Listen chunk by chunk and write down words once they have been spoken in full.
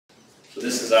So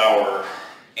this is our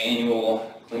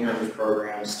annual Clean Rivers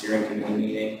Program Steering Committee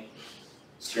meeting.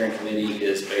 Steering Committee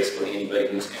is basically anybody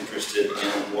who's interested in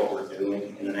what we're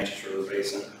doing in the Neches River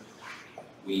Basin.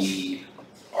 We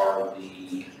are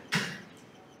the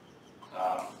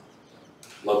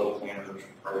local Clean Rivers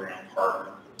Program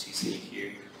partner with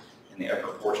TCEQ in the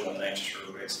upper portion of the Neches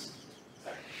River Basin.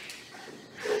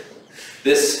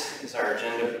 This is our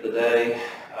agenda for the day.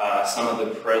 Some of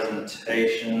the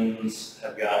presentations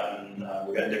have gotten,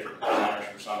 we've got different presenters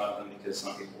for some of them because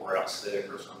some people were out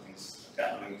sick or something's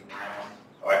gotten moved around.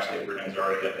 Oh, actually, everything's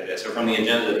already updated. So from the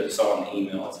agenda that you saw in the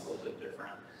email, it's a little bit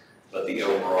different, but the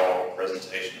overall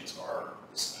presentations are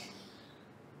the same.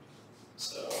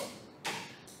 So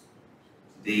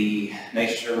the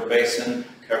Neches River Basin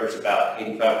covers about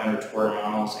 8,500 square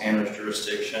miles. ANRA's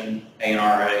jurisdiction.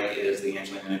 ANRA is the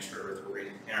Angelina Neches River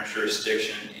Authority. ANRA's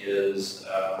jurisdiction is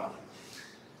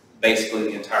basically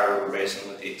the entire river basin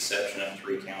with the exception of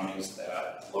 3 counties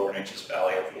that Lower Neches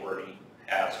Valley Authority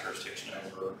has jurisdiction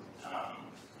over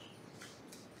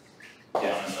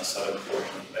down in the southern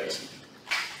portion of the basin.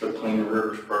 For the Clean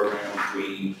Rivers Program,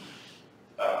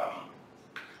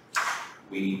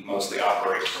 we mostly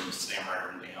operate from the Sam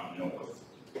River down north.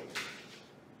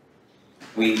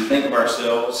 We think of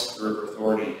ourselves, the River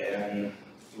Authority, in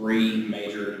 3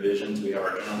 major divisions. We have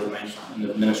our General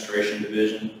Administration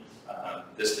Division.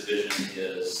 This division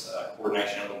is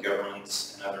coordination with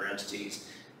governments and other entities.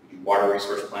 We do water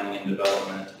resource planning and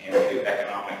development, and we do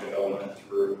economic development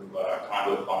through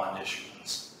conduit bond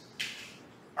issuance.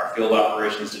 Our Field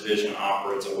Operations Division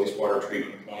operates a wastewater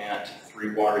treatment plant,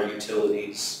 3 water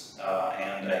utilities,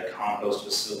 and a compost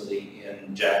facility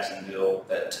in Jacksonville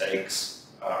that takes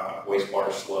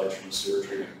wastewater sludge from sewer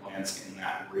treatment plants in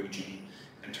that region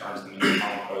and turns them into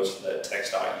compost that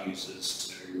TxDOT uses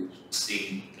to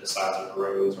seed the sides of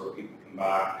roads or people can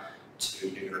buy to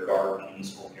do their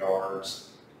gardens or yards.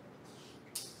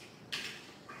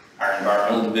 Our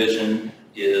Environmental Division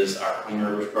is our Clean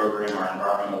Rivers Program, our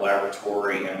environmental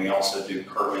laboratory, and we also do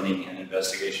permitting and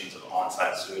investigations of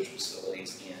on-site sewage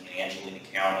facilities in Angelina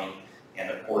County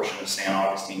and a portion of San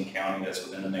Augustine County that's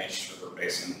within the Neches River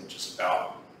Basin, which is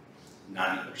about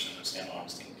 90% of San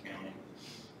Augustine County.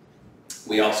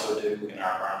 We also do, in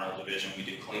our environmental division, we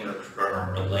do Clean Rivers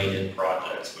Program related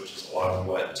projects, which is a lot of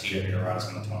what TWRI is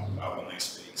going to talk about when they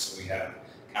speak. So we have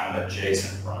kind of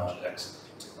adjacent projects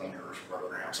to Clean Rivers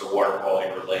Program. So water quality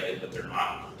related, but they're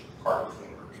not part of the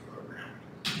Clean Rivers Program.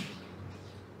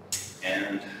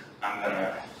 And I'm going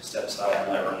to step aside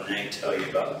and let Renee tell you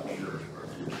about the Clean Rivers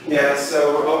Program. Yeah,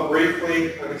 so I'll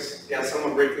briefly,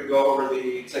 someone briefly go over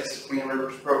the Texas Clean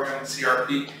Rivers Program,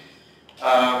 CRP.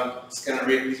 Just going to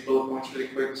read these bullet points really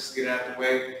quick just to get out of the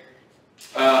way.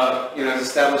 It was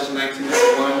established in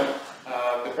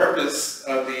 1991. The purpose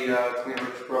of the Clean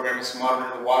Rivers Program is to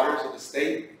monitor the waters of the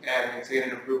state and maintain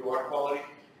and improve water quality.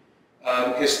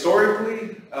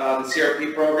 Historically, the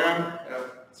CRP program,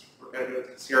 we're going to do it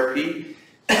with the CRP,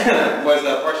 was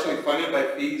partially funded by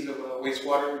fees of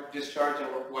wastewater discharge and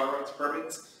water rights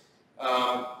permits.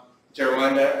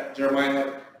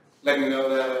 Jeremiah let me know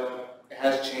that it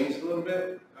has changed a little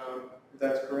bit, if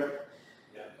that's correct.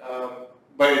 Yeah.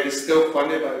 But it is still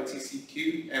funded by the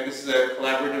TCEQ, and this is a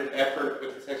collaborative effort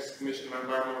with the Texas Commission on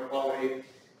Environmental Quality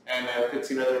and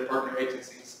 15 other partner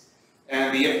agencies.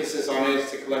 And the emphasis on it is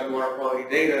to collect water quality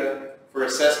data for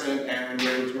assessment and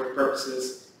regulatory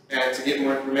purposes. And to get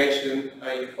more information,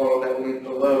 you can follow that link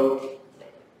below.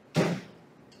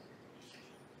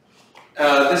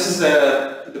 This is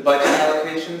the budget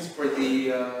allocations for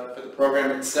the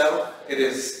program itself. It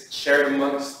is shared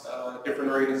amongst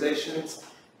different organizations,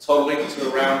 totaling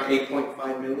to around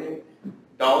 $8.5 million.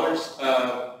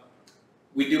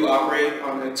 We do operate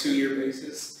on a 2-year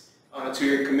basis, on a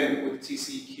 2-year commitment with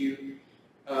TCEQ.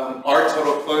 Our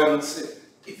total funds,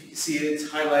 if you see it, it's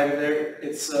highlighted there.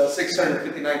 It's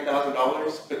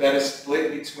 $659,000, but that is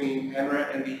split between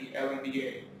ANRA and the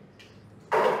LNDA.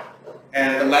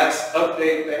 And the last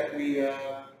update that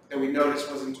we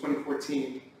noticed was in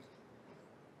 2014,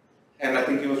 and I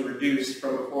think it was reduced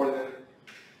from before then.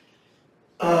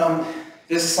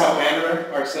 This is how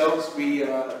ANRA ourselves we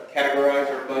categorize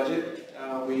our budget.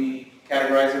 We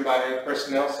categorize it by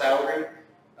personnel salary.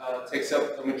 Takes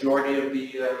up the majority of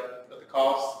the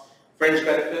cost. Fringe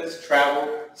benefits,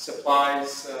 travel,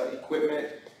 supplies, equipment,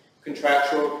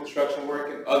 contractual construction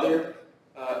work, and other.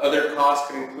 Other costs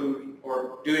can include,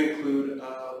 or do include,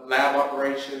 lab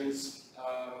operations,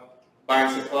 buying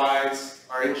supplies,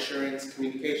 our insurance,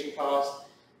 communication costs,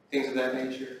 things of that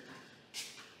nature.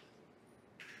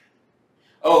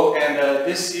 Oh, and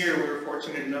this year we were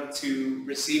fortunate enough to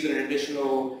receive an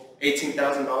additional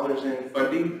 $18,000 in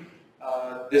funding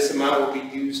This amount will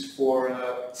be used for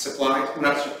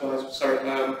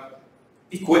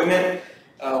equipment.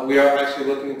 We are actually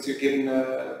looking into getting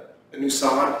a new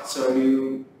sonde, so a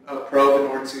new probe in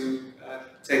order to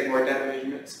take more data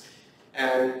measurements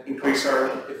and increase our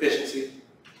efficiency.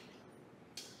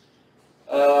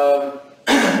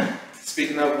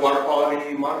 Speaking of water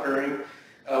quality monitoring,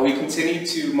 we continue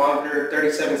to monitor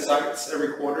 37 sites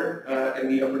every quarter in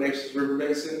the Upper Neches River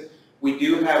Basin. We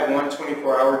do have one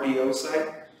 24-hour DO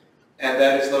site, and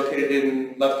that is located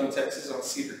in Lufkin, Texas on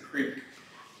Cedar Creek.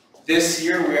 This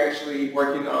year, we're actually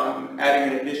working on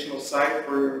adding an additional site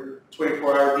for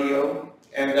 24-hour DO,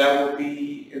 and that will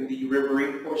be in the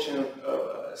riverine portion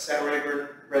of San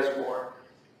River Reservoir.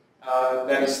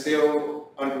 That is still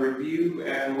under review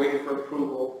and waiting for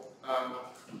approval.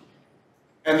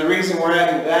 And the reason we're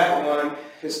adding that one,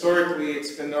 historically,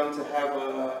 it's been known to have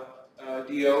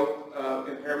DO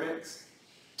impairments.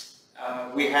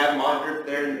 We have monitored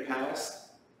there in the past,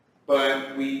 but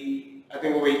I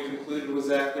think what we concluded was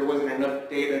that there wasn't enough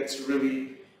data to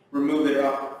really remove it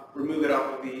off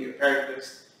of the impaired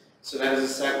list. So that is a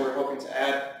site we're hoping to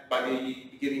add by the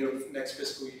beginning of next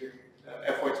fiscal year,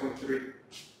 FY23.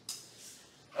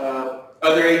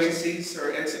 Other agencies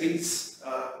or entities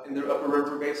in the Upper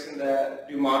River Basin that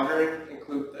do monitoring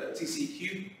include the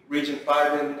TCQ, Region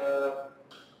 5 in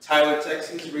Tyler,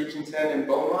 Texas, Region 10 in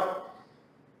Beaumont.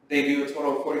 They do a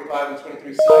total of 45 and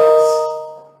 23 sites.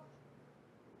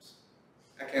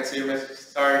 I can't see your message.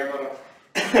 Sorry, hold on.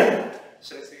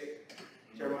 Should I see it?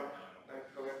 Jeremiah?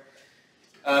 Okay.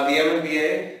 The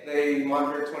MMBA, they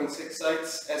monitor 26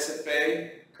 sites.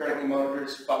 SFA currently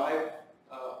monitors 5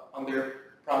 on their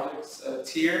projects.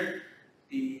 TIER,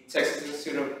 the Texas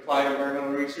Institute of Applied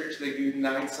Environmental Research, they do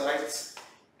 9 sites.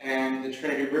 And the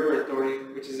Trinity River Authority,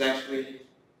 which is actually,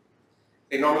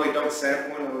 they normally don't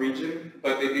sample in a region,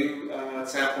 but they do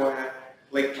sample at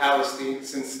Lake Palestine,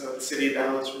 since the city of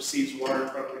Dallas receives water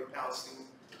from Lake Palestine.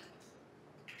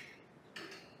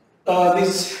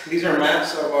 These are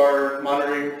maps of our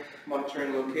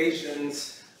monitoring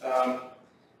locations.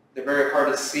 They're very hard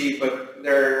to see, but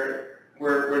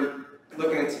we're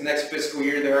looking into next fiscal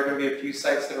year. There are going to be a few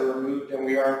sites that are removed, and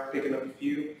we are picking up a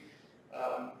few.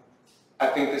 I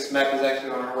think this map is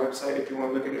actually on our website if you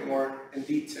want to look at it more in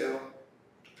detail.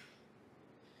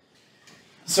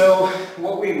 So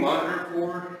what we monitor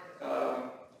for,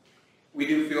 we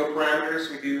do field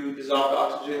parameters, we do dissolved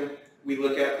oxygen, we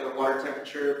look at the water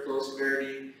temperature, flow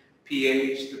severity,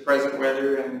 pH, the present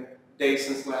weather and days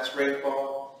since last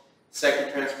rainfall,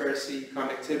 second transparency,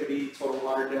 conductivity, total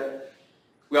water depth.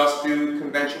 We also do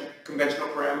conventional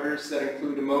parameters that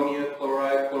include ammonia,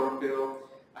 chloride, chlorophyll.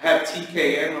 I have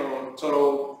TKN, or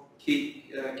total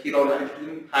keto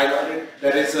nitrogen, highlighted.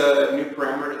 That is a new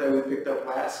parameter that we picked up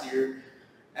last year,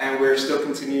 and we're still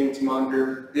continuing to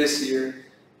monitor this year.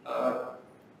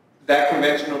 That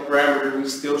conventional parameter we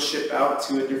still ship out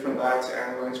to a different lab to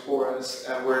analyze for us.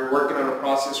 We're working on a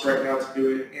process right now to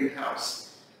do it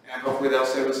in-house, and hopefully that'll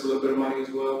save us a little bit of money as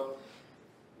well.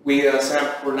 We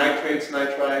sample for nitrates,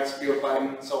 nitrites,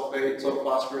 pheophylline, sulfate, total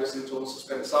phosphorus, and total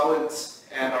suspended solids,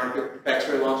 and our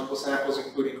bacteriological samples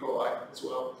include E. coli as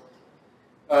well.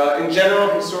 In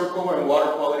general, historical and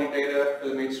water quality data for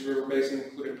the Neches River Basin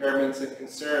include impairments and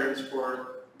concerns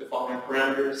for the following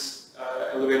parameters: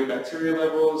 elevated bacteria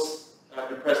levels,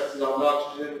 depressed dissolved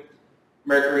oxygen,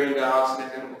 mercury and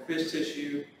dioxin in animal fish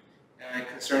tissue, and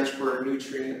concerns for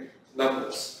nutrient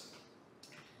levels.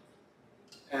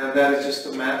 And that is just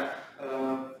a map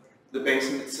of the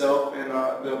basin itself and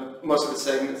most of the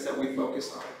segments that we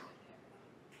focus on.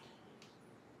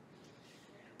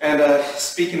 And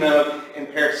speaking of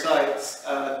impaired sites,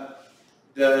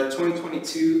 the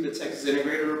 2022, the Texas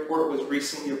Integrated Report was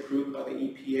recently approved by the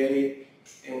EPA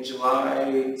in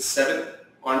July 7th,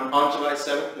 on July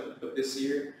 7th of this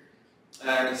year.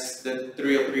 And it's the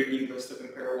 303D list of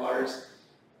impaired waters.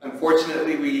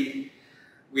 Unfortunately,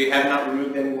 we have not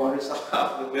removed any waters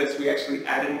off the list. We actually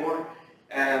added more,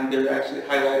 and they're actually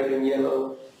highlighted in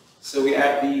yellow. So we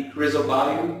add the Carrizo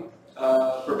Bayou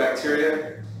for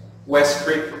bacteria, West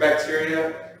Creek for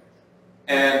bacteria,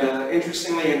 and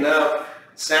interestingly enough,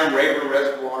 Sam Rayburn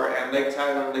Reservoir and Lake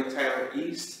Tyler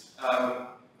East, have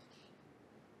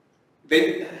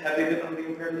they been on the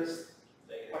impaired list?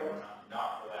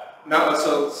 Not for that. No,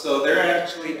 so they're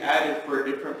actually added for a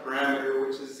different parameter,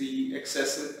 which is the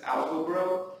excessive algal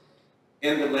growth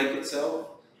in the lake itself.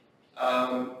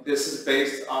 This is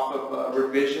based off of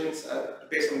revisions,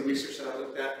 based on the research that I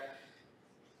looked at.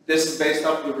 This is based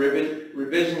off the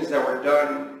revisions that were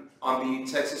done on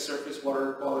the Texas Surface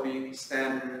Water Quality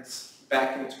Standards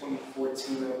back in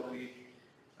 2014, I believe.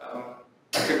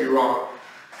 I could be wrong.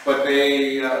 but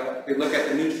they look at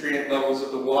the nutrient levels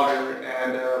of the water,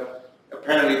 and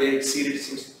apparently they exceeded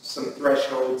some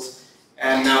thresholds,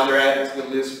 and now they're added to the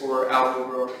list for algal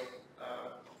growth.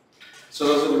 So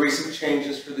those are the recent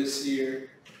changes for this year.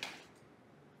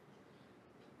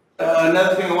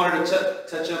 Another thing I wanted to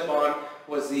touch up on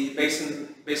was the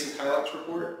basin highlights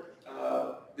report.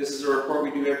 This is a report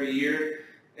we do every year.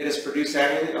 It is produced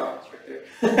annually, oh, it's right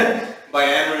there, by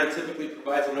ANRA, and typically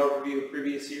provides an overview of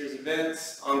previous year's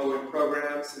events, ongoing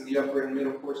programs, in the upper and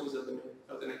middle portions of the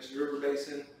Neches River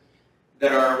Basin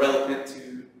that are relevant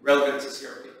to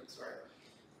CRP.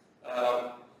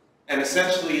 And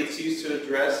essentially, it's used to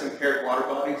address impaired water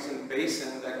bodies in the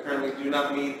basin that currently do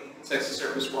not meet Texas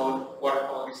surface water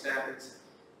quality standards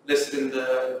listed in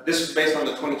this was based on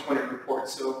the 2020 report,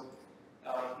 so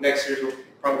next year's will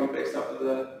probably be based off of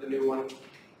the new one.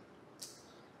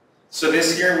 So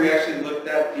this year we actually looked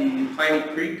at the Piney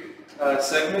Creek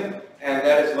segment, and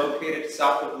that is located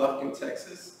south of Lufkin,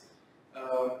 Texas.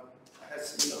 I had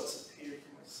some notes up here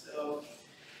for myself,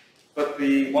 but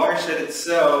the watershed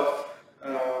itself,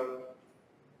 let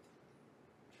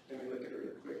me look at it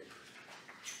real quick.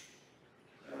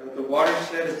 The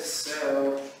watershed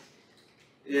itself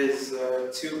is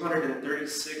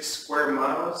 236 square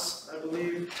miles, I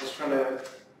believe. I was trying to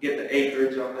get the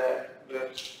acreage on that,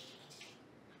 but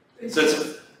so it's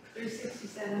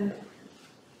 367.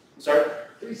 I'm sorry?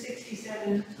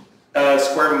 367.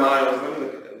 Square miles. Let me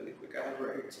look at that really quick. I have it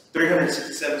right here.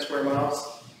 367 square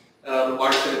miles. The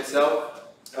watershed itself.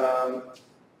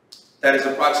 That is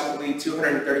approximately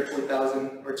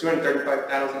 234,000 or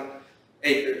 235,000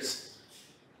 acres.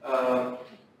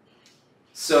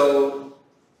 So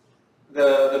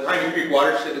the Piney Creek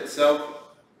watershed itself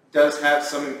does have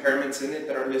some impairments in it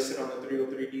that are listed on the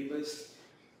 303D list.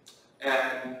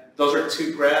 And those are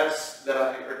two graphs that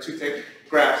I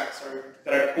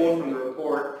pulled from the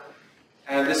report.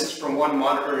 And this is from one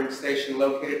monitoring station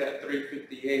located at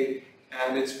 358,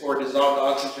 and it's for dissolved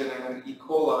oxygen and E.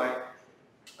 coli.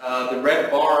 The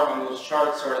red bar on those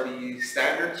charts are the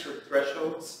standards or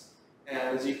thresholds.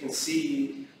 And as you can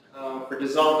see, for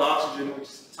dissolved oxygen, which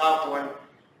is the top one,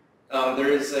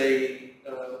 there is a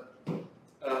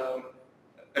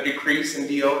decrease in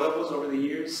DO levels over the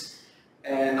years.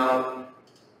 And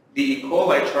the E.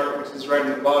 coli chart, which is right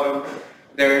in the bottom,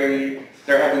 they're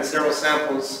having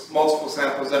multiple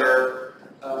samples that are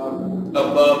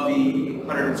above the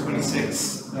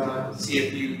 126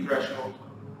 CFU threshold.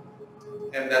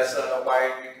 And that's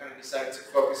why we kind of decided to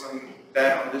focus on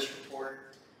that on this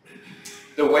report.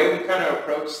 The way we kind of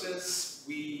approached this,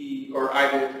 that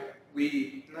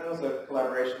was a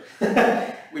collaboration.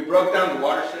 We broke down the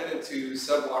watershed into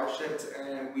sub-watersheds,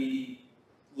 and we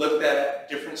looked at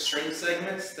different stream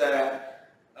segments that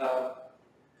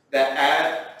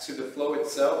add to the flow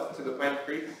itself, to the Piney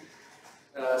Creek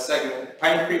segment.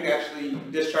 Piney Creek actually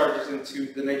discharges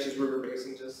into the Neches River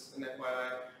Basin, just an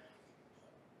FYI.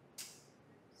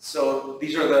 So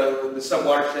these are the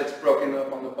sub-watersheds broken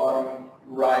up on the bottom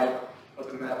right of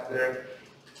the map there.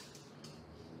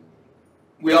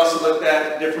 We also looked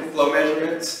at different flow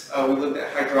measurements. We looked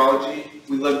at hydrology.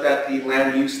 We looked at the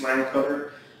land use, land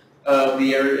cover of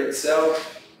the area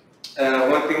itself.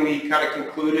 One thing we kind of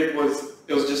concluded was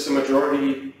it was just a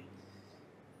majority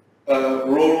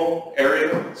rural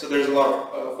area. So there's a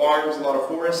lot of farms, a lot of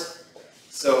forest.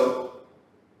 So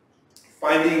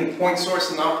finding point source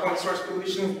and non-point source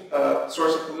pollution,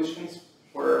 source of pollutions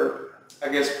were, I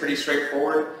guess, pretty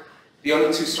straightforward. The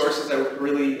only two sources that we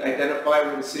really identified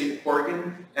were the city of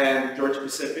Corrigan and Georgia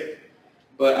Pacific,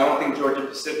 but I don't think Georgia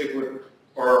Pacific would,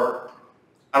 or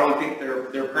I don't think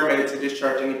they're permitted to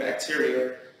discharge any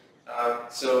bacteria.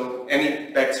 So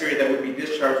any bacteria that would be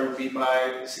discharged would be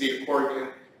by the city of Corrigan.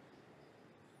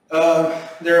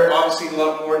 There are obviously a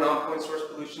lot more non-point source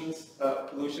pollution,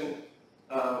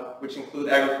 which include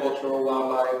agricultural,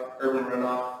 wildlife, urban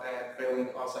runoff, and failing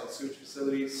on-site sewage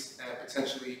facilities, and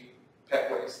potentially pet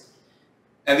waste.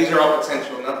 And these are all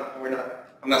potential.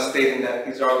 I'm not stating that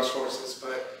these are all the sources,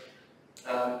 but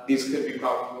these could be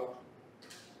probable.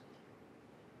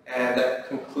 And that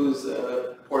concludes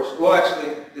the portion. Well,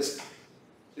 actually, this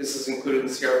is included in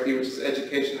CRP, which is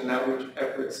education and outreach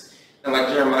efforts. And like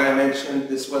Jeremiah mentioned,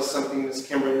 this was something Ms.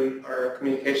 Kimberly, our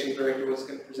communications director, was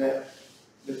going to present.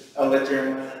 I'll let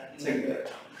Jeremiah take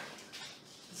that.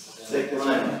 Take this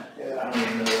one. Yeah, I don't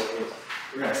even know what it is.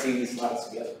 We're going to see these slides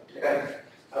together. Yeah,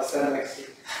 I'll stand next to you.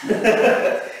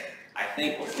 I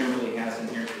think what Kimberly has in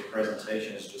here for the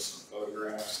presentation is just some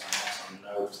photographs and some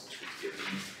notes that she's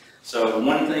given me. So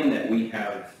one thing that we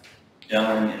have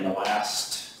done in the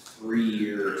last 3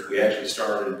 years, we actually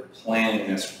started planning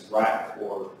this right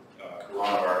before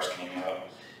coronavirus came up,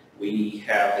 We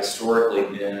have historically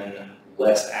been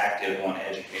less active on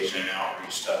education and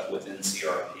outreach stuff within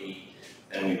CRP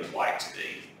than we would like to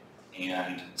be.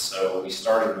 And so we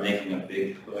started making a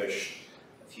big push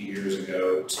a few years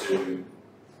ago to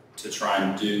try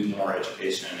and do more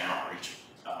education and outreach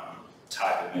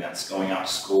type events, going out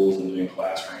to schools and doing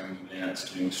classroom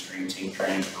events, doing stream team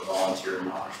training for volunteer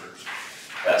monitors,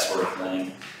 that sort of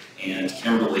thing. And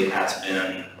Kimberly has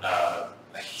been a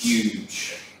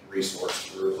huge resource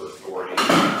for River Authority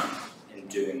in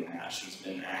doing that. She's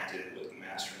been active with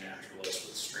Master Naturalist,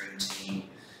 with Stream Team.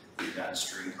 We've done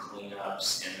stream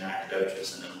cleanups in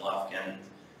Nacogdoches and in Lufkin.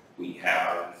 We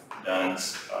have done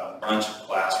a bunch of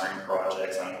classroom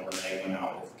projects. I know Renee went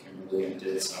out with Kimberly and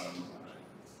did some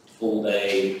full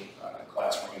day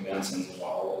classroom events in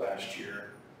Zawala last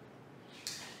year.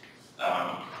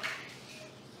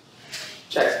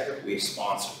 Jacksonville. We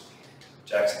sponsored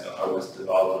Jacksonville. I was the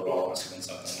volleyball must have been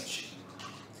something that she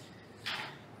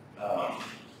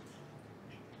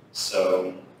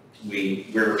so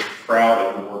we're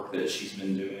proud of the work that she's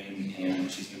been doing, and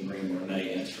she's been bringing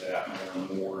Renee into that more and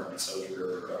more, and so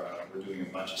we're doing a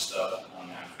bunch of stuff on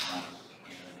that front,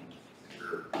 and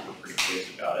we're pretty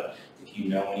pleased about it. If you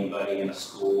know anybody in a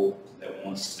school that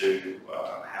wants to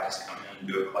have us come in and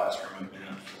do a classroom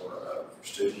event for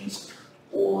students,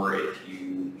 or if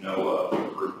you know a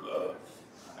group of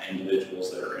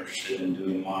individuals that are interested in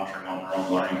doing monitoring on their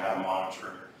own, learning how to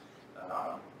monitor,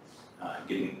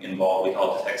 getting involved, we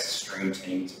call it the Texas Stream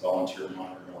Team. It's a volunteer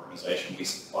monitoring organization. We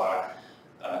supply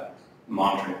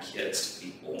monitoring kits to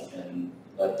people and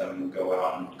let them go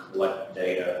out and collect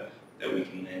data that we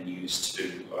can then use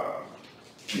to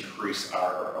increase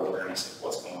our awareness of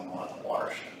what's going on in the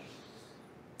watershed.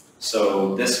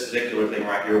 So this particular thing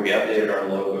right here, we updated our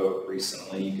logo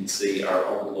recently. You can see our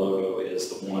old logo is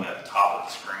the one at the top of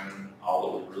the screen.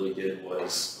 All that we really did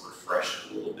was refresh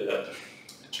it a little bit,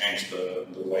 change the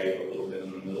wave a little bit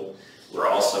in the middle. We're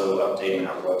also updating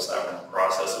our website. We're in the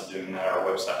process of doing that. Our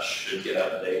website should get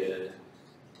updated.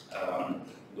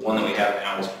 The one that we have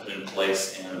now was put in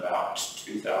place in about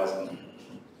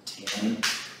 2010,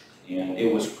 and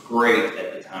it was great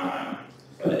at the time,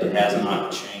 but it has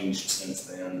not changed since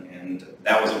then. And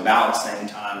that was about the same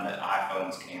time that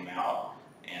iPhones came out,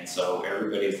 and so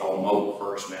everybody's all mobile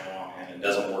first now, and it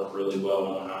doesn't work really well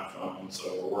on an iPhone,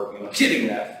 so we're working on getting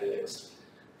that fixed.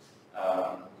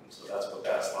 So that's what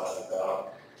that slide's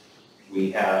about.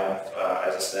 We have,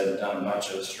 as I said, done a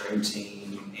bunch of Stream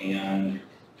Team, and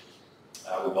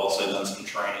we've also done some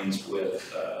trainings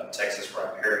with Texas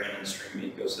riparian and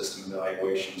stream ecosystem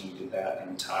evaluations. We did that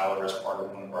in Tyler as part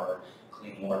of one of our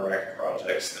Clean Water Act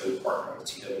projects that we partnered with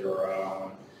TWRI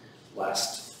on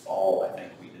last fall. I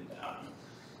think we did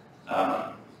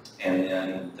that. And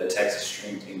then the Texas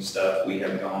Stream Team stuff, we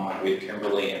have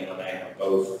Kimberly and Renee have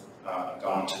both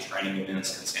gone to training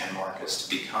events in San Marcos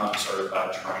to become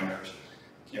certified trainers.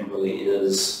 Kimberly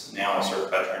is now a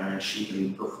certified trainer, and she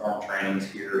can perform trainings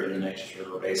here in the Neches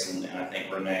River Basin, and I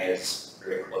think Renee is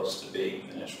very close to being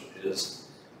finished with his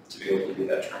to be able to do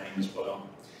that training as well.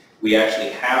 We actually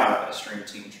have a Stream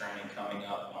Team training coming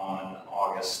up on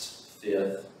August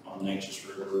 5th on Neches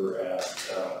River at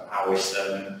Highway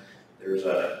 7. There's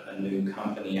a new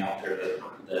company out there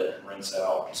that rents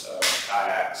out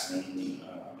kayaks and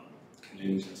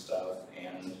canoes and stuff,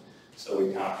 and so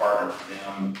we kind of partnered with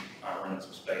them, rented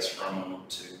some space from them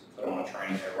to put on a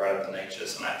training there right at the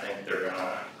Neches, and I think they're going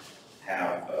to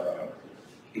have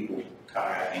people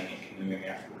kayaking and canoeing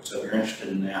afterwards. So if you're interested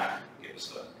in that, give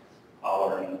us a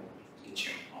holler and get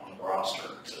you on the roster.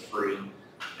 It's a free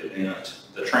event.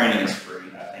 The training is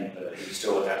free. I think that you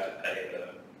still would have to pay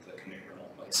the canoe rental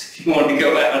place if you wanted to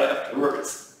go out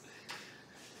afterwards.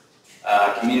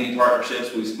 Community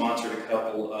partnerships, we sponsored a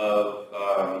couple of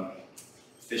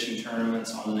fishing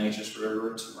tournaments on the Neches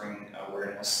River to bring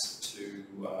awareness to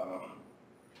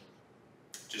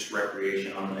just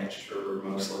recreation on the Neches River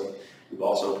mostly. We've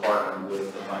also partnered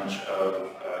with a bunch of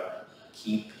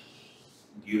Keep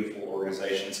Beautiful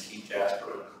organizations, Keep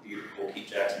Jasper Beautiful,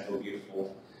 Keep Jacksonville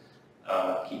Beautiful,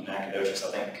 Keep Nacogdoches.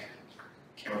 I think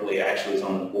Kimberly actually is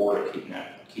on the board of Keep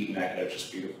Nacogdoches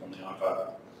Beautiful now, if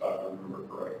I remember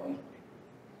correctly.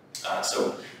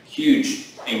 So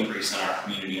huge increase in our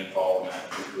community involvement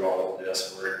through all of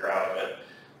this. We're very proud of it.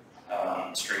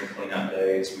 Stream cleanup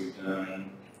days we've done,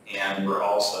 and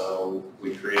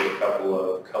we created a couple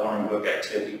of coloring book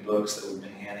activity books that we've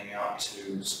been handing out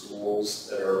to schools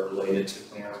that are related to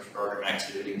Clean Rivers program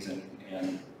activities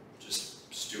and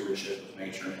just stewardship of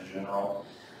nature in general.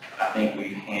 I think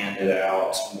we've handed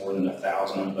out more than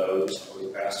 1,000 of those over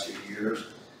the past 2 years.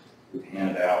 We've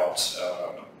handed out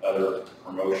other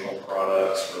promotional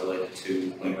products related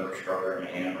to Clean River Charter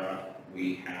and ANRA.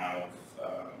 We have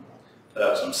put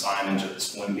up some signage at the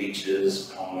swim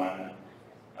beaches on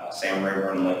Sam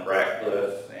River and Lake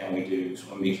Ratcliffe, and we do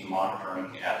swim beach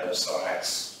monitoring at those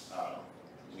sites.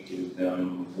 We do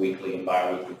them weekly and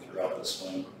bi-weekly throughout the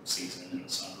swim season in the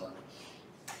summer.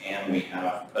 And we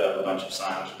have put up a bunch of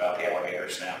signage about the alligator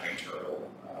snapping turtle.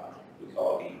 We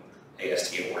call it the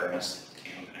AST awareness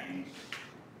campaign.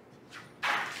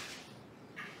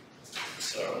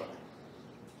 So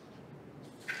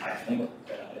I think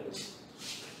that is,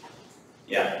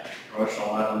 yeah,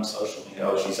 promotional items, social media.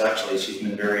 Oh, she's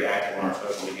been very active on our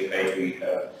social media page. We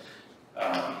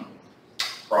have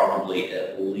probably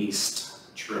at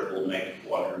least tripled, maybe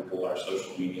quadrupled our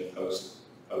social media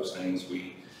postings.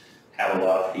 We have a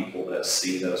lot of people that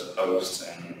see those posts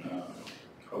and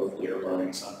hopefully are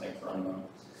learning something from them.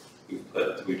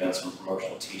 We've done some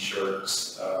promotional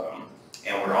T-shirts,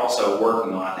 and we're also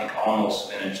working on, I think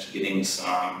almost finished, getting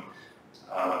some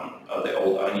of the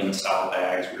old onion style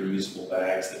bags, reusable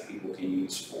bags that people can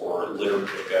use for litter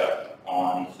pickup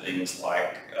on things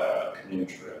like canoe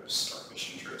trips or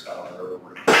fishing trips out on the river.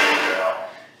 We're going to figure it out,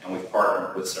 and we've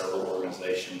partnered with several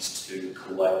organizations to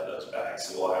collect those bags.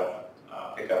 So we'll have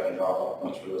pick up and drop off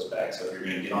points for those bags. So if you're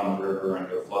going to get on the river and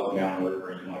go floating down the river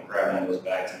and you want to grab one of those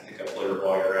bags and pick up litter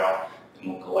while you're out,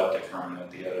 then we'll collect it from you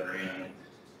at the other end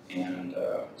and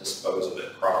dispose of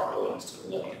it properly instead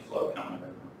of letting it float down the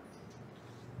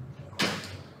river.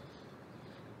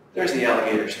 There's the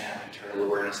alligator snapping turtle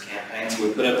awareness campaign. So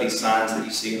we put up these signs that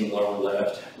you see in the lower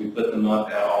left. We put them up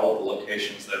at all of the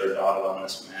locations that are dotted on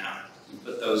this map. We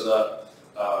put those up,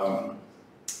 when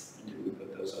did we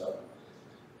put those up?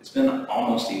 It's been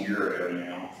almost a year ago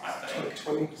now, I think.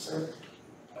 20%.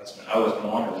 It's been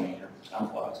longer than a year. Time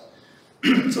flies.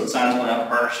 So the signs went out in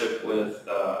partnership with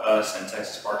us and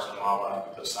Texas Parks and Wildlife.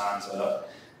 Put those signs up.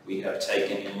 We have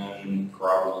taken in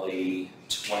probably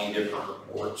 20 different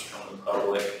reports from the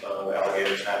public of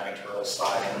alligator snapping turtle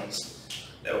sightings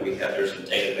that we have. There's a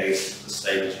database that the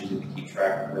state is using to keep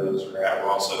track of where those are at. We're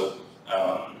also,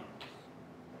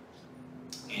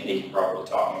 Andy can probably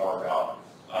talk more about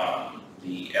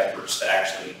the efforts to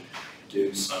actually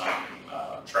do some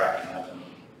tracking of them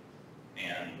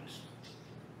and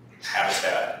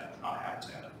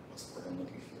what's the word I'm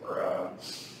looking for,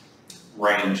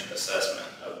 range assessment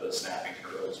of the snapping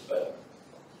turtles, but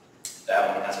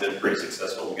that one has been pretty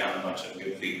successful. We've gotten a bunch of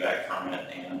good feedback from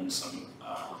it and some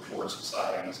reports of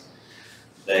sightings.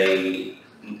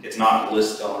 It's not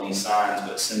listed on these signs,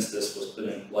 but since this was put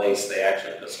in place, they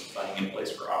actually put some funding in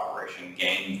place for Operation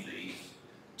Game Thief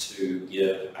to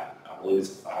give, I believe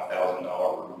it's a $5,000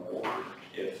 reward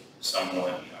if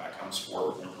someone comes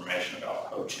forward with information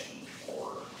about poaching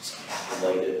or some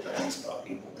related things about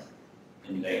people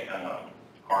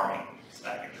harming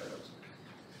snapping turtles.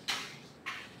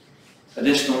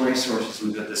 Additional resources,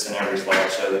 we put this in every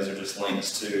slideshow. These are just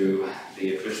links to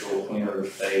the official Clean River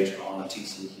page on the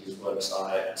TCEQ's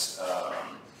website,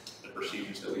 the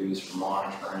procedures that we use for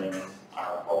monitoring,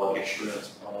 our quality assurance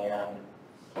plan,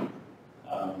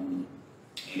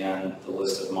 and the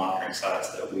list of monitoring sites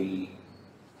that we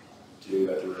do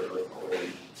at the River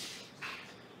Authority,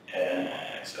 and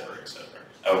et cetera, et cetera.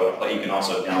 Oh, you can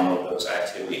also download those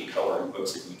activity coloring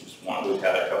books if you just want. We've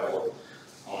had a couple of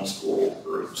homeschool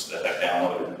groups that have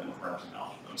downloaded them and printed them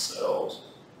out themselves.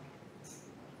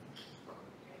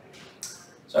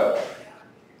 So,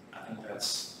 I think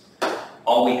that's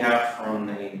all we have from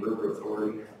the River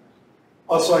Authority.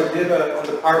 Also, I did on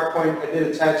the PowerPoint, I did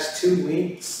attach 2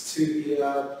 links to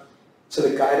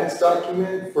the guidance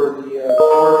document for the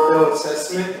power fill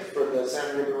assessment for the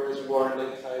San River Reservoir and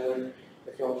Lake Tyler,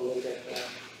 if you want to look at that.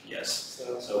 Yes.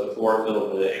 So the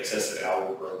chlorophyll, the excessive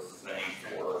algal growth thing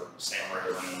for San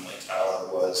River and Lake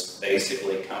Tyler was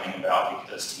basically coming about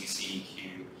because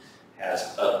TCEQ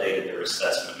has updated their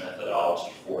assessment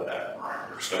methodology for that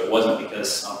parameter. So it wasn't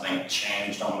because something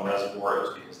changed on the reservoir, it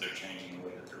was because they're changing the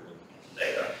way that they're looking at the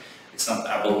data. It's something,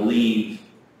 I believe,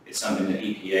 it's something that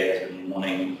EPA has been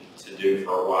wanting to do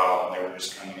for a while, and they were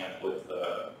just coming up with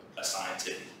a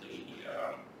scientifically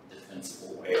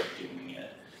defensible way of doing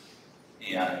it.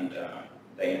 And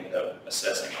they ended up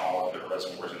assessing all of the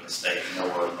reservoirs in the state, and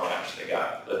there were a bunch that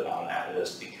got put on that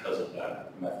list because of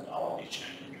that methodology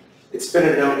change. It's been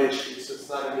a known issue, so it's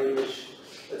not a new issue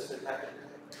that's been happening.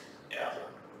 Yeah,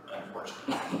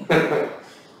 unfortunately.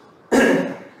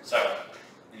 So,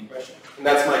 any questions? And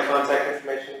that's my contact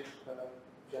information.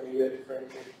 Jenny, you ready for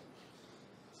anything?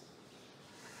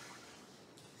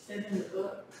 Send in the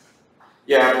book.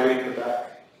 Yeah, I believe in the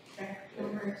back. Okay, no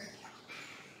worries.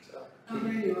 So Oh,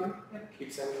 there you are. Yep.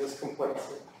 keep sending us complaints.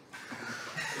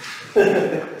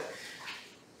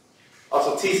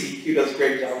 Also, TCQ does a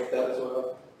great job with that as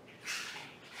well.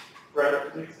 Right.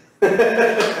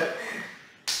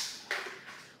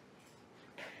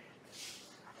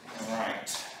 All right.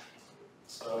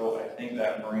 So I think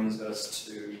that brings us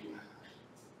to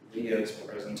Leah's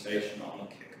presentation on the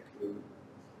Kickapoo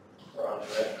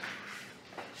project.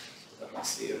 So let me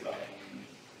see if I can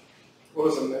What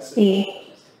was the message?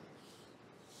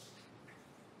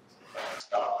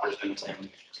 stop presenting.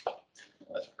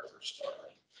 Let her start.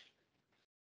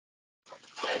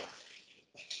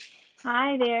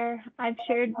 Hi there. I've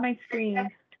shared my screen.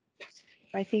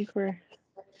 I think we're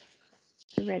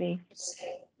ready.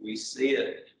 We see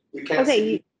it. We can't Okay,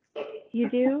 see. you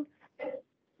do?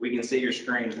 We can see your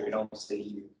screen, but we don't see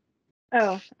you.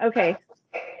 Oh, okay.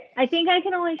 I think I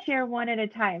can only share one at a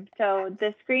time. So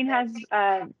the screen has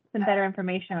some better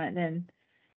information on it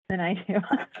than I do.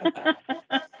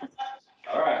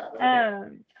 All right.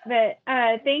 But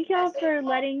thank y'all for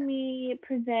letting me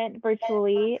present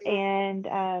virtually and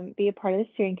be a part of the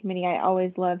steering committee. I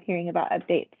always love hearing about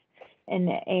updates in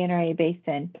the ANRA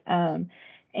basin.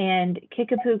 And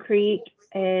Kickapoo Creek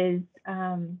is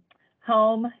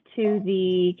home to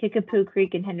the Kickapoo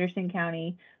Creek in Henderson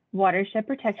County Watershed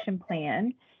Protection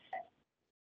Plan.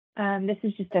 This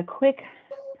is just a quick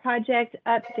project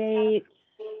update.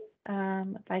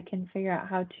 If I can figure out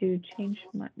how to change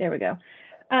there we go.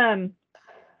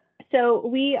 So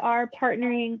we are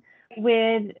partnering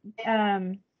with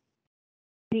the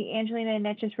Angelina and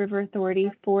Neches River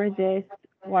Authority for this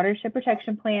watershed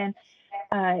protection plan.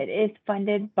 It is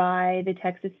funded by the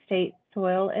Texas State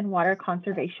Soil and Water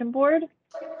Conservation Board.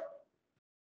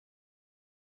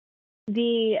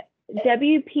 The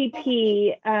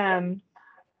WPP,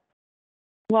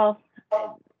 well,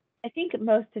 I think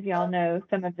most of y'all know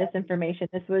some of this information.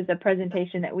 This was a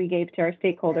presentation that we gave to our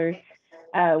stakeholders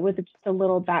with just a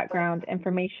little background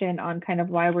information on kind of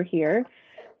why we're here.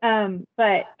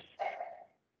 But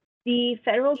the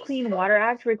Federal Clean Water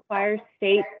Act requires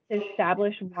states to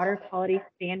establish water quality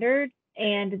standards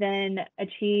and then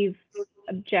achieve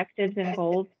objectives and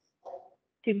goals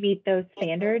to meet those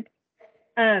standards.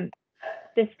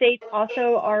 The states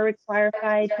also are required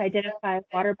to identify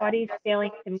water bodies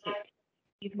failing to meet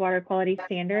these water quality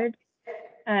standards.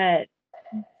 The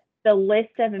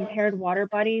list of impaired water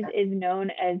bodies is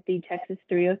known as the Texas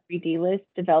 303D list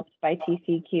developed by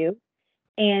TCQ.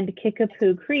 And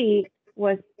Kickapoo Creek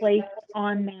was placed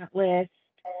on that list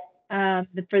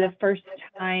for the first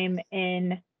time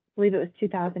in, I believe it was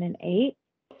 2008.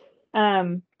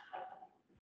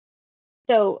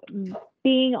 So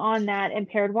being on that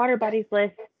impaired water bodies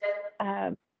list,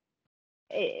 the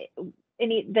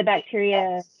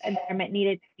bacteria environment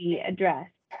needed to be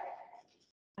addressed.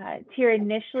 TIER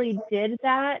initially did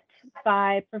that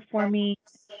by performing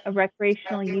a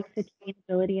recreational use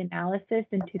sustainability analysis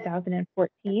in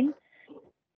 2014.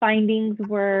 Findings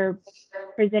were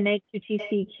presented to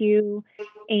TCQ,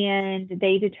 and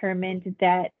they determined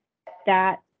that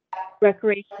that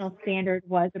recreational standard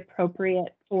was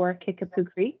appropriate for Kickapoo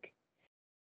Creek.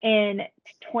 In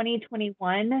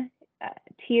 2021,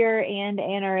 TIER and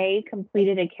ANRA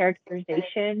completed a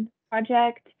characterization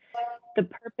project. The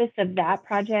purpose of that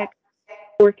project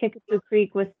for Kickapoo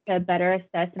Creek was to better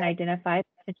assess and identify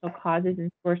potential causes and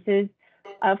sources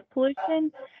of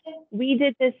pollution. We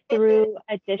did this through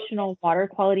additional water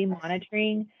quality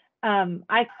monitoring.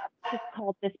 I just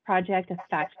called this project a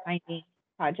fact-finding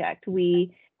project.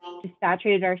 We just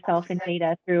saturated ourselves in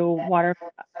data through water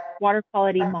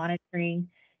quality monitoring,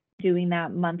 doing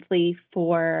that monthly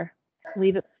for, I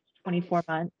believe it was 24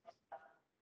 months.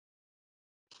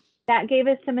 That gave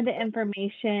us some of the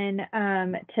information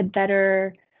to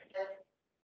better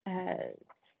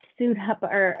suit up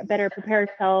or better prepare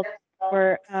ourselves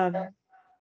for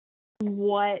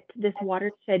what this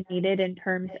watershed needed in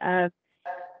terms of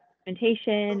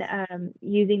implementation,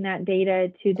 using that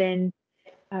data to then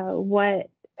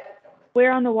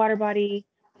where on the water body,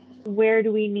 where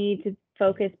do we need to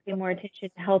focus, pay more attention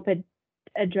to help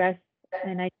address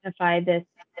and identify this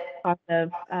cause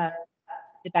of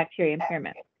the bacteria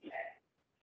impairment.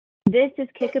 This is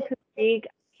Kickapoo Creek.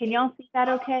 Can y'all see that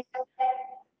okay?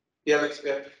 Yeah, looks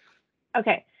good.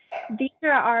 Okay, these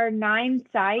are our 9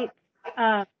 sites.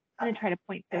 I'm gonna try to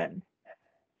point to them.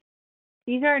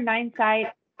 These are 9 sites.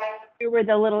 Here where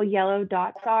the little yellow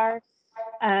dots are.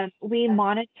 We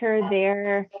monitor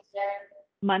there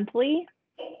monthly,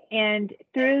 and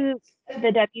through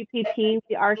the WPP,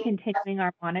 we are continuing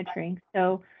our monitoring.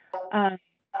 So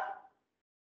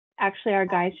actually our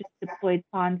guys just deployed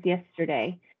ponds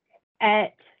yesterday.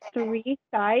 At 3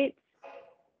 sites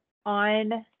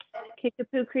on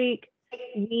Kickapoo Creek,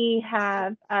 we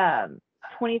have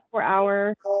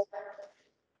 24-hour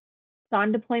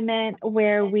SON deployment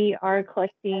where we are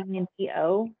collecting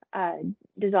DO.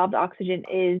 Dissolved oxygen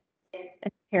is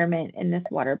an impairment in this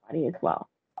water body as well.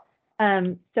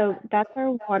 So that's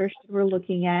our watershed we're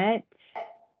looking at.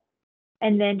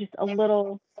 And then just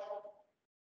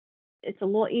it's a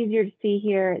little easier to see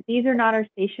here. These are not our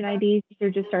station IDs. These are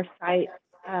just our sites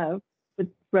with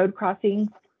road crossings.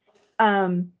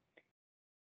 So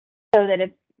that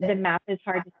if the map is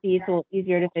hard to see, it's a little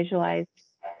easier to visualize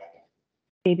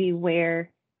maybe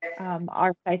where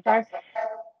our sites are.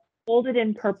 Bolded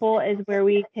in purple is where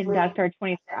we conduct our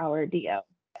 24-hour DO.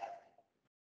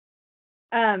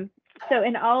 And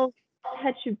I'll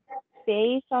touch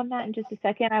base on that in just a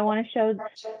second. I want to show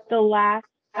the last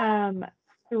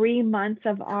 3 months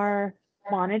of our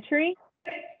monitoring.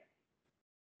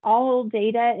 All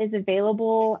data is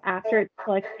available after it's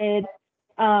collected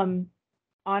on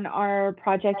our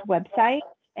project website,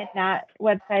 and that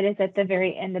website is at the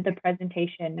very end of the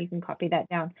presentation. You can copy that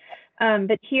down.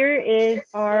 But here is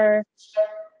our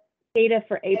data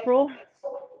for April.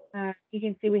 You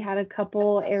can see we had a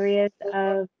couple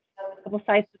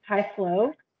sites with high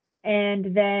flow,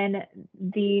 and then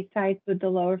the sites with the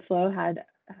lower flow had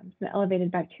some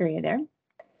elevated bacteria there.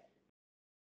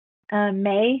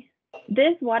 May,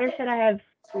 this watershed I have,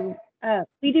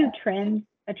 we do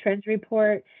a trends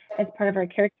report as part of our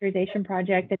characterization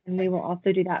project, and then we will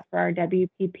also do that for our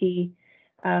WPP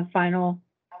final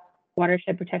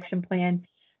watershed protection plan.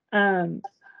 To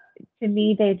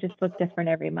me, they just look different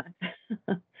every month.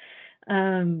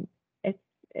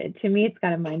 To me, it's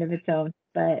got a mind of its own,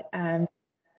 but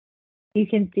you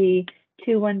can see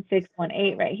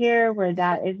 21618 right here, where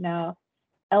that is now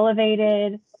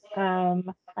elevated.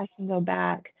 I can go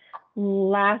back.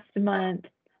 Last month,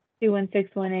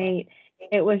 21618,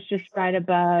 it was just right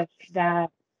above that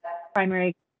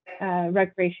primary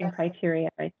recreation criteria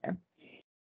right there.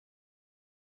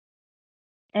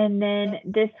 And then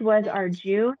this was our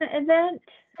June event.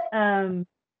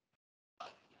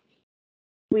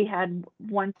 We had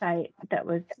one site that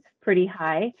was pretty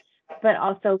high, but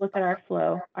also look at our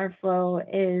flow. Our flow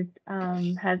is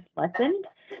has lessened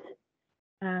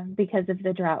because of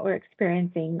the drought we're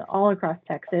experiencing all across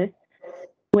Texas,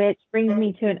 which brings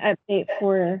me to an update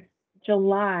for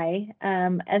July.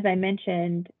 As I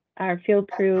mentioned, our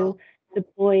field crew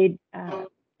deployed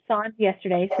SONs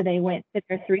yesterday, so they went to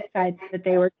their 3 sites that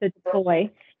they were to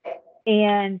deploy,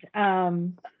 and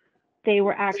they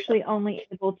were actually only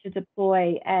able to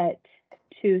deploy at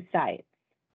 2 sites.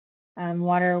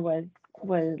 Water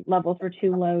levels were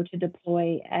too low to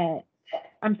deploy at.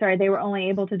 I'm sorry, they were only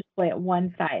able to deploy at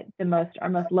 1 site, our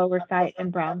most lower site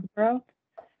in Brownsboro.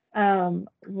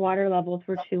 Water levels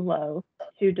were too low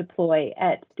to deploy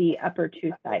at the upper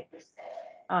 2 sites.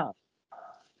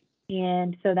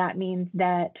 And so that means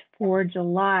that for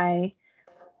July,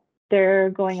 they're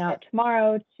going out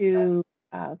tomorrow to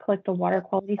collect the water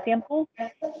quality samples,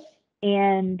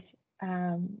 and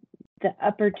the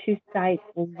upper 2 sites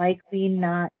will likely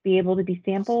not be able to be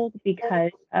sampled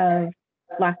because of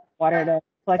lack of water to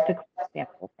collect a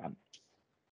sample from.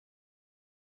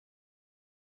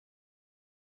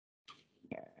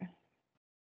 Here.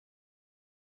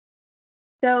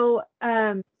 So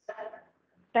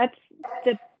that's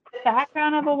the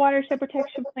background of a watershed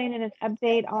protection plan and an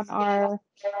update on our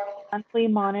monthly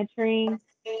monitoring.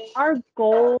 Our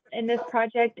goal in this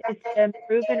project is to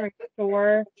improve and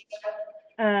restore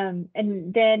and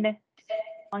then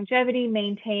longevity,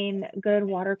 maintain good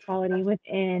water quality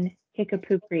within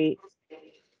Kickapoo Creek.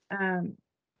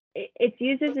 It's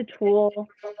used as a tool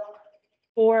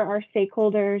for our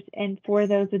stakeholders and for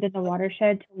those within the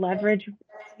watershed to leverage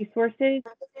resources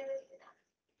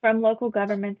from local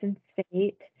governments and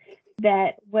state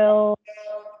that will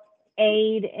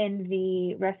aid in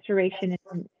the restoration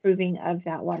and improving of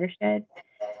that watershed.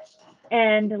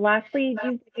 And lastly,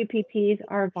 these WPPs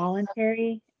are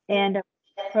voluntary and a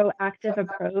proactive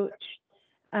approach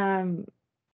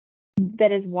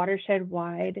that is watershed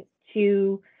wide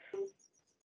to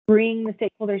bring the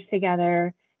stakeholders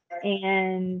together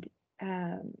and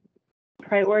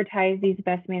prioritize these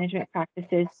best management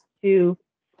practices to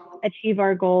achieve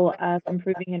our goal of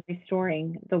improving and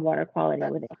restoring the water quality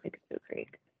within Kickapoo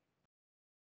Creek.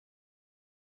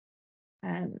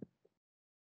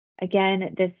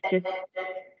 Again, this just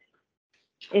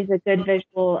is a good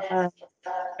visual of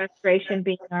restoration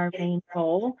being our main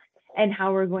goal and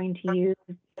how we're going to use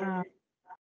our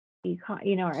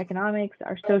economics,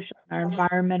 our social, our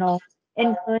environmental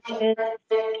influences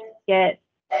to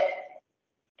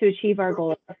achieve our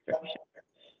goal of restoration.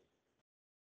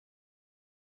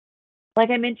 Like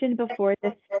I mentioned before,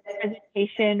 this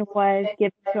presentation was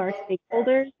given to our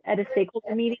stakeholders at a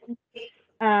stakeholder meeting.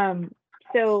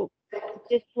 So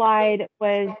this slide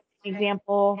was an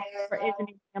example, or is an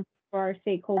example for our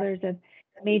stakeholders of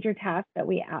major tasks that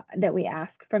we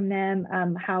ask from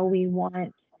them, how we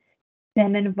want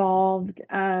them involved,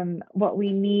 what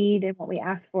we need, and what we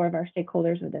ask for of our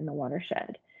stakeholders within the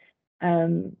watershed.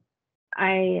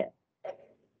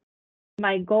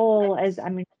 My goal, as I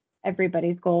mean,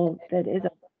 everybody's goal that is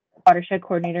a watershed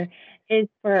coordinator, is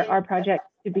for our project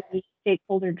to be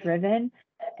stakeholder driven,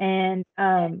 and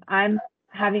I'm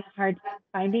having a hard time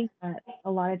finding that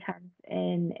a lot of times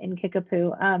in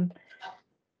Kickapoo.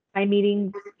 My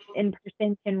meetings in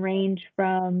person can range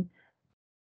from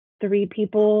 3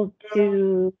 people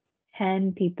to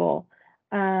 10 people,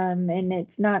 and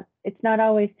it's not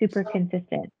always super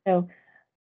consistent. So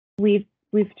we've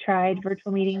tried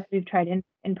virtual meetings, we've tried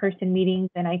in-person meetings,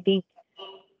 and I think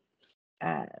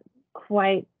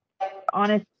quite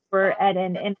honest, we're at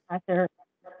an impasse where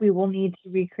we will need to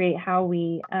recreate how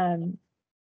we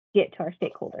get to our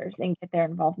stakeholders and get their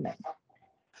involvement.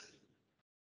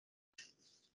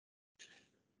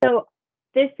 So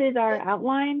this is our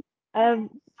outline of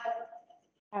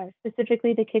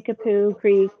specifically the Kickapoo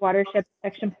Creek Watershed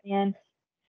Protection Plan.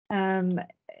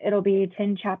 It'll be a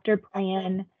 10-chapter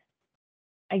plan,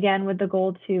 again, with the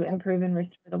goal to improve and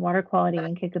restore the water quality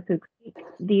in Kickapoo Creek.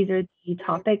 These are the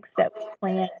topics that we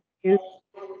plan to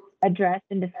address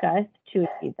and discuss to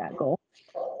achieve that goal.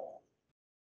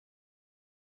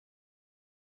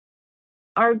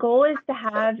 Our goal is to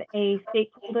have a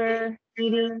stakeholder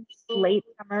meeting late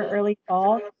summer, early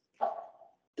fall.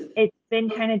 It's been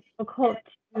kind of difficult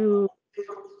to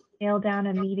nail down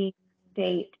a meeting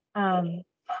date,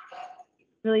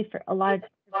 really for a lot of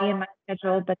for me and my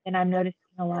schedule, but then I'm noticing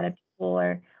a lot of people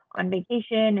are on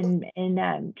vacation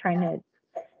and trying to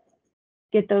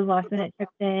get those last minute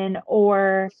trips in,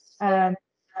 or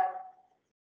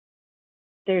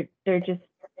they're just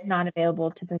not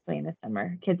available typically in the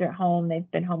summer. Kids are at home,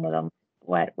 they've been home with them,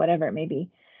 whatever it may be.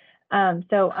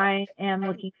 So I am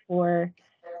looking for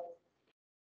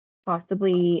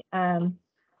possibly end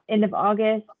of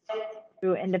August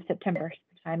through end of September,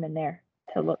 sometime in there,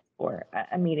 to look for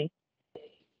a meeting.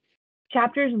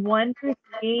 Chapters 1 through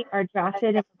 3 are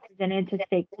drafted and presented to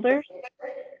stakeholders.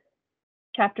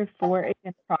 Chapter 4 is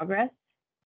in progress.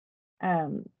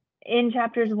 In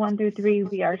chapters 1 through 3,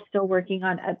 we are still working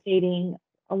on updating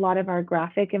a lot of our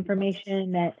graphic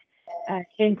information that to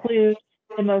include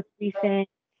the most recent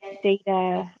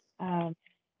data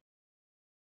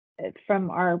from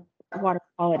our water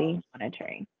quality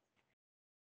monitoring.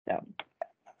 So,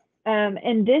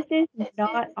 and this is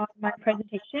not on my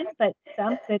presentation, but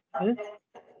some good news.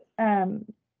 In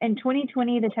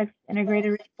 2020, the Texas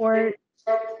Integrated Report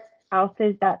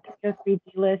houses that 303D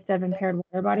list of impaired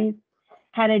water bodies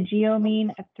had a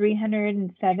geomean of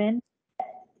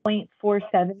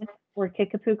 307.47 for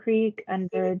Kickapoo Creek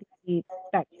under the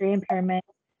bacteria impairment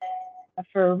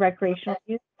for recreational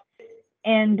use.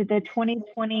 And the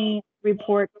 2020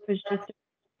 report was just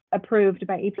approved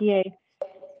by EPA,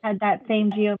 had that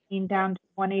same geomean down to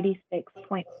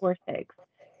 186.46.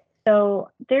 So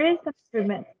there is some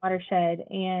improvement in watershed,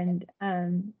 and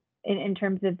in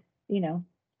terms of, you know,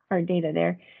 hard data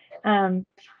there.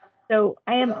 So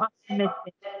I am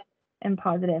optimistic and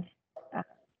positive,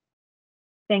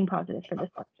 staying positive for this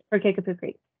for Kickapoo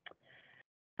Creek.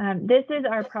 This is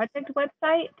our project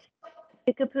website,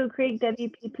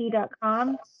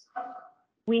 KickapooCreekWPP.com.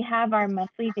 We have our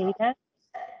monthly data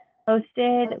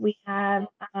posted. We have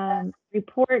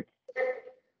reports,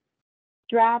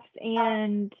 drafts,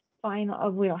 and final. Oh,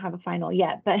 we don't have a final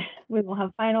yet, but we will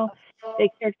have final. The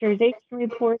characterization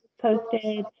reports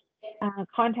posted,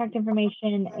 contact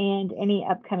information, and any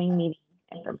upcoming meeting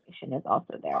information is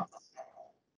also there.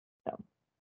 So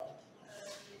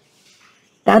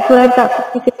that's what I've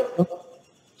got for you.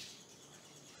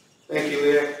 Thank you,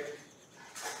 Leah.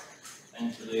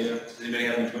 Thank you, Leah. Does anybody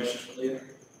have any questions for Leah?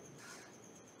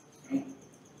 No?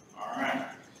 All right.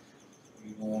 We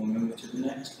will move to the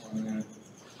next one then.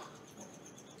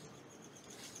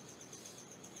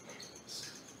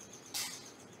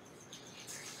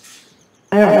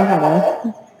 I don't know how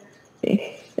to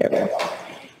see. There we go.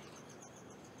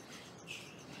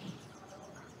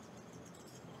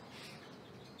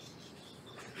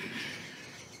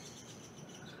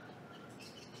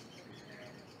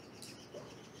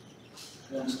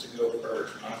 Who wants to go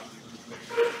first? Mike?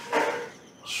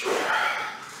 Sure.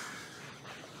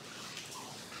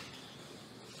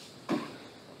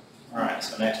 All right,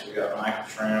 so next we got Michael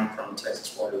Schramm from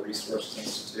Texas Water Resources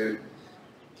Institute.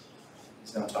 He's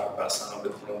He's going to talk about some of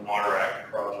the Clean Water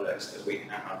Act projects that we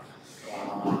have going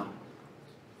on.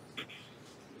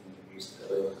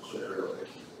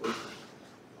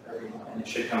 And it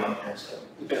should come up here, so.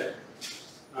 Okay.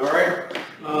 All right.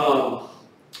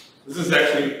 This is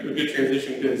actually a good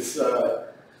transition because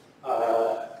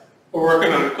we're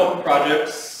working on a couple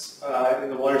projects in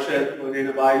the watershed,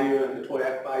 Lanana Bayou and the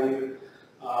Toyac Bayou.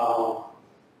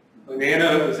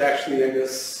 Lanana was actually, I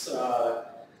guess,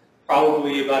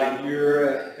 probably about a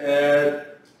year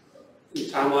ahead in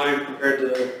timeline compared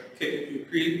to Kickapoo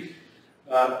Creek.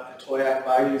 Toyac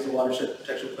Bayou is a watershed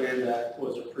protection plan that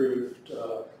was approved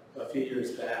a few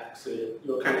years back, so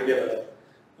you'll kind of get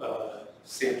a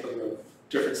sampling of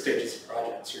different stages of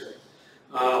projects here.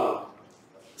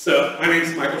 So my name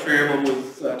is Michael Schramm. I'm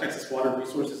with Texas Water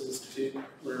Resources Institute.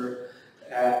 We're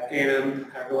at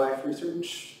A&M AgriLife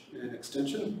Research and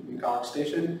Extension in College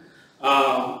Station.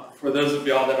 For those of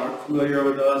y'all that aren't familiar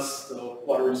with us, the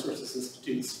Water Resources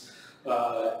Institute's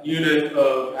unit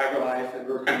of AgriLife, and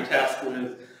we're kind of tasked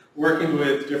with working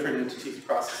with different entities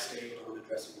across the state on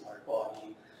addressing water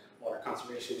quality, water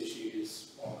conservation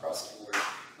issues all across the board.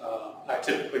 I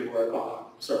typically work on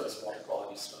surface water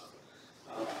quality stuff.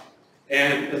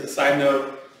 And as a side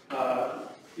note,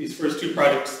 these first two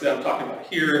projects that I'm talking about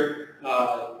here,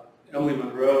 Emily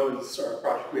Monroe is our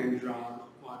project manager on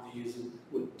these and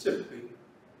would typically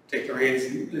take the reins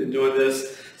in doing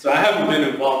this. So I haven't been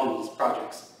involved in these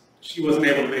projects. She wasn't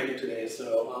able to make it today,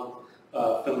 so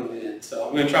I'm filling in. So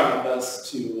I'm going to try my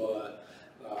best to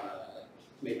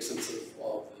make sense of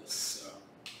all of this.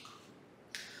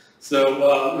 So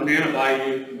Lanana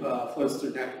Bayou flows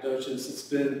through Nacogdoches. It's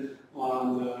been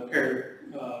on the Parent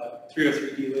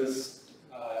 303D list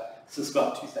since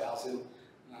about 2000.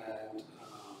 And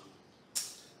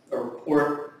a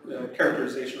report, a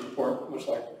characterization report, much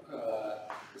like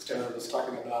Mr. was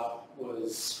talking about,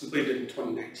 was completed in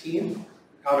 2019.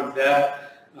 Out of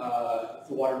that,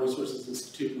 the Water Resources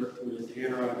Institute worked with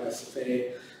ANRA and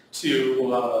SFA to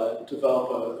develop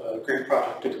a grant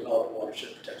project to develop a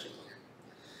watershed protection plan.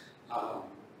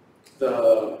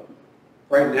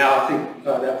 Right now, I think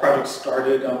that project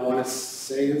started, I want to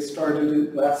say it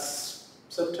started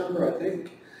last September, I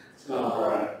think.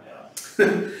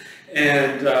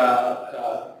 And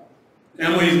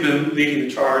Emily's been leading the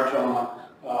charge on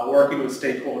working with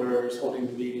stakeholders,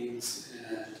 holding meetings,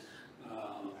 and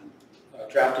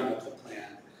drafting up the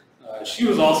plan. She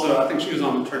was also, I think she was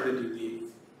on maternity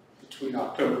leave between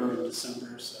October and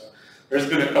December, so there's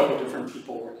been a couple different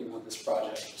people working on this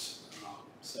project.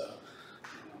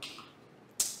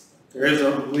 There is a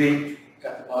link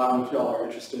at the bottom if y'all are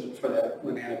interested for that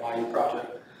Lanana Bayou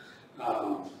project.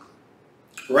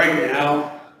 Right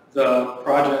now, the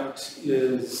project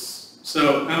is,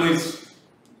 so Emily's,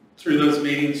 through those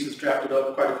meetings, has drafted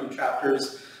up quite a few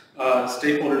chapters.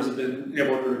 Stakeholders have been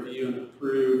able to review and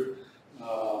approve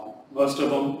most of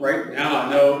them. Right now, I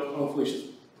know, hopefully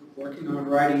she's working on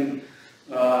writing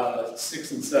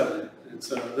 6 and 7. And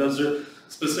so those are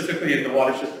specifically in the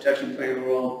watershed protection plan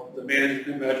world, the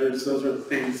management measures, those are the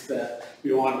things that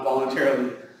we want to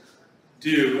voluntarily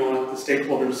do. We want the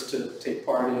stakeholders to take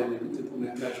part in and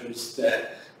implement measures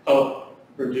that help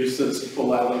reduce those equal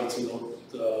levels in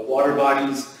the water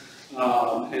bodies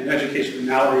and education and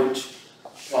outreach.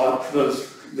 Those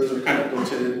are kind of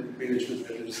built-in management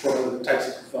measures. What are the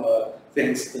types of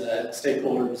things that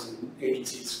stakeholders and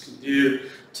agencies can do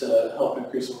to help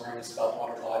increase awareness about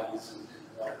water bodies and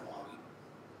water quality.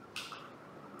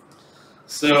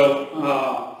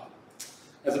 So,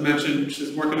 as I mentioned,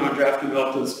 she's working on drafting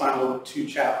up those final 2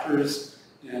 chapters,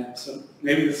 and so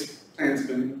maybe this plan's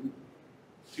been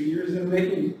 2 years in the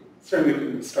making. Certainly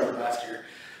couldn't start last year.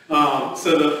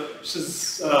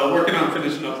 She's working on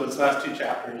finishing up those last 2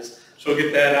 chapters. She'll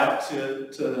get that out to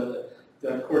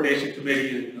the coordination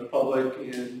committee and the public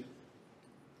in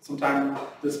sometime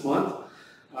this month,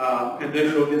 and then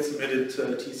it'll get submitted to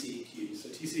TCEQ. So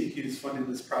TCEQ is funding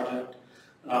this project,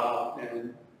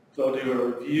 and they'll do a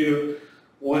review.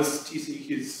 Once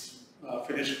TCEQ's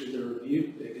finished with their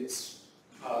review, it gets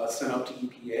sent up to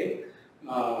EPA.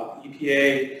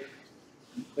 EPA,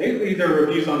 lately their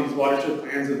reviews on these watershed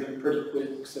plans have been pretty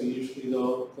quick, so usually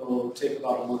they'll take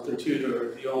about a month or 2 to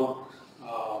review them.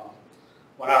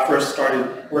 When I first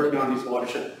started working on these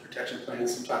watershed protection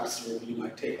plans, sometimes the review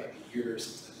might take like a year or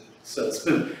something. So it's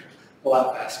been a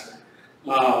lot faster.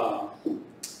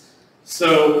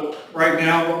 So right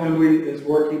now, Emily is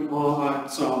working on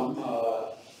some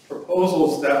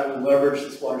proposals that will leverage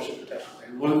this watershed protection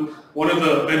plan. One of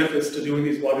the benefits to doing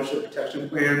these watershed protection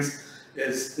plans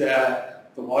is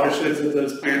that the watersheds that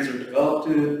those plans are developed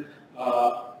in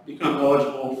become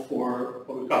eligible for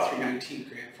what we call 319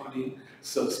 grant funding,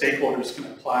 so stakeholders can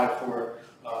apply for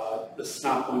this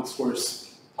non-point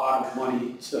source pot of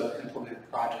money to implement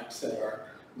projects that are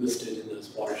listed in those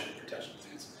watershed protection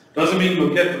plans. Doesn't mean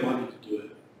we'll get the money to do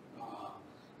it.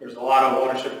 There's a lot of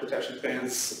watershed protection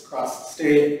plans across the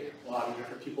state, a lot of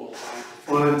different people applying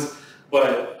for funds,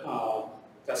 but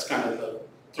that's kind of the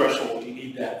threshold. You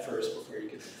need that first before you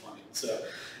get the funding. So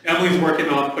Emily's working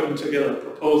on putting together a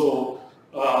proposal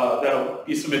that'll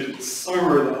be submitted this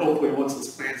summer that hopefully once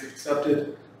this plan's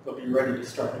accepted, they'll be ready to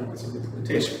start doing some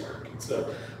implementation work. And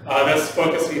so that's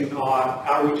focusing on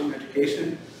outreach and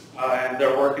education, and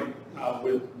they're working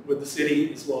with the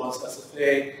city as well as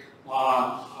SFA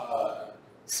on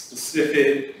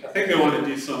specific, I think they want to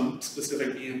do some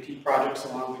specific EMP projects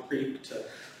along the creek to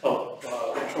help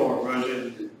control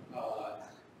erosion and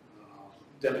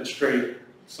demonstrate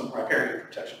some riparian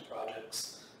protection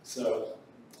projects. So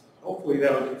hopefully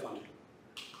that will get funded.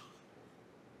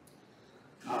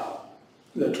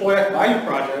 The Toyac Bayou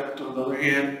project, on the other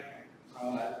hand,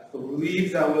 I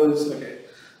believe that was,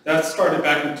 that started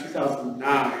back in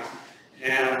 2009,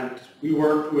 and we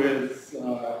worked with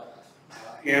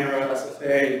ANRA,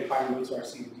 SFA, and Pine Woods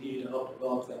RC&D to help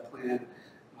develop that plan.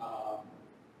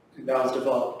 And that was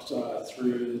developed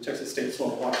through the Texas State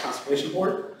Soil and Water Conservation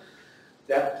Board.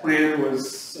 That plan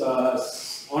was, I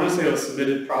want to say it was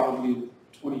submitted probably in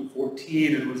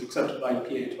 2014 and was accepted by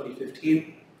EPA in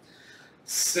 2015.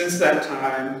 Since that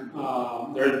time,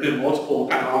 there have been multiple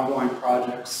kind of ongoing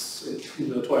projects in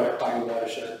the Toyac Bayou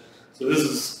watershed. So this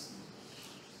is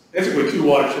basically 2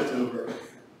 watersheds over,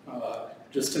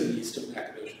 just to the east of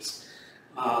Nacogdoches.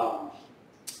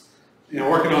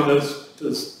 Working on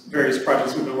those various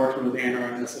projects, we've been working with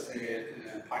ANRA and SFA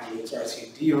and Pine Woods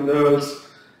RC&D on those.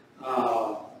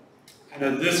 I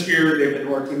know this year they've been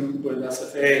working with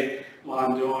SFA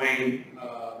on doing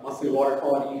monthly water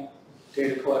quality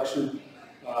data collection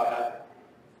at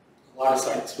a lot of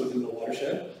sites within the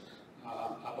watershed.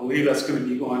 I believe that's going to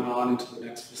be going on into the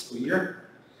next fiscal year.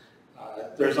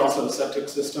 There's also a septic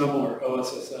system or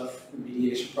OSSF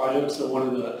remediation project. So one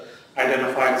of the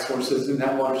identified sources in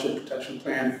that watershed protection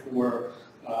plan for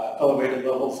elevated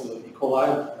levels of E. coli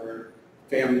are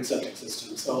family septic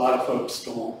systems. So a lot of folks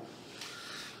don't,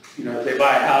 they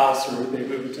buy a house or they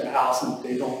move into a house and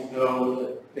they don't know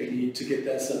that they need to get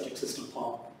that septic system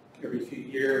pumped every few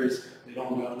years. They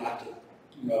don't know not to,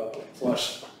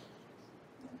 flush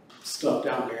stuff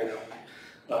down there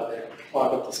that they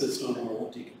clog up the system or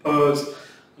will decompose.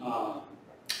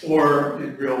 Or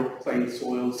in real clay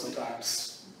soils,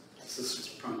 sometimes the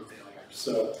systems are prone to failure.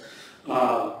 So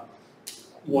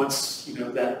once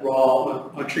that raw,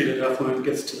 untreated effluent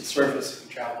gets to the surface, it can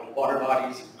travel to water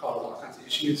bodies and cause all kinds of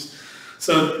issues.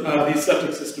 So these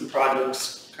septic system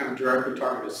projects kind of directly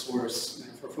target a source.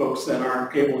 And for folks that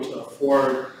aren't able to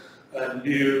afford a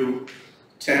new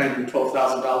 $10,000 to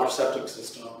 $12,000 septic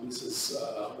system, this is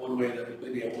one way that we've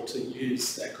been able to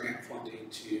use that grant funding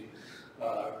to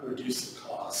reduce the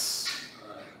costs.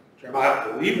 Jeremiah,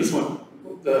 I believe this one,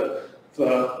 the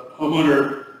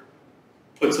homeowner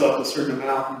puts up a certain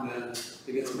amount and then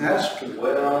it gets matched?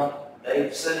 Well,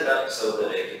 they've set it up so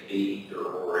that it could be either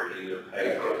or, either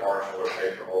pay for partial or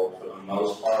pay for whole. For the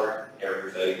most part,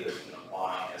 everybody that's been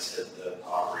applying has hit the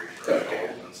poverty threshold,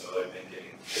 and so they've been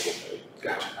getting paid.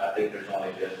 Gotcha. I think there's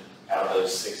only been, out of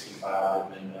those 65 that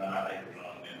have been done, I think there's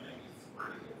only been maybe 3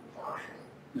 partial.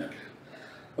 Okay.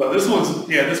 Well, this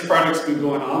project's been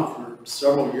going on for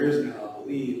several years now, I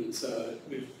believe, and so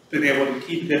we've been able to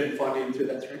keep getting funding through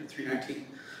that 319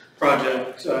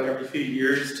 project every few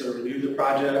years to renew the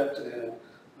project, and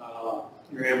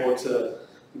you're able to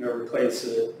replace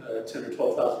a $10,000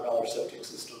 or $12,000 septic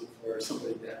system for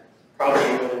somebody that probably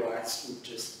otherwise would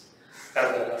just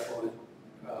have that effluent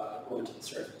going to the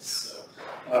surface. So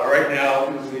right now,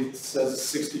 it says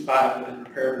 65 have been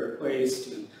repaired or replaced,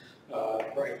 and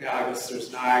right now I guess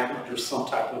there's 9 under some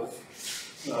type of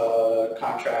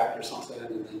contract or something,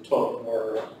 and then 12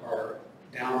 more are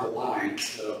down the line.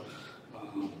 So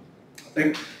I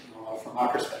think from my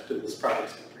perspective, this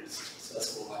project's been pretty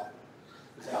successful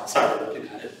as an outsider looking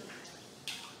at it.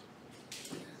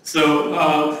 So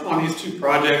on these 2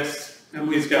 projects,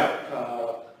 Emily's got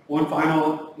one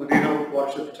final Lanano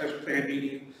Watershed Protection Plan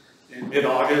meeting in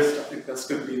mid-August. I think that's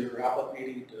going to be the wrap-up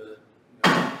meeting to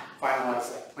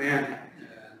finalize that plan and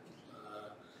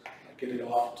get it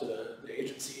off to the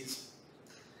agencies.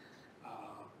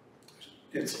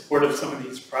 In support of some of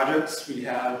these projects, we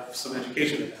have some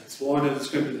education events. One is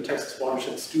going to be the Texas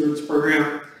Watershed Stewards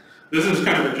Program. This is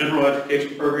kind of a general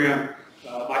education program.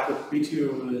 Michael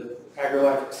Pitu with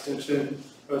AgriLife Extension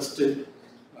hosted.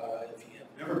 If you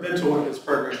have been to one of his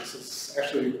programs. It's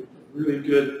actually really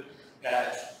good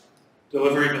at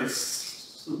delivering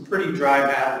some pretty dry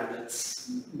matter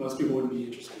that's most people would be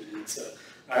interested in. So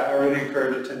I really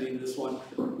encourage attending this one.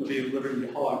 We'll be in Liberty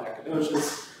Hall in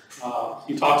Nacogdoches.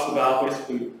 He talks about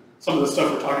basically some of the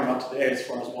stuff we're talking about today as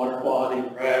far as water quality and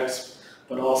regs,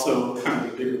 but also kind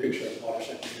of the bigger picture of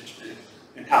watershed management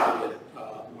and how to get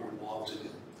more involved in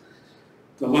it.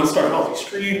 The Lone Star Healthy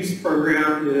Streams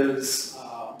program is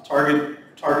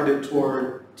targeted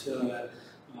toward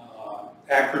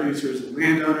ag producers and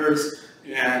landowners,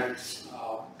 and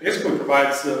basically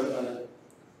provides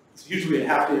it's usually a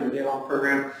half-day or day-long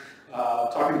program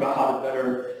talking about how to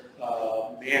better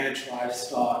manage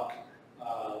livestock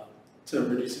to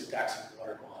reduce impacts on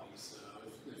water quality. So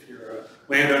if you're a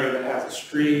landowner that has a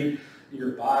stream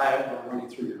nearby or running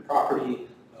through your property,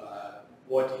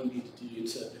 what do you need to do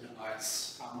to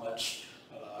minimize how much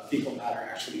fecal matter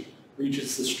actually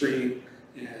reaches the stream,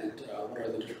 and what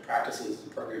are the different practices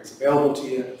and programs available to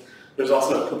you. There's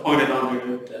also a component on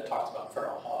there that talks about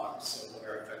feral hogs, so what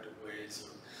are effective ways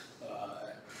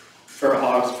of feral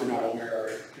hogs, if you're not aware,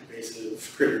 are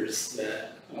invasive critters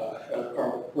that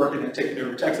are working at taking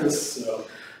over Texas, so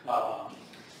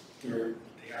they are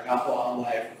not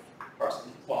wildlife.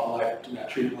 Wildlife do not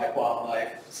treat them like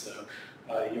wildlife, so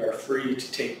you are free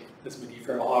to take as many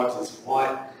feral hogs as you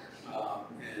want,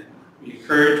 and we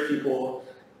encourage people.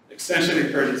 Extension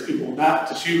encourages people not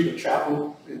to shoot but trap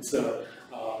them, and so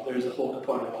there's a whole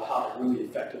component about how to really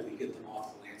effectively get them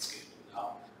off the landscape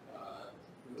without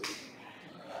really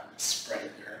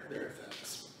spreading their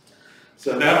effects.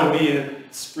 So that'll be in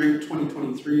spring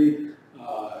 2023.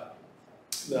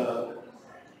 The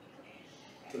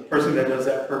person that does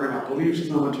that program, I believe she's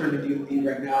on maternity leave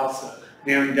right now, so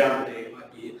nailing down the date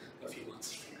might be a few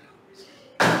months from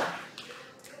now.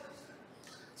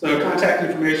 So contact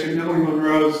information, Emily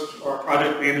Monroe's our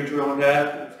project manager on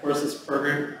that. And of course, this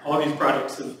program, all these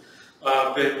projects have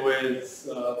been with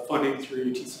funding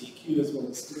through TCEQ as well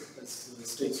as the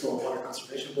State Soil Water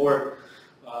Conservation Board.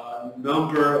 A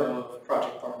number of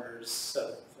project partners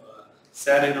have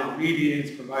sat in on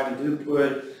meetings, provided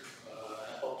input,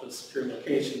 helped us secure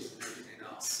locations and everything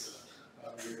else.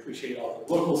 So, we appreciate all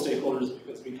the local stakeholders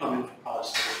because we come in from College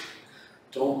Station,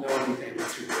 don't know anything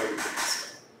that's regulated.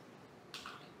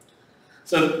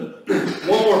 So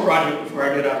one more project before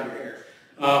I get out of your hair.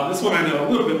 This one I know a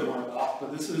little bit more about,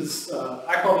 but this is,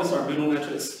 I call this our Middle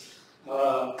Neches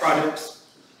project.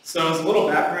 So as a little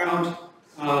background,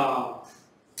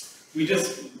 we've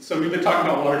been talking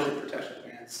about watershed protection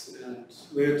plans, and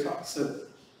we had said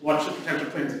watershed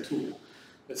protection plan is a tool.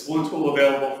 It's one tool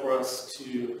available for us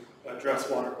to address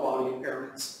water quality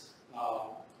impairments.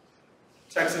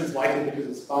 Texans like it because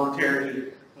it's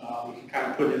voluntary. We can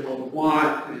kind of put in what we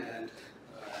want, and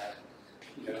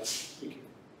we can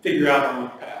figure out our own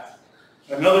path.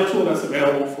 Another tool that's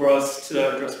available for us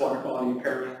to address water quality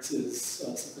impairments is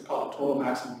something called a total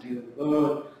maximum daily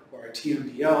load, or a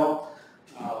TMDL.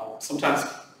 Sometimes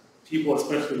people,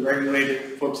 especially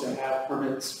regulated folks that have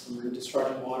permits for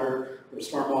discharging water or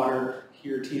stormwater,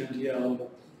 hear TMDL.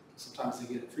 Sometimes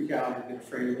they freak out or get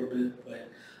afraid a little bit, but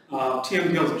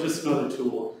TMDL is just another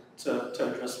tool to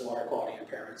address water quality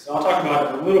impairments. And I'll talk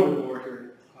about it a little bit more here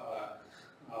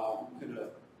in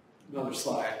another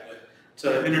slide, but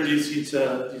to introduce you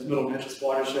to these Middle Neches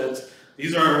watersheds.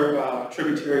 These are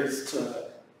tributaries to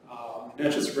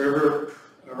Neches River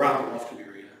around the Lufkin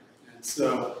area. And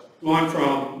so going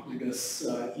from, I guess,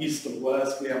 east to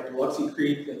west, we have Biloxi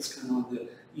Creek that's kind of on the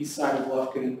east side of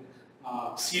Lufkin.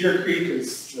 Cedar Creek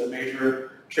is the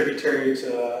major tributary to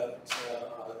the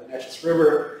Neches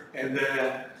River, and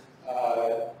then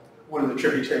one of the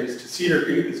tributaries to Cedar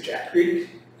Creek is Jack Creek,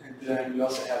 and then we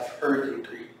also have Hurricane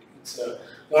Creek. And so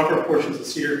the upper portions of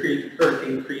Cedar Creek and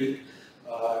Hurricane Creek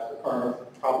are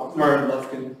in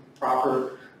Lufkin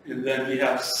proper, and then we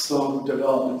have some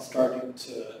development starting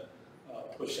to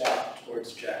push out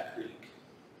towards Jack Creek.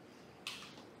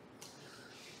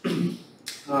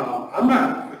 I'm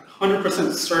not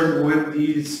 100% certain when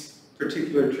these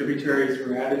particular tributaries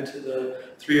were added to the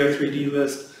 303D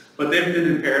list, but they've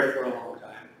been impaired for a long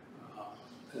time.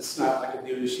 It's not like a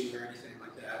new issue or anything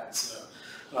like that. So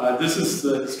this is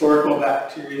the historical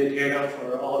bacteria data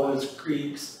for all of those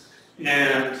creeks,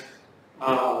 and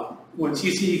when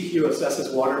TCEQ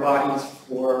assesses water bodies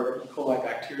for E. coli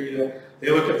bacteria, they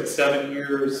look at the 7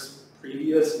 years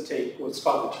previous and take what's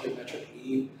called the geometric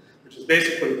mean, which is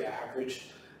basically the average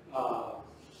of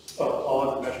all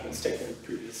of the measurements taken in the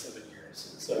previous 7 years.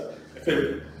 And so if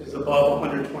it is above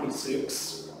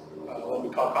 126, what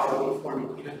we call colony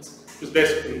forming units, which is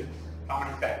basically how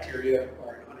many bacteria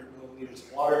are in 100 milliliters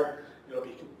of water,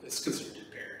 it's considered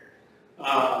impaired.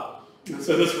 And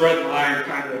so this red line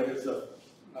kind of is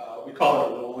we call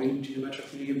it a rolling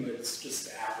geometric mean, but it's just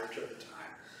the average over time.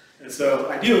 And so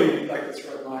ideally, we'd like this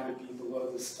red line to be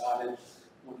below this dotted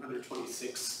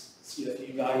 126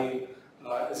 CFE value.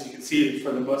 As you can see,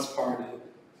 for the most part,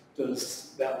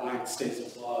 that line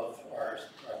stays above our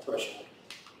threshold.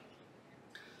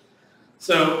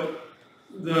 So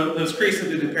those creeks have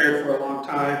been impaired for a long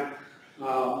time.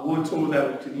 One tool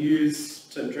that we can use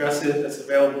to address it that's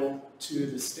available to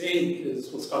the state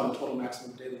is what's called the total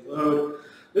maximum daily load.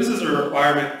 This is a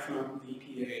requirement from the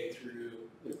EPA through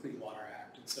the Clean Water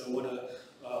Act. And so when a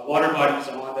water body is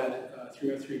on that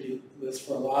 303D list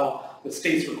for a while, the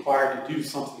state's required to do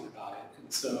something about it.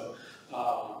 And so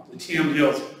the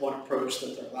TMDL is one approach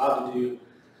that they're allowed to do.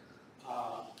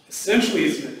 Essentially,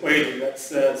 it's an equation that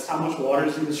says how much water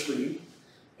is in the stream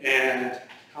and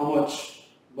how much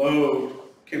load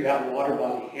can that water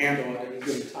body handle at any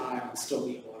given time and still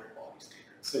meet water quality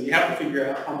standards. So you have to figure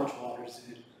out how much water is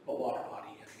in a water body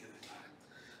at a given time.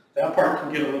 That part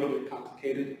can get a little bit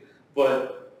complicated,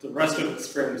 but the rest of it is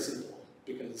fairly simple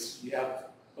because you have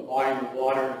a volume of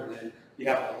water and then you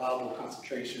have an allowable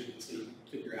concentration, so you can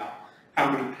figure out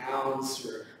how many pounds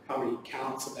or how many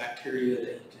counts of bacteria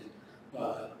that you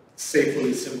can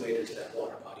safely assimilate into that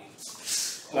water body.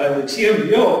 The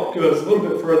TMDL goes a little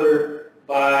bit further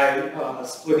by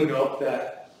splitting up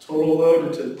that total load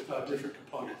into different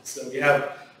components. So we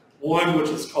have one which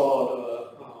is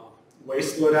called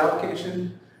waste load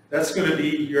allocation. That's going to be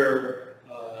your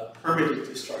permitted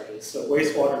discharges, so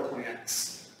wastewater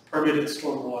plants, permitted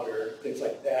stormwater, things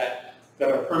like that,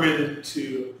 that are permitted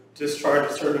to discharge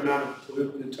a certain amount of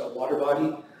pollutant into a water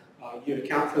body. You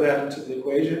account for that into the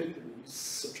equation, and you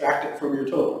subtract it from your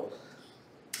total.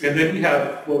 And then you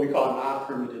have what we call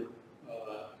non-permitted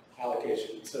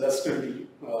allocation. So that's going to be,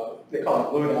 they call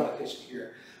it load allocation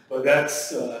here, but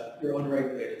that's your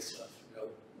unregulated stuff.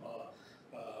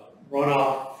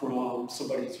 Runoff from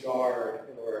somebody's yard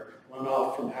or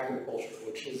runoff from agriculture,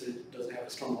 which doesn't have a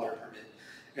stormwater permit.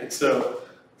 And so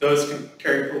those can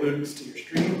carry pollutants to your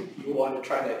stream. You want to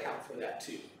try to account for that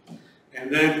too.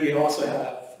 And then we also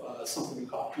have something we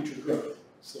call future growth.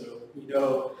 So we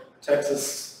know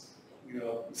Texas,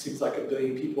 it seems like 1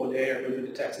 billion people a day are moving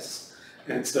to Texas.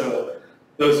 And so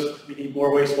we need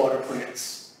more wastewater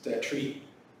plants that treat,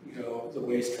 the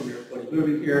waste from everybody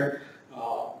moving here.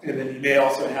 And then you may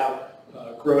also have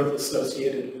growth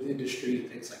associated with industry and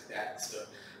things like that. So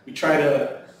we try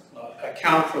to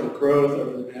account for the growth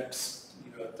over the next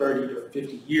 30 to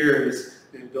 50 years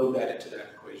and build that into that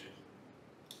equation.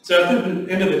 So at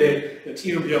the end of the day, the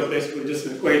TMDL is basically just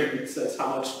an equation that says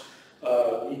how much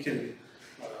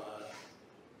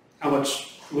how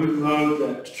much pollutant load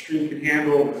that stream can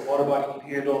handle, the water body can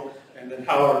handle, and then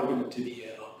how are we going to divvy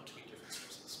it up between different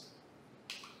sources.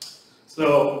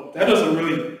 So that doesn't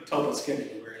really help us get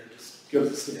anywhere. It just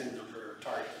gives us an end number or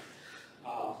target.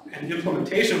 And the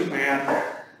implementation plan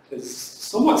is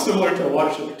somewhat similar to a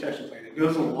watershed protection plan. It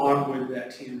goes along with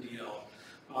that TMDL.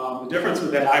 The difference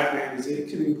with that I-plan is it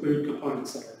can include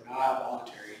components that are not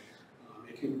voluntary.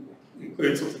 It can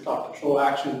include something called control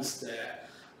actions that,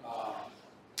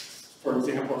 for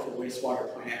example, if a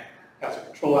wastewater plant has a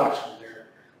control action there,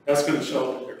 that's going to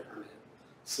show up in their permit.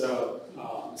 So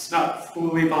it's not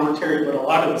fully voluntary, but a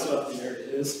lot of the stuff in there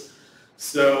is.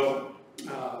 So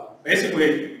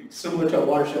basically, similar to a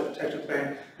watershed protection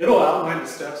plan, it'll outline the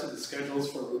steps and the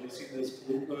schedules for reducing those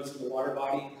pollutant loads in the water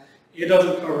body. It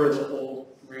doesn't cover the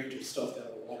whole range of stuff that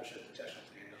a watershed protection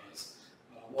plan does.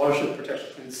 Watershed protection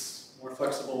plan is more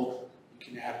flexible. You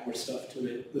can add more stuff to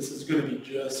it. This is going to be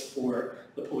just for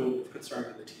the pollutant of concern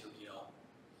in the TMDL.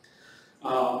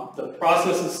 The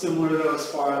process is similar though as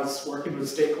far as working with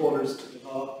stakeholders to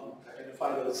develop and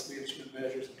identify those management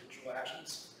measures and control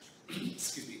actions.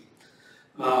 Excuse me.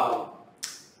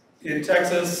 In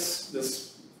Texas,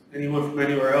 anyone from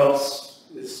anywhere else,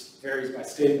 this varies by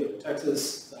state, but in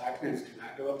Texas, the I-plans do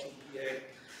not go up to EPA.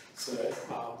 So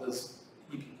those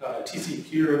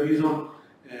TCEQ reviews them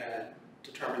and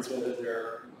determines whether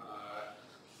they're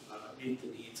meet the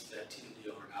needs of that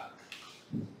TMDL or not.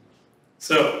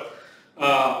 So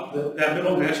that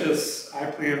middle Natchez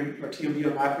I-plan or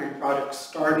TMDL and I-plan project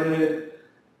started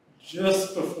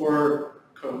just before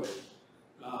COVID.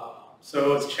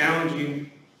 So it's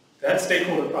challenging. That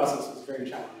stakeholder process was very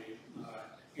challenging.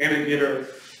 Anna Gitter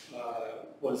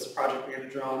was the project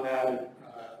manager on that. And,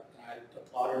 I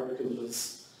applaud her because it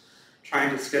was trying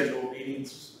to schedule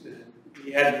meetings, and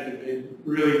we hadn't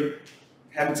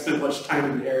spent much time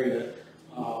in the area.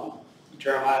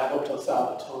 Jeremiah helped us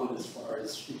out a ton as far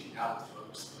as reaching out to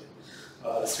folks.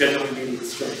 But, scheduling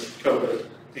meetings during COVID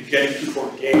and getting people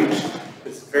engaged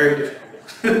is very difficult.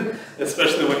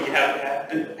 especially when you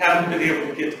haven't been able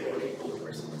to get to locate one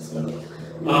person. So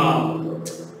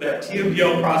that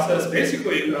TMDL process,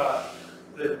 basically the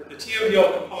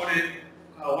TMDL component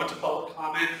went to public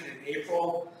comment in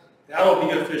April. That'll be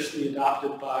officially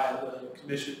adopted by the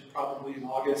commission probably in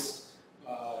August,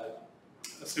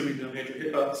 assuming no major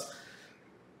hiccups.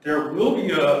 There will be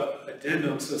a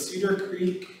addendum, so Cedar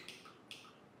Creek.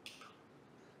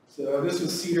 So this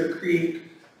is Cedar Creek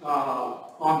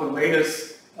on the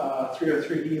latest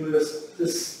 303E list.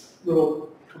 This little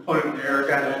component there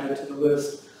got added to the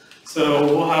list. So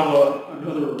we'll have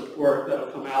another report that'll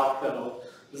come out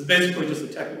this is basically just a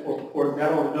technical report.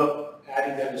 That'll end up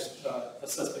adding that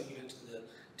assessment unit to the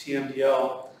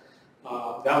TMDL.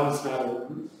 That one's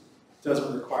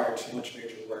doesn't require too much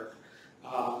major work.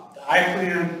 The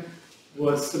I-plan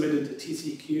was submitted to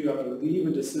TCQ, I believe,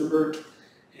 in December,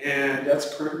 and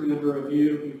that's currently under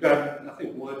review. We've got, I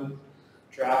think, one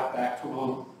draft back from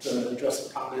them to address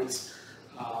some comments.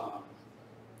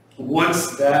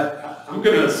 Once that, I'm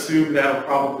going to assume that'll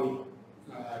probably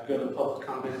go to public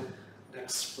comment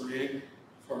next spring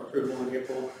for approval in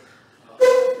April,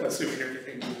 assuming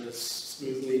everything goes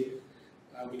smoothly.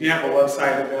 We do have a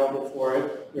website available for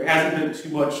it. There hasn't been too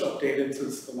much updated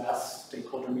since the last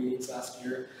stakeholder meetings last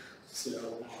year.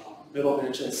 So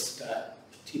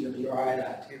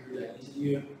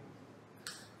middlebenches.twri.tanner.edu.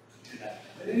 And I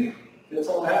think that's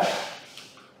all I have.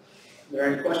 Are there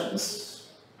any questions?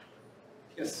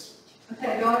 Yes.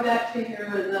 Okay, going back to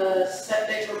the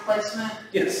septic replacement,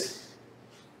 Yes.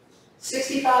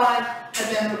 65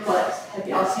 have been replaced. Have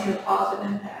y'all seen a positive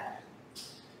impact?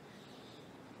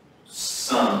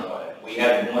 Somewhat. We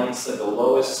had one, so the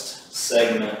lowest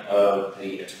segment of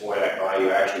the TOIAC value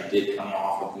actually did come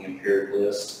off of the impaired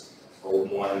list for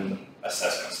one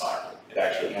assessment cycle. It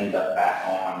actually ended up back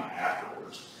on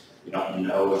afterwards. We don't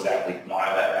know exactly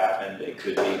why that happened. It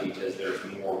could be because there's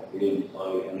more pollutant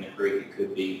flow in the creek. It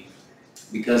could be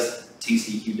because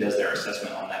TCQ does their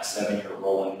assessment on that 7-year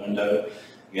rolling window.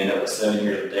 You end up with 7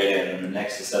 years of data, and then the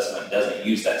next assessment doesn't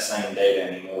use that same data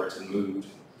anymore to move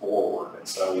forward. And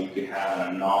so you could have an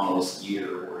anomalous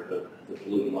year where the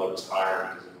pollutant load is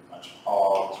higher because of a bunch of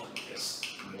hogs, or because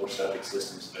more septic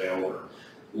systems fail, or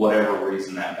whatever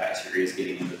reason that bacteria is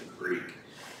getting into the creek.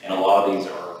 And a lot of these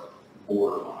are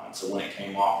borderline. So when it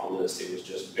came off the list, it was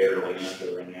just barely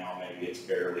under, and now maybe it's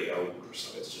barely over.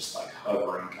 So it's just like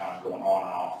hovering, kind of going on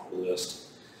and off the list.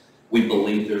 We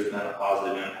believe there's been a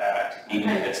positive impact, even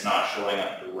if it's not showing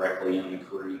up directly in the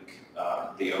creek.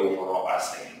 The overall, I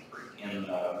say in the creek,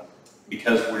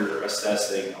 because we're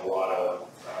assessing a lot of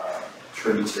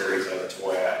tributaries of the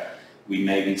TOIAC, we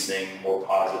may be seeing more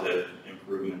positive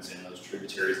improvements in those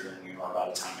tributaries than we are by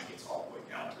the time it gets all the way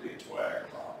down to the TOIAC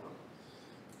proper.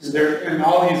 Is there, and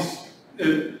all these,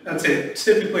 I'd say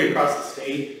typically across the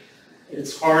state,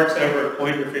 it's hard to ever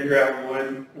point your finger at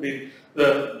one. I mean,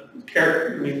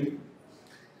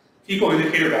 fecal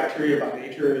indicator bacteria by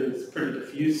nature is pretty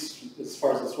diffuse as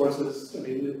far as the sources. I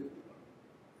mean,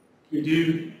 we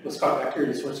do what's called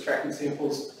bacteria source tracking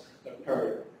samples,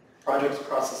 or projects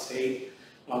across the state,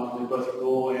 in both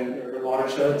rural and urban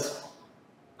watersheds.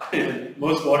 And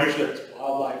most watersheds,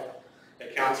 wildlife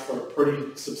accounts for a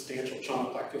pretty substantial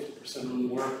chunk, like 50% or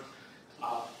more.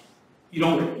 You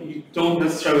don't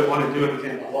necessarily want to do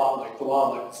anything about wildlife. The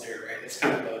wildlife is there, right? It's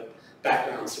kind of a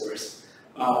background source.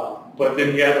 But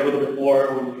then you add a little bit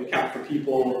more when you account for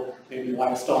people, maybe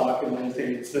livestock and other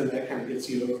things, then that kind of gets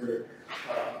you over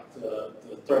the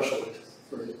threshold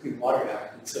for the Clean Water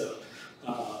Act. And so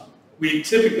we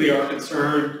typically are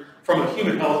concerned from a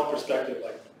human health perspective,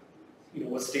 like,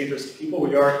 what's dangerous to people.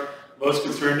 We are most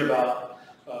concerned about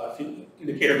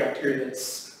indicator bacteria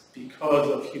that's because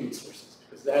of human sources,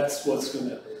 because that's what's going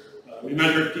to, we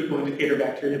measure fecal indicator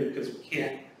bacteria because we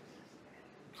can't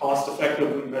cost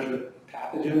effectively measure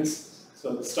pathogens.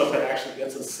 So the stuff that actually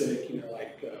gets us sick,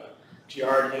 like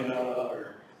Giardia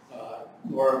or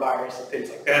norovirus and things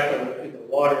like that are in the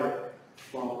water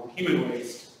from human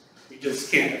waste, we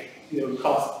just can't, it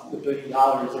costs $1 billion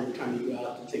every time you go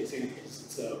out to take samples.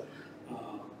 And so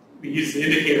we use the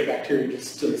indicator bacteria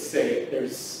just to say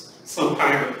there's some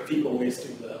kind of fecal waste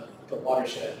in the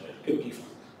watershed, but it could be from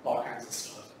all kinds of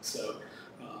stuff. So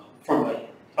from a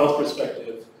health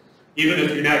perspective, even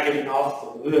if you're not getting off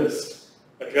the list,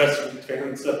 addressing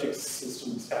failing septic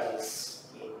systems has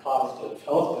a positive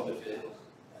health benefit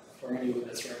for anyone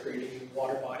that's recreating in the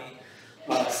water body.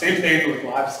 Same thing with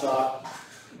livestock.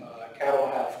 Cattle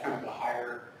have kind of a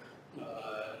higher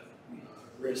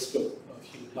risk of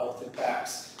human health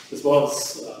impacts, as well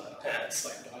as pets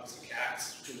like dogs and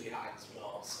cats, really high as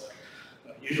well. So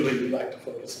usually we like to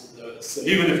focus on those. So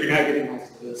even if you're not getting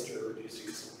off the list or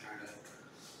reducing some kind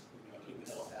of human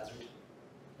health hazard.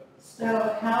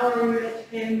 So how are you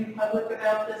educating the public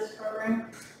about this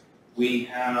program? We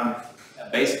have,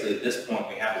 basically at this point,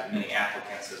 we have as many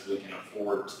applicants as we can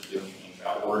afford to do anything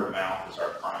about. Word of mouth is our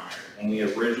primary. When we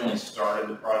originally started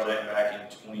the project back in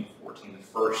 2014, the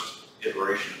first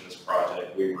iteration of this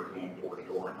project, we were going door to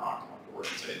door and knocking on doors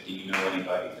and saying, do you know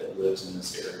anybody that lives in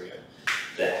this area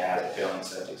that has a failing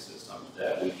septic system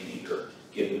that we can either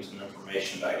give them some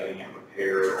information about getting it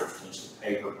repaired or potentially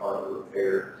pay for part of the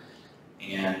repair.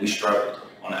 And we struggled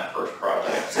on that first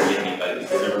project to get anybody,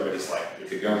 because everybody's like, if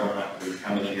the government, you're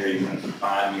coming in here, you're going to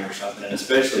find me or something, and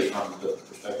especially from the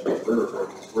perspective of River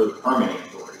Authority, because we're the permitting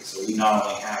authority. So we're not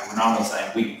only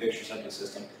saying we can fix your septic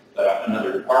system, but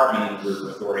another department in the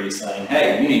River Authority is saying,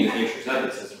 hey, you need to fix your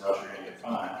septic system or else you're going to get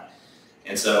fined.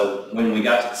 And so when we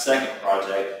got to the second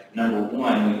project, number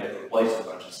one, we had replaced a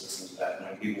bunch of systems back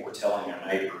when people were telling their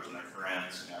neighbors and their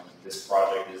friends, this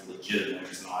project is legitimate,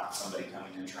 it's not somebody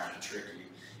coming in trying to trick you.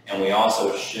 And we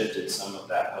also shifted some of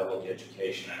that public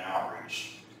education and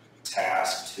outreach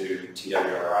task to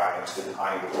TWRI and to the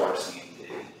Pineville RC&D.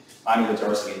 Pineville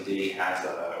RC&D has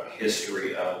a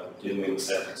history of doing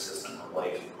septic system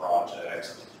related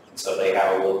projects. And so they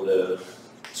have a little bit of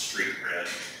street cred,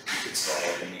 you could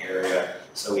say, in the area.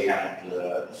 So we have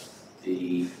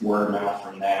the word of mouth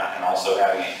from that, and also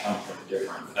having it come from a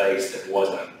different face that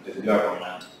wasn't the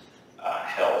government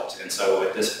helped. And so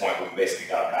at this point, we've basically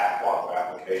got a backlog of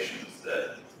applications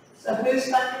that. So who's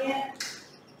funding it?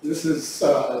 This is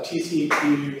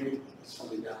TCEQ,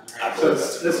 something down there. So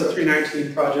this is a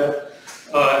 319 project.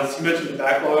 As you mentioned, the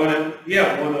backlog on it. We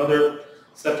have one other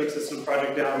septic system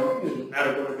project down in the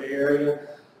Matagorda Bay area.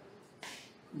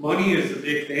 Money is a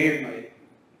big thing. Like,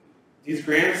 these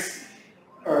grants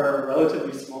are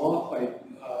relatively small. Like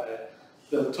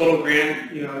the total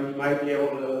grant, you might be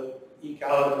able to eke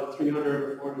out a $300,000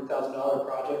 or $400,000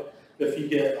 project. If you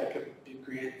get like a big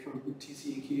grant from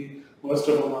TCEQ, most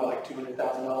of them are like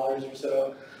 $200,000 or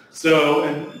so. So,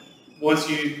 and once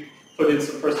you put in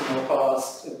some personnel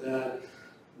costs, and then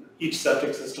each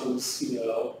septic system's,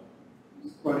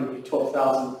 running you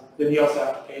 $12,000, then you also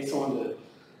have to pay someone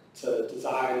to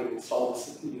design and install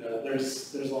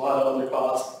this. There's a lot of other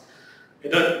costs.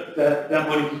 That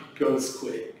money goes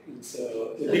quick, and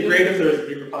so it'd be great if there was a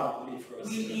bigger pot of money for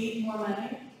us. You need more money?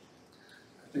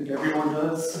 I think everyone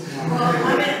does. Well,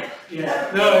 I mean,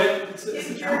 Yeah. No, it's a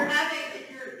if challenge.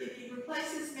 if you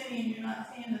replace this many and you're not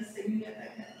seeing a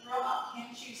significant drop, can't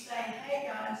you say, hey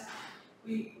guys,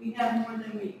 we have more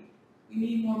than we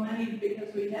need more money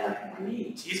because we have more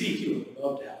needs? TCEQ would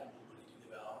love to have more money to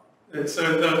give out. And so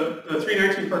the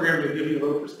 319 program, to give you a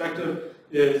little perspective,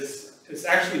 is it's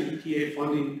actually EPA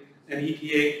funding, and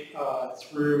EPA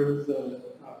through the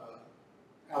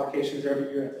allocations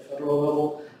every year at the federal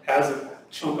level has a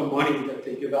chunk of money that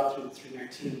they give out through the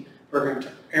 319 program to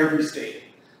every state.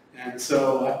 And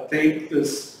so I think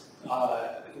this,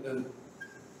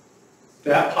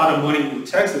 that pot of money in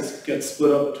Texas gets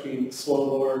split up between Soil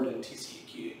Lord and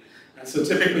TCEQ. And so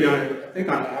typically, I think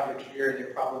on average year,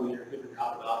 they probably are giving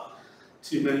out about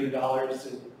 $2 million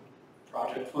in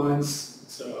project funds.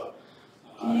 So,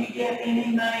 Do you get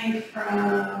any money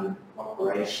from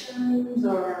corporations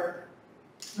or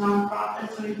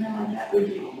nonprofits or anything like that?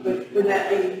 Would that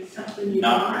be something you?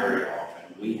 Not very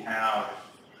often. We have,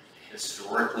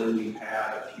 historically, we've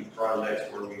had a few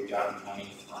projects where we've gotten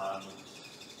money from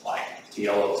like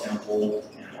TLO Temple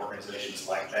and organizations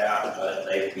like that, but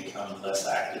they've become less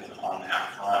active on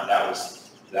that front. That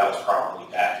was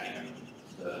probably back in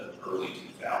the early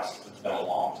 2000s. It's been a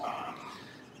long time.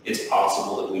 It's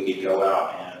possible that we could go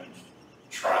out and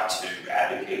try to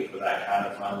advocate for that kind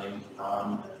of funding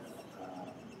from.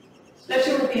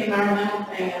 Especially with the environmental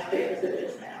thing as big as it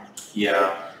is now.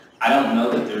 Yeah, I don't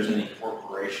know that there's any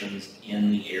corporations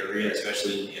in the area,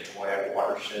 especially in the Etoya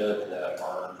watershed, that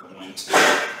are going to.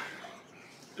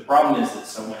 The problem is that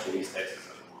so much of East Texas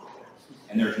is rural,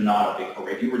 and there's not a big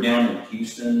corporation. If you were down in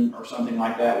Houston or something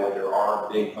like that, where there are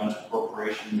a big bunch of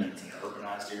corporations and it's an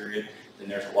urbanized area, then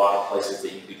there's a lot of places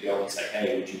that you could go and say,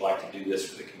 hey, would you like to do this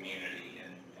for the community,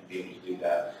 and be able to do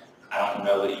that. I don't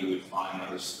know that you would find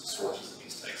those sources in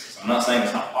East Texas. I'm not saying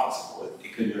it's not possible.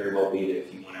 It could very well be that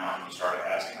if you went out and you started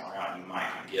asking around, you might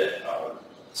get a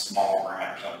small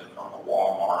grant or something from a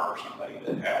Walmart or somebody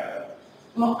that had a.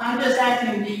 Well, I'm just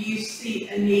asking, do you see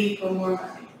a need for more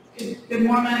money? Could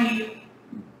more money?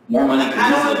 More money. I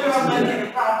don't want to throw money at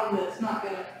a problem that's not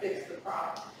going to fix the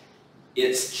problem.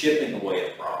 It's chipping away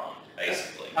at the problem,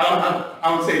 basically.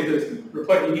 I would say this,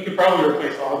 you could probably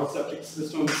replace all the septic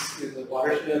systems in the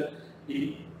watershed.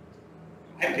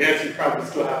 I guess you probably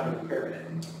still have to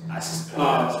impairment. I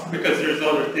suspect. Because there's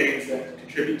other things that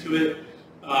contribute to it,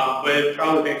 but it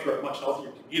probably make for a much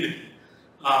healthier community.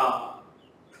 I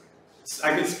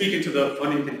can speak into the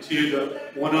funding thing too. The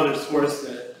one other source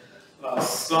that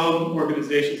some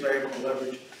organizations are able to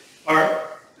leverage are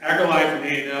AgriLife and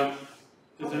A&M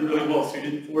isn't really well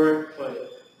suited for it, but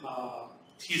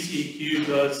TCEQ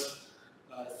does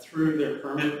through their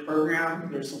permit program.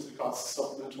 There's something called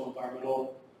supplemental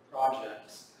environmental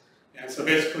projects, and so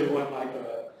basically when like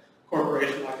a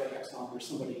corporation like an Exxon or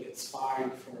somebody gets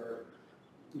fined for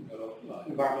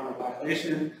environmental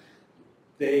violation,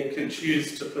 they can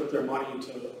choose to put their money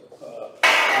into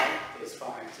those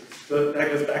fines. That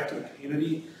goes back to the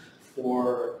community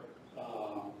for,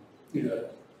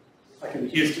 like in the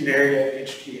Houston area,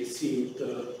 HGAC,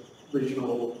 the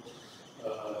regional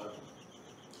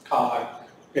COG,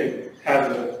 they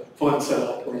have a fund set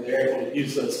up where they're able to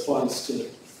use those funds to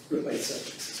replace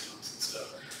septic systems and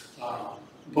stuff.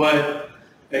 But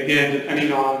again,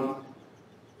 depending on,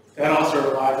 that also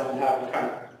relies on having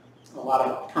kind of a lot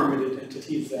of permitted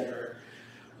entities that are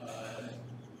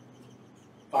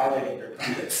violating their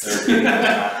permits.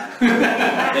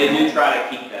 They do try to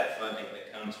keep that funding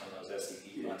that comes from those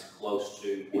SCP funds close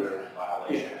to where the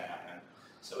violation happened.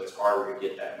 So it's harder to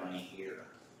get that money here.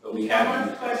 But we have.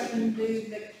 One question, do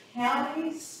the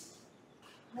counties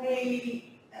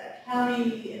pay,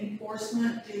 county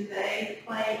enforcement, do they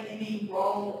play any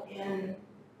role in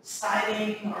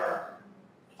citing or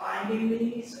finding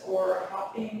these or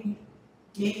helping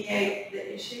mediate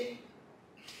the issue?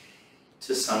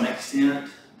 To some extent,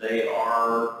 they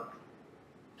are,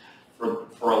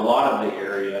 for a lot of the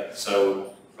area,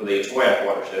 so for the Etoyac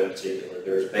watershed in particular,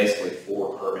 there's basically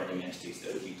 4 permitting entities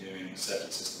that would be doing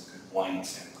septic system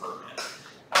complaints and permits.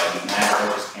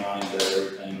 Nacogdoches County does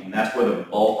everything, and that's where the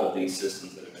bulk of these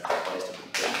systems that have been replaced have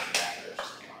been put in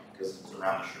Nacogdoches County, because it's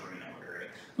around the Chirino area.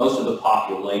 Most of the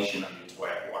population of the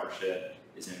Etoyac watershed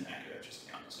is in Nacogdoches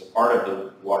County. So part of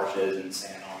the watershed is in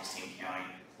San Augustine County,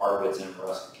 part of it's in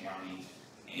Nebraska County,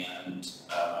 and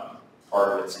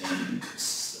part of it's in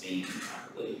Sabine, I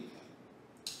believe.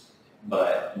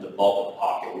 But the bulk of the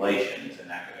population is in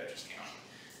Nacogdoches County.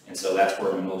 And so that's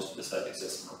where most of the septic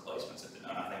system replacements have been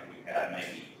done. I think we've had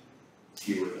maybe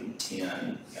fewer than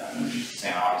 10 in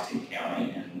San Augustine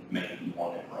County and maybe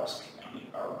more in Nebraska County,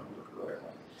 if I remember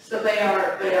correctly. So they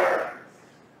are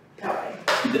helping.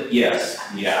 Yes,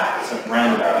 yeah, it's a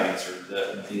roundabout answer.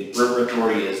 The river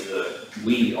authority is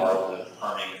we are the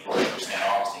permitting authority for San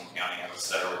Augustine County, as I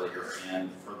said earlier, and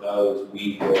for those,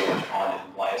 we will respond to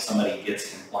complaint. If somebody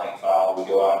gets a complaint filed, we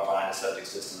go out and find a septic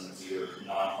system that's either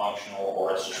non-functional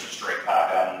or it's just a straight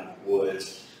pipe out in the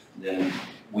woods, then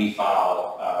we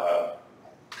file a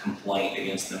complaint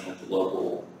against them with the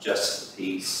local justice of the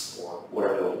peace or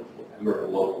whoever the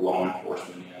local law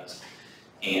enforcement is.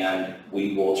 And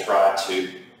we will try to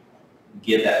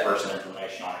give that person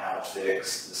information on how to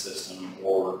fix the system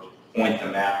or point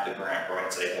them at the grant writer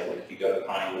and say, hey, look, if you go to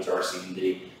Piney Woods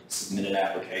RC&D, submit an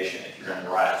application. If you're in the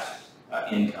right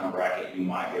income bracket, you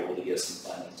might be able to get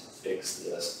some funding to fix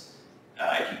this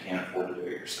if you can't afford to do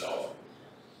it yourself.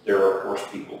 There are, of course,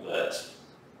 people that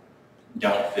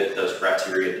don't fit those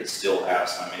criteria that still have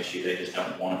some issue. They just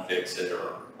don't want to fix it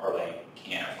or they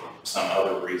can't for some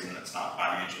other reason that's not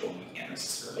financial, and we can't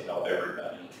necessarily help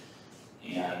everybody.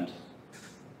 And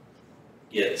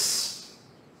You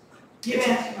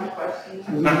answered my question.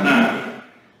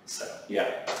 so,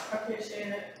 yeah. I appreciate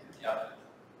it. Yep.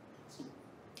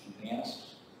 Anything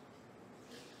else?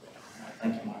 All right,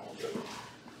 thank you, Michael.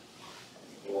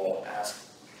 We'll ask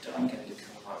Duncan to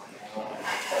come up now and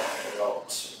talk about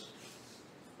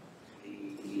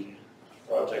the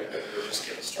project that we're just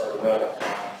getting started up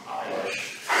on Irish,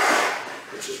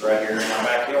 which is right here in my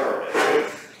backyard.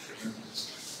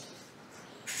 So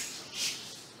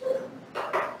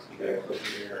you gotta click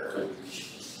here.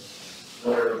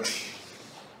 Where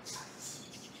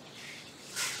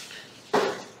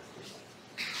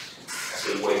so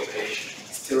wait patient.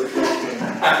 Still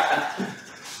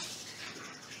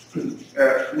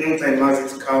meantime,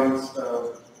 as it comes,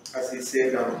 as he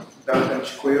said, Duncan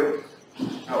Chiqueo.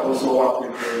 I also work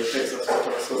with the Texas Water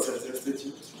Resources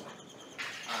Institute,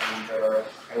 and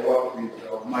I work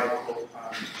with Michael,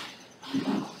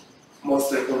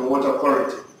 mostly on water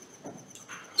quality.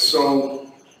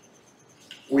 So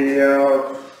we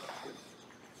are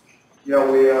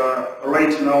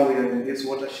right now we are in this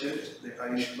watershed, the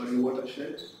Irish Valley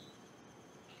watershed,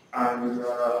 and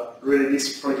really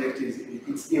this project is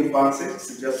its infancy.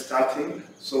 It's just starting,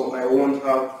 so I won't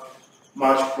have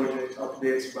much project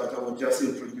updates, but I will just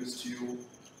introduce to you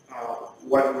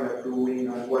what we are doing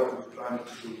and what we plan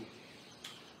to do.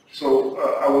 So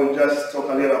I will just talk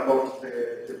a little about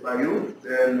the bayou,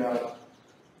 then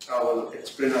I will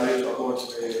explain a little about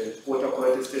the water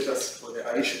quality status for the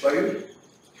Aish Bayou.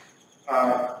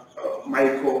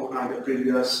 Michael and the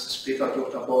previous speaker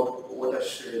talked about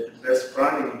watershed-based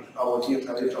planning. I will hint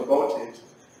a little about it,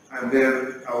 and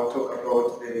then I will talk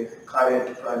about the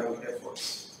current planning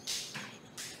efforts.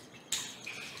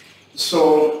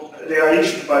 So the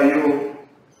Aish Bayou,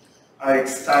 it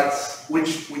starts,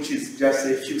 which is just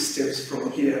a few steps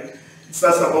from here. It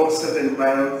starts about 7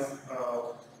 miles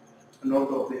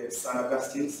north of the San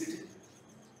Agustin city,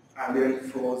 and then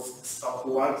flows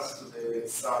southwards to the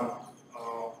San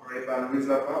Rayburn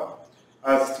Reservoir.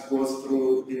 As it goes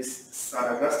through this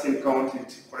San Agustin County,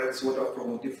 it collects water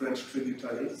from different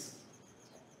tributaries.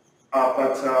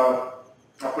 But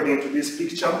according to this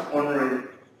picture, only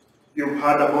you've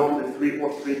heard about the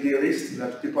 303D list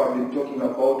that people have been talking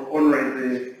about.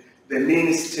 Only the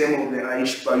main stem of the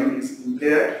Aish Bayou is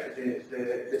impaired.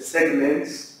 The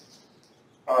segments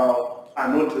are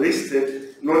not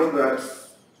listed, not that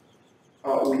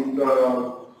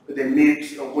they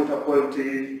meet water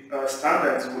quality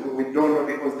standards. We don't know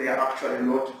because they are actually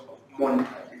not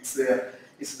monitored. It's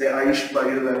the Aish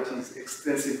Bayou that is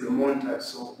extensively monitored,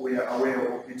 so we are aware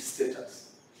of its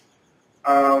status.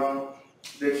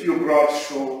 The few graphs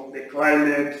show the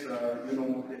climate,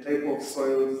 the type of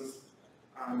soils,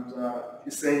 and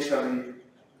essentially,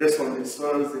 based on the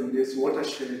soils in this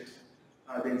watershed,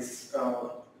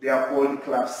 they are called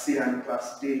Class C and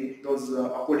Class D. Those,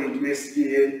 according to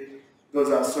SBA, those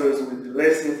are soils with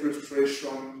less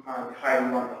infiltration and high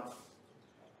runoff.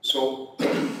 So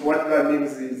what that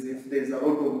means is if there's a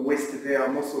lot of waste there,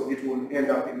 most of it will end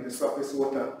up in the surface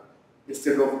water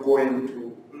instead of going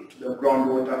to the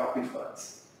groundwater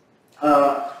aquifers.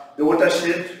 The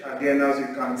watershed, again, as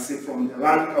you can see from the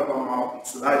land cover map,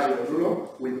 it's largely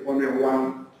rural with only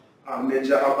one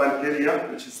major urban area,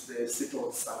 which is the city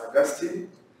of San Agustin.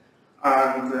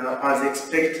 And as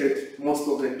expected, most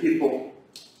of the people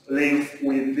live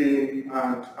within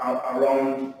and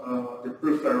around the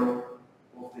periphery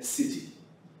of the city.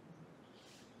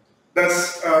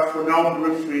 That's for now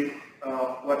briefly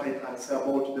what I can say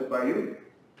about the bayou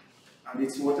and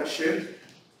its watershed.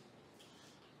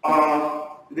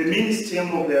 The main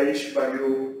stem of the Aish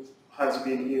Bayou has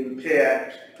been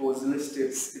impaired.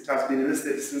 It has been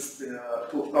listed since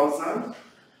 2000.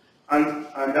 And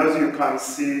as you can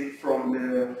see from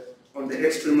on the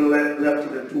extreme left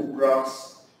of the two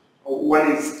graphs,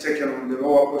 one is taken on the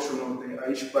lower portion of the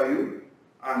Aish Bayou,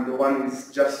 and the one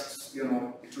is just,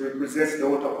 it represents the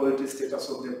water quality status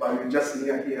of the bayou just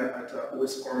near here at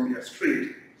West Columbia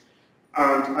Street.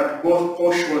 And at both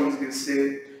portions, you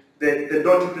see the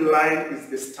dotted line is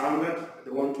the standard,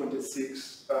 the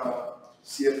 126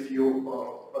 CFU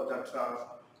that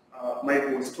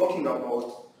Michael was talking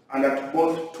about. And at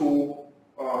both two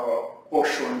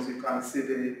portions, you can see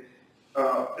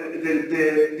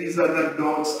these other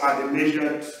dots are the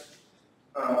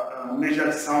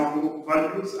measured sample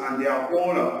values, and they are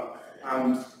all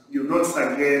and you notice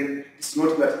again, it's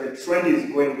not that the trend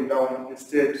is going down,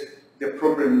 instead the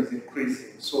problem is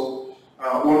increasing. So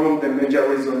one of the major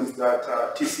reasons that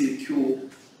TCQ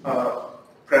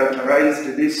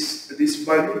prioritized this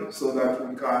value so that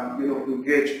we can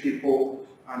engage people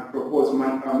and propose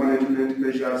management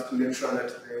measures to make sure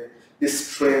that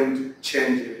this trend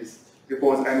changes.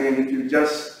 Because if you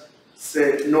just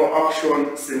say no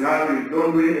action scenario, you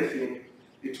don't do anything,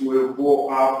 it will go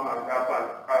up and up and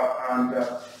up. And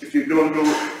if you don't do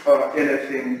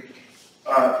anything,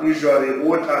 usually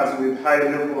waters with high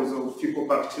levels of fecal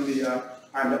bacteria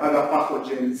and other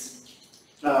pathogens,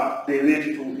 they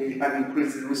lead to an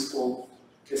increased risk of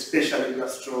especially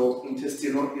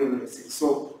gastrointestinal illnesses.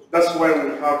 So that's why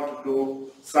we have to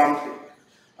do something.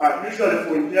 Usually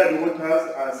for impaired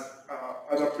waters, as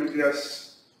other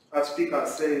previous speakers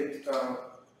said,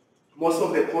 most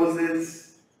of the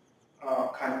causes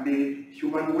can be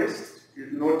human waste,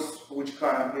 not which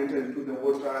can enter into the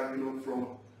water, from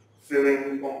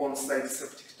filling on-site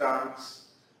septic tanks,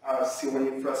 sewer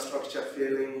infrastructure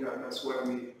failing, and that's where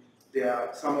there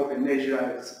are some of the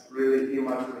measures really aim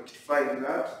at rectifying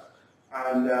that.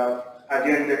 And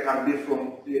again, they can be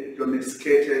from the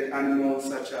domesticated animals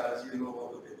such as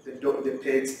the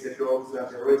pigs, the dogs, and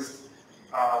the rest.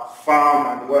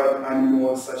 Farm and wild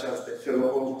animals such as the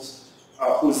fellow hogs,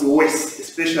 whose waste,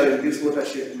 especially in this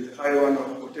watershed with high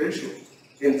runoff potential,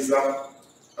 ends up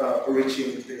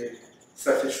reaching the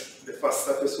first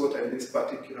surface water in this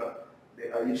particular, the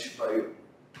Aish Bayou.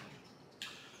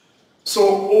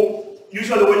 So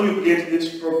usually when you get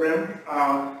this program,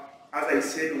 as I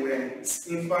said, we're in its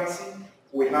infancy.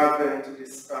 We haven't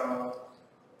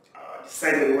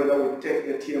decided whether we take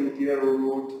the TMDL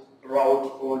route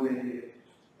or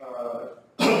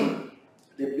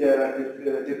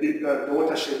the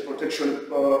watershed protection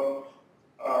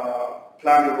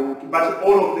plan route, but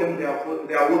all of them they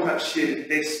are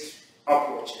watershed-based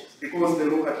approaches because they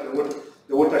look at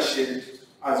the watershed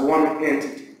as one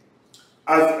entity.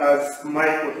 As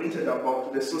Michael hinted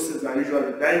about, the sources are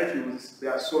usually diffuse.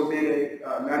 There are so many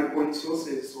non-point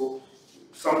sources, so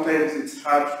sometimes it's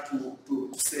hard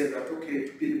to say that, okay,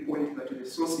 to pinpoint that the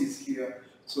source is here.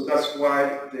 So that's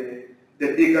why the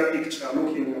bigger picture,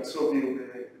 looking at solving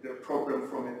the problem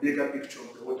from a bigger picture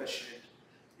of the watershed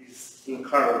is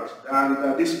encouraged.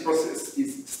 And this process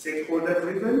is stakeholder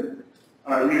driven.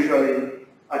 Usually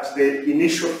at the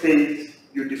initial phase,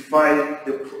 you define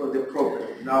the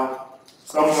problem. Now,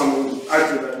 someone will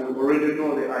argue that we already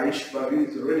know the Aish value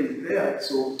is already there,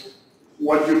 so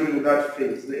what do you do in that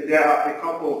phase? There are a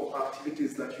couple of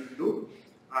activities that you do,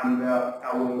 and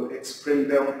I will explain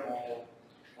them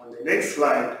on the next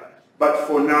slide. But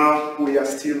for now, we are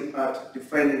still at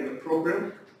defining the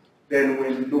problem. Then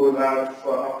when we do that,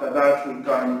 after that, we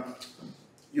can,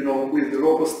 with the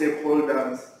local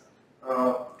stakeholders,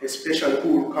 especially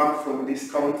who will come from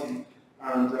this county,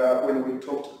 and when we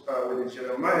talked with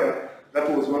Jeremiah, that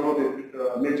was one of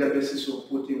the major bases of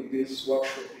putting this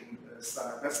workshop in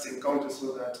San Augustine County,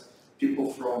 so that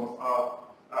people from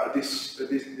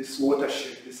this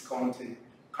watershed, this county,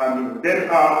 come in. Then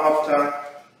after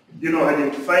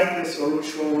identifying the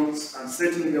solutions and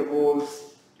setting the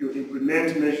goals, you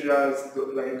implement measures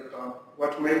like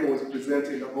what Michael was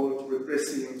presenting about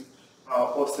replacing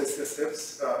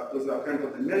post-SSFs. Those are kind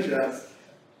of the measures.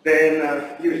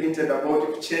 Then you hinted about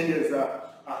if changes are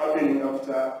happening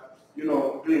after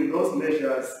doing those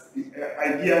measures.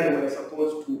 Ideally, we're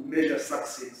supposed to measure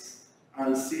success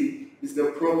and see, is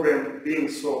the problem being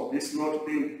solved? It's not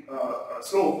being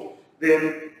solved,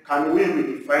 then can we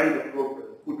redefine the problem?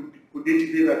 Could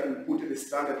it be that we put the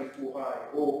standard too high,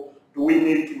 or do we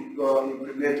need to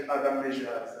implement other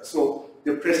measures? So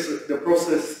the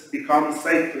process becomes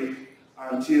cyclic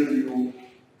until you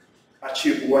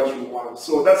achieve what you want.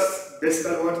 So that's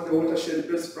basically what the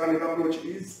watershed-based planning approach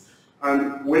is.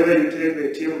 And whether you take the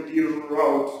TMD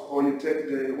route or you take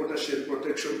the watershed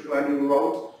protection planning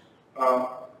route,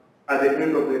 at the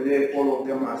end of the day, all of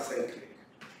them are cyclic.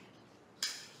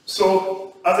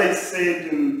 So, as I said,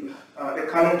 in the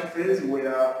current phase, we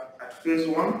are at phase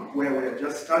 1, where we are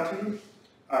just starting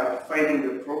defining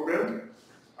the problem.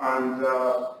 And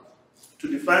to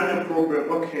define the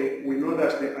problem, okay, we know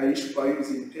that the Aish value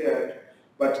is impaired,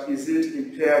 but is it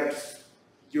impaired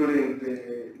during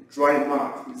the dry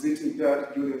month? Is it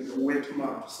impaired during the wet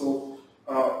month? So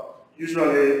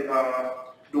usually,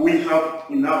 do we have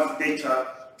enough data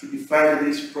to define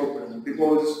this problem?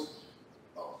 Because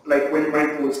like when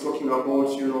Michael was talking about,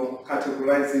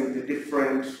 categorizing the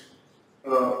different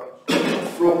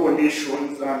flow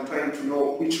conditions and trying to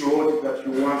know which road that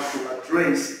you want to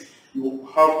address, you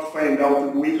have to find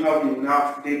out, do we have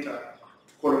enough data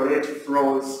to correlate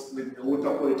flows with the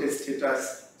water quality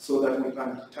status so that we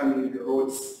can determine the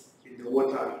roads in the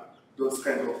water, those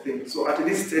kind of things. So at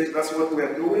this stage, that's what we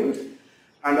are doing.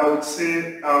 And I would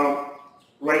say,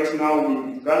 right now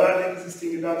we gathered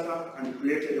existing data and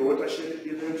created a watershed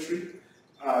inventory.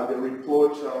 The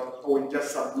report, we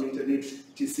just submitted it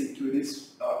TCQ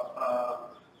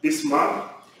this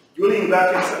month. During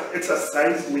that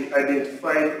exercise, we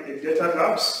identified the data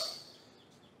gaps,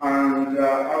 and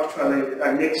actually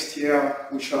next year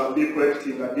we shall be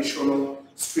collecting additional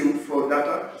stream flow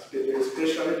data,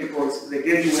 especially because the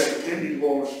gauge we are depending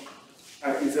on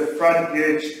is a flood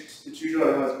gauge. It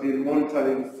usually has been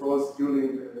monitoring flows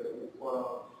during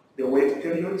the wet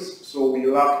periods, so we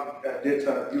lack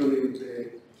data during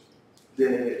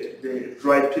the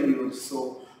dry periods.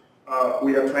 So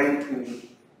we are trying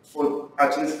to,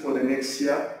 at least for the next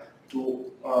year,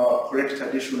 to collect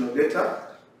additional data.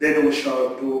 Then we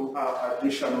shall do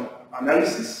additional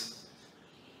analysis.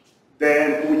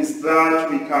 Then with that,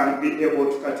 we can be able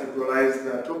to categorize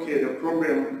that, okay, the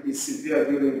problem is severe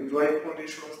during dry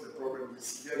conditions, the problem is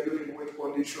severe during wet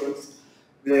conditions.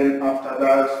 Then after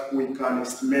that, we can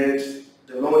estimate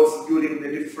the loads during the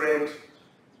different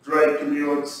dry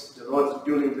periods, the loads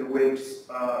during the wet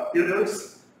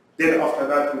periods. Then after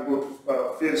that, we go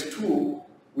to phase 2,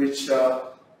 which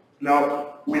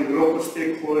now with local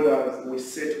stakeholders, we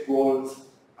set goals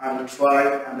and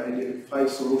try and identify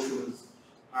solutions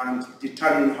and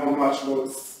determine how much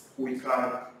loads we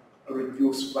can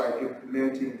reduce by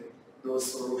implementing those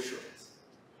solutions.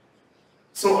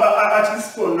 So at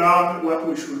least for now, what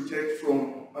we should take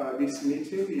from this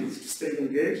meeting is to stay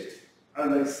engaged.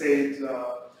 As I said,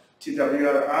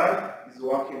 TWRI is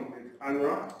working with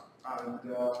ANRA and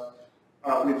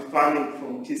with funding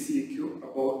from TCEQ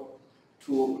about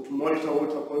to monitor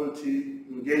water quality,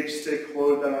 engage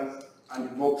stakeholders, and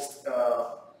develop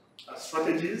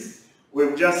strategies.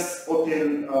 We've just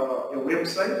opened a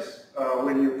website.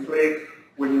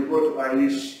 When you go to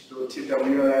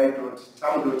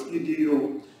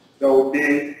aish.twi.tam.edu, there will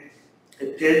be a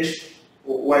page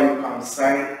where you can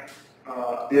sign.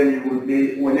 Then you will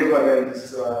be, whenever there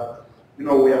is,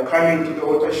 we are coming to the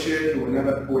watershed,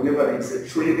 whenever there is a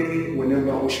training,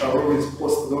 whenever we shall always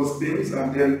post those things,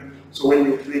 and then, so when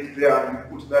you click there and you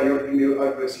put there your email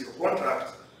address, your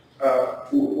contact,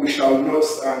 we shall note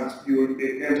and you will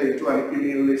be entered into an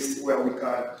email list where we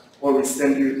can always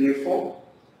send you info.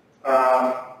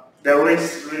 The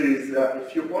rest really is a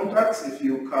few contacts. If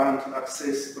you can't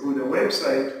access through the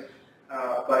website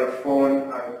by phone,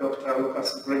 Dr.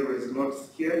 Lucas Gregory is not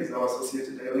here, he's our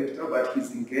associate director, but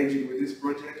he's engaging with this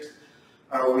project.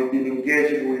 We've been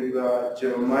engaging with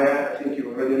Jeremiah. I think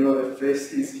you already know the face,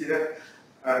 he's here.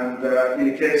 And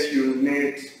in case you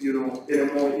need,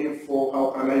 any more info,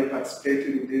 how can I participate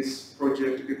in this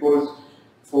project? Because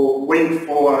for going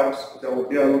forward, there will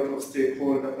be a lot of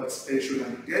stakeholder participation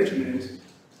and engagement.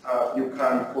 You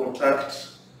can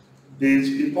contact these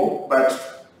people, but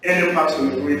any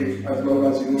person really, as long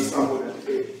as you know somebody,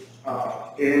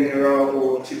 ANRA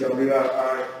or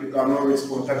TWRI, you can always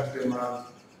contact them and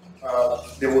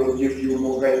they will give you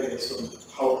more guidance on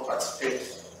how to participate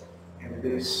in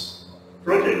this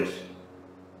project.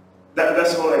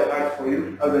 That's all I have for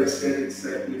you. As I said, it's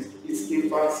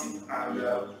infancy and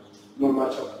not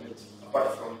much of it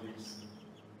apart from this.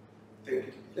 Thank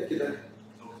you. Thank you, Dan.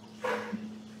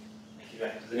 Thank you,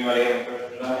 Ben. Does anybody have any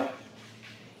questions tonight?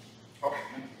 Okay.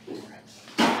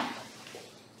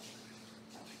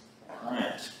 All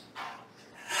right.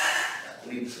 That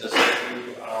leads us to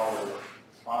our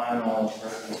final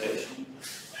presentation.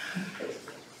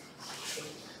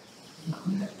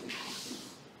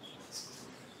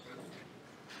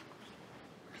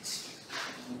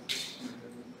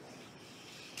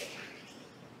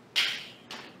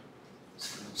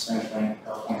 Same thing,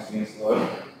 PowerPoint's being slow.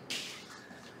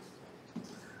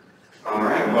 All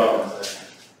right, well,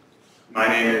 my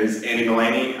name is Andy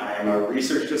Mulaney. I am a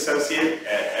research associate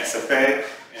at SFA,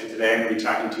 and today I'm going to be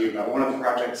talking to you about one of the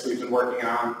projects we've been working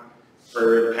on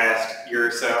for the past year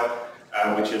or so,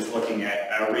 which is looking at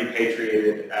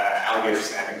repatriated alligator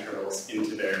snapping turtles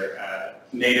into their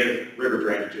native river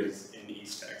drainages in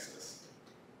East Texas.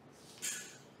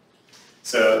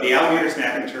 So the alligator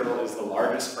snapping turtle is the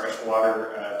largest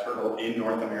freshwater turtle in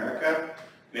North America,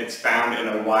 and it's found in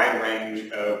a wide range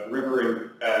of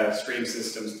river and stream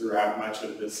systems throughout much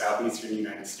of the southeastern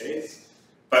United States.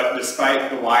 But despite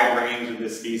the wide range of the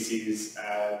species,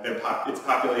 its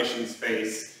populations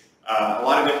face a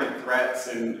lot of different threats,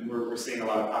 and we're seeing a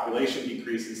lot of population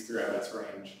decreases throughout its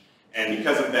range. And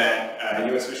because of that,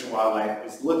 U.S. Fish and Wildlife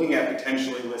is looking at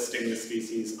potentially listing the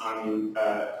species on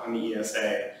the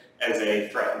ESA as a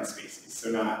threatened species,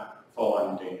 so not full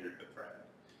endangered, but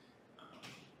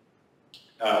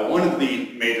threatened. One of the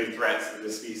major threats that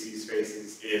the species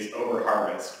faces is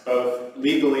overharvest, both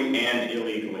legally and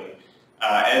illegally,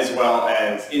 as well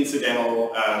as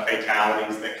incidental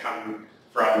fatalities that come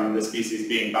from the species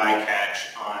being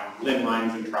bycatch on limb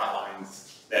lines and trot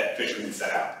lines that fishermen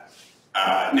set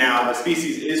out. Now, the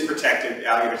species is protected,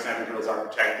 alligator snapping turtles are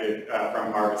protected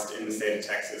from harvest in the state of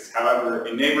Texas. However,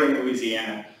 in neighboring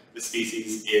Louisiana, the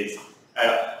species is,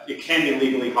 it can be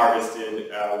legally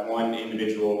harvested, one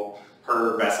individual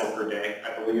per vessel per day,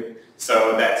 I believe.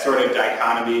 So that sort of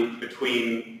dichotomy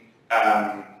between,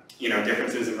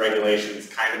 differences in regulations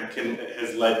kind of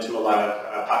has led to a lot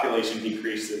of population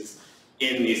decreases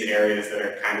in these areas that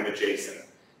are kind of adjacent.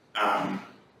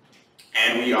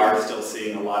 And we are still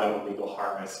seeing a lot of illegal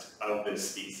harvest of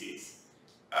this species.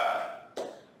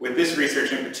 With this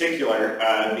research in particular,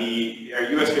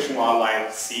 U.S. Fish and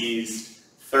Wildlife seized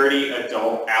 30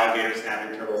 adult alligator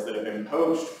snapping turtles that have been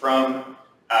poached from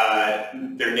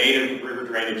their native river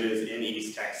drainages in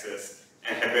East Texas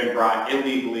and have been brought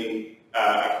illegally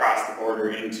across the border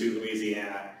into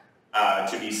Louisiana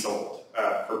to be sold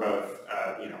for both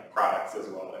products as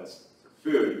well as for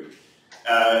food.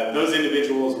 Those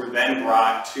individuals were then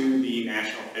brought to the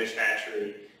National Fish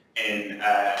Hatchery in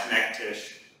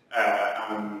Natchitoches,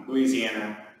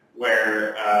 Louisiana,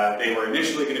 where they were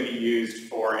initially going to be used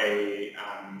for a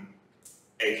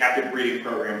captive breeding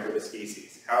program for the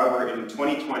species. However, in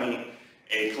 2020,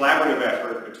 a collaborative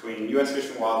effort between U.S. Fish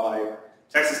and Wildlife,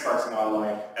 Texas Parks and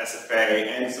Wildlife, SFA,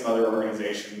 and some other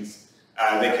organizations,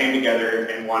 they came together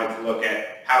and wanted to look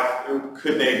at how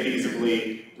could they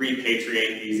feasibly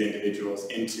repatriate these individuals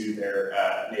into their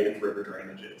native river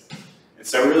drainages. And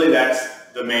so really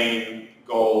that's the main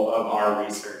goal of our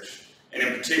research. And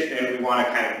in particular, and we want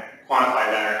to kind of quantify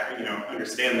that, or,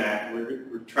 understand that.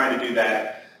 We're trying to do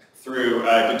that through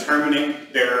determining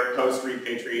their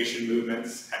post-repatriation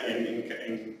movements and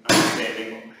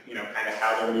understanding, kind of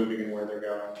how they're moving and where they're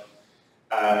going.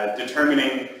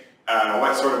 Determining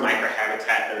what sort of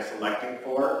microhabitat they're selecting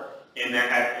for in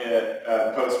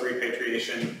their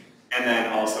post-repatriation, and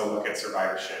then also look at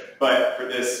survivorship. But for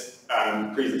this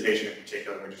presentation in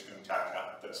particular, we're just going to talk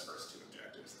about those first two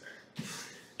objectives there.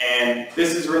 And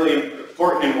this is really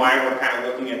important, and why we're kind of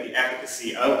looking at the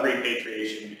efficacy of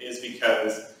repatriation is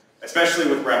because, especially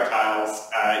with reptiles,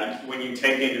 when you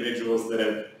take individuals that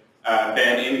have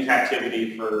been in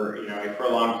captivity for a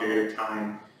prolonged period of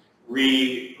time,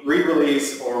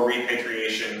 re-release or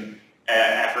repatriation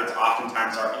efforts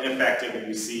oftentimes are ineffective, and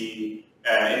you see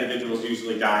individuals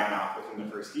usually dying off within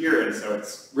the first year. And so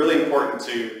it's really important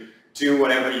to do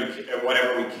whatever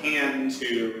we can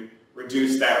to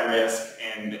reduce that risk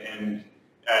and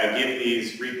give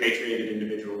these repatriated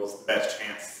individuals the best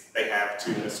chance they have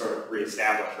to sort of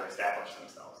reestablish or establish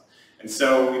themselves. And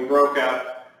so we broke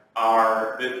up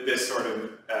this sort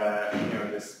of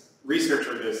this research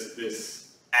or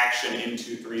this action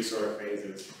into three sort of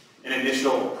phases. An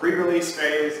initial pre-release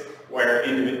phase where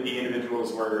the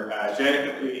individuals were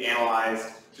genetically analyzed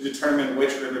to determine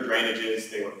which river drainages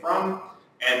they were from,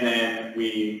 and then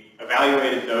we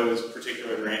evaluated those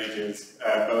particular drainages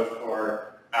both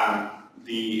for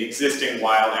the existing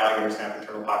wild alligator snapper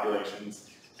turtle populations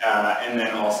and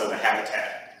then also the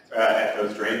habitat at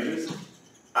those drainages.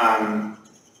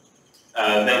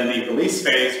 Then the release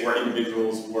phase where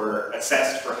individuals were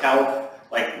assessed for health,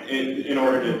 like in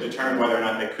order to determine whether or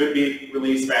not they could be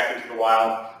released back into the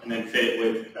wild, and then fitted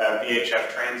with VHF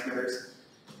transmitters,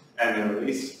 and then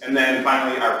released. And then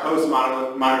finally our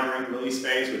post-monitoring release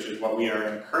phase, which is what we are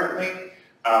in currently,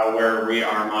 where we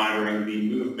are monitoring the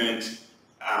movement,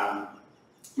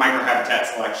 microhabitat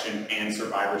selection, and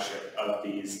survivorship of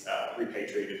these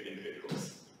repatriated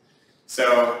individuals.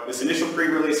 So this initial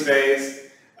pre-release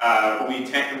phase, we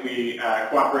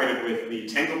cooperated with the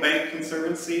Tangle Bank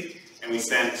Conservancy, and we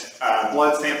sent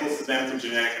blood samples to them for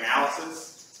genetic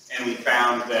analysis, and we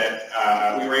found that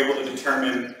we were able to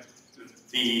determine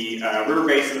the river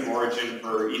basin of origin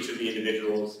for each of the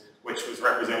individuals, which was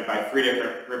represented by 3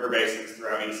 different river basins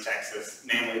throughout East Texas,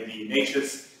 namely the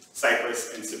Neches,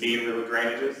 Cypress, and Sabine river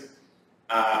drainages.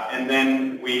 And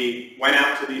then we went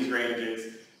out to these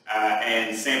drainages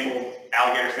and sampled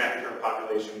alligator snapper turtle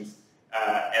populations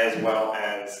as well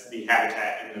as the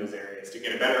habitat in those areas to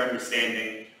get a better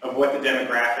understanding of what the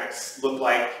demographics look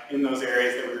like in those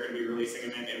areas that we were going to be releasing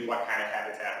them in and what kind of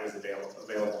habitat was available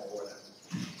for them.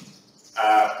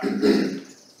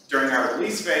 During our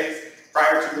release phase,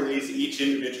 prior to release, each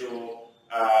individual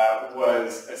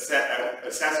was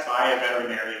assessed by a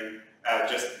veterinarian,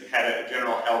 just had a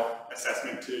general health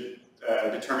assessment to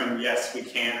determine yes, we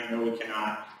can or no, we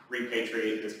cannot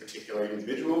repatriate this particular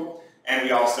individual. And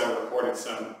we also recorded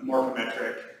some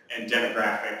morphometric and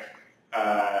demographic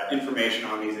information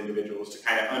on these individuals to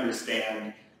kind of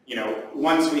understand,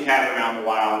 once we have them out in the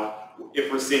wild,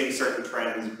 if we're seeing certain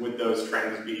trends, would those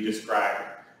trends be described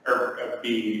or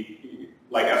be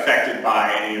affected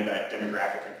by any of that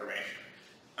demographic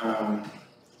information.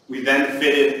 We then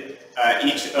fitted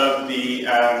each of the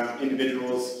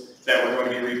individuals that were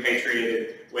going to be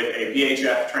repatriated with a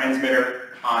VHF transmitter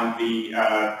on the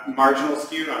marginal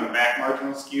skew, on the back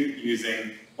marginal skew,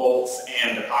 using bolts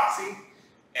and epoxy.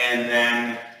 And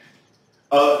then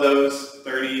of those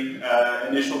 30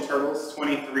 initial turtles,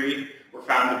 23 were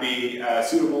found to be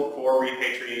suitable for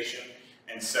repatriation.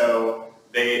 And so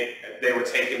they were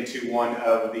taken to one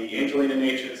of the Angelina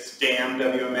Neches Dam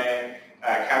WMA,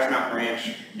 Couch Mountain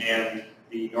Ranch, and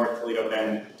the North Toledo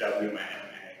Bend WMA.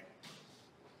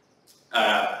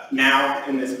 Now,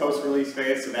 in this post-release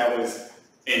phase, so that was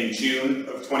in June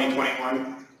of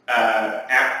 2021,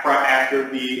 after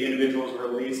the individuals were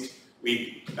released,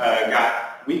 we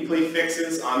got weekly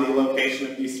fixes on the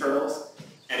location of these turtles,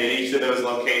 and in each of those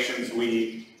locations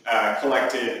we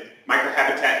collected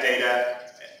microhabitat data,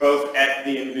 both at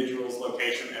the individual's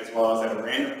location as well as at a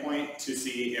random point, to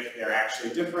see if they're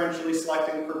actually differentially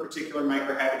selecting for particular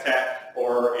microhabitat,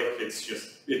 or if it's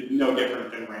just no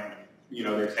different than random.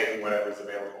 They're taking whatever's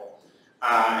available.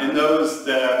 And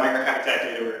the microhabitat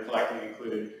data we were collecting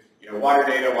included, water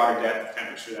data, water depth,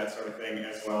 temperature, that sort of thing,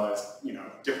 as well as,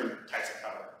 different types of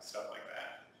cover, stuff like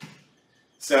that.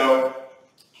 So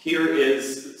here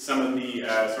is some of the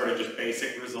sort of just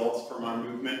basic results from our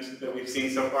movement that we've seen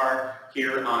so far.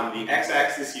 Here on the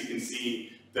x-axis, you can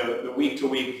see the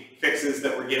week-to-week fixes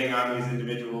that we're getting on these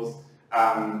individuals.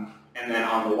 And then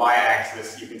on the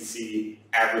y-axis, you can see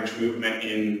average movement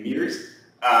in meters.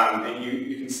 And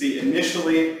you can see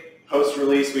initially,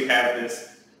 post-release, we have this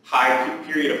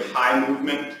period of high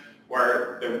movement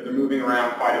where they're moving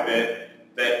around quite a bit,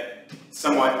 that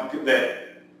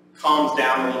calms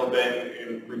down a little bit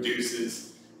and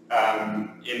reduces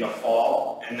in the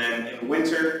fall. And then in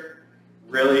winter,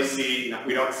 we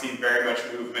don't see very much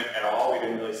movement at all. We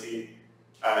didn't really see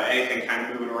anything kind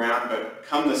of moving around, but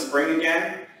come the spring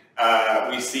again,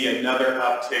 we see another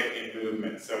uptick in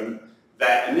movement. So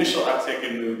that initial uptick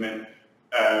in movement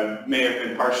may have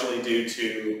been partially due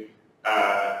to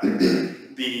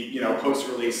the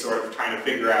post-release sort of trying to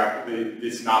figure out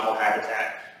this novel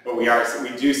habitat, but we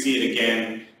do see it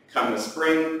again come the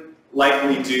spring,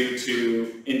 likely due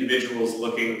to individuals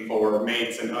looking for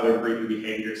mates and other breeding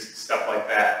behaviors, stuff like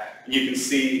that. And you can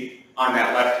see on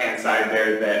that left-hand side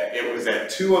there that it was at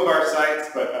 2 of our sites,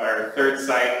 but our third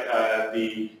site,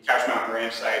 the Couch Mountain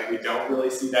Ranch site, we don't really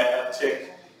see that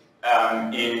uptick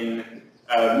in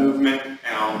movement,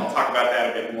 and I'll talk about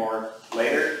that a bit more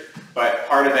later. But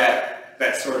part of that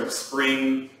sort of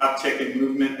spring uptick in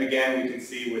movement, again, we can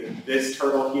see with this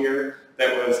turtle here,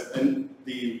 that was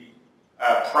the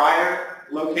prior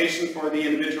location for the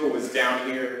individual was down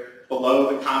here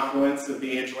below the confluence of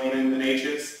the Angelina and the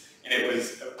Neches, and it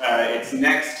was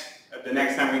the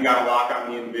next time we got a lock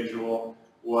on the individual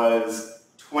was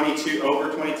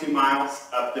over 22 miles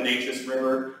up the Neches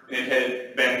River, and it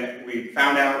had been, we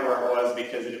found out where it was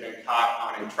because it had been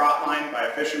caught on a trot line by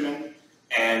a fisherman,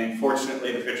 and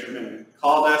fortunately the fisherman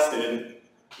called us. They didn't,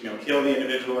 kill the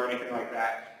individual or anything like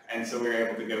that, and so we were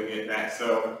able to go get that.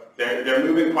 So they're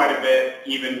moving quite a bit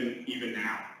even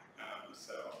now.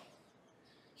 So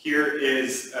here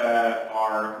is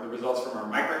the results from our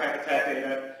microhabitat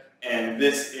data, and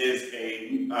this is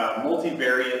a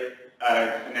multivariate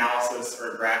analysis,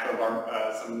 or a graph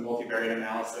of some multivariate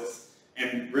analysis.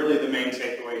 And really the main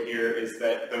takeaway here is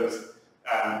that those,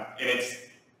 and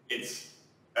it's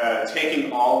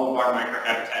taking all of our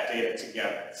microhabitat data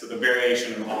together, so the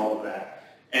variation of all of that.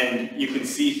 And you can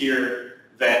see here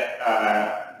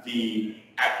that the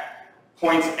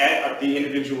points of the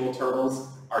individual turtles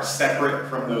are separate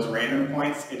from those random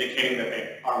points, indicating that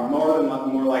they are more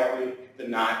likely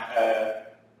than not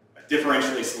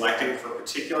differentially selecting for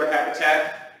particular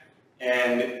habitat.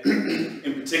 And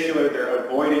in particular, they're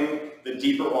avoiding the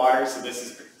deeper waters. So this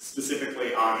is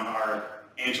specifically on our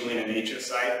Angelina Neches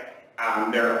site.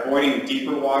 They're avoiding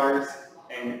deeper waters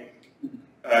and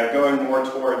going more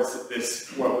towards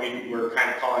this, what we were kind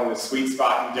of calling the sweet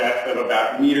spot in depth of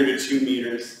about 1 to 2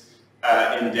 meters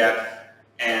in depth,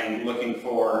 and looking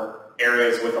for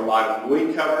areas with a lot of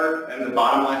woody cover in the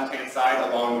bottom left-hand side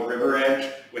along the river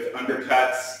edge with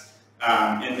undercuts.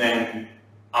 And then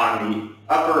on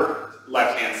the upper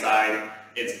left-hand side,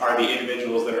 are the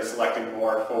individuals that are selecting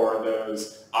more for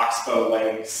those oxbow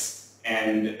lakes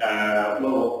and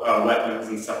little wetlands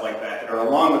and stuff like that are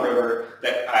along the river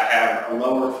that have a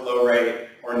lower flow rate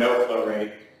or no flow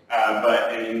rate,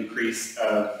 but an increase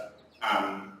of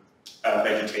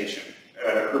vegetation,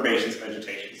 herbaceous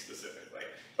vegetation specifically.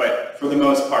 But for the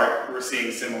most part, we're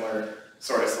seeing similar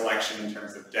sort of selection in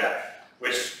terms of depth,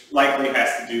 which likely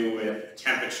has to do with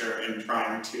temperature and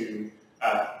trying to,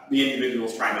 the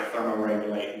individuals trying to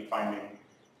thermoregulate and finding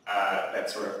that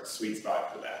sort of sweet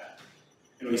spot for that.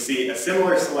 And we see a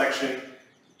similar selection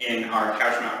in our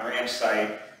Couch Mountain Ranch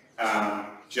site,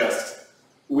 just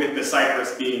with the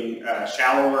cypress being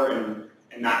shallower and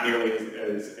not nearly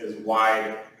as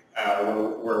wide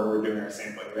where we're doing our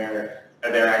sampling there.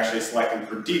 They're actually selecting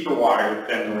for deeper water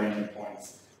than the random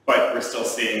points, but we're still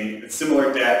seeing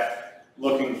similar depth,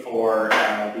 looking for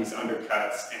these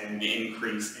undercuts and the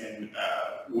increase in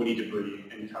woody debris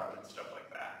and cover and stuff like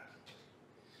that.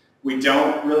 We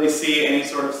don't really see any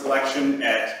sort of selection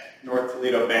at North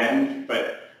Toledo Bend,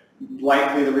 but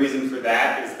likely the reason for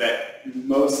that is that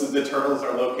most of the turtles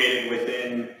are located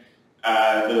within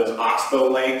those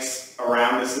oxbow lakes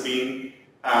around the Sabine,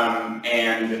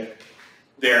 and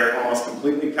they're almost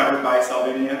completely covered by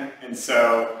salvinia, and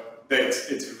so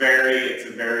it's a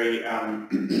very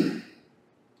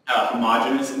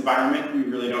homogeneous environment. We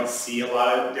really don't see a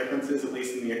lot of differences, at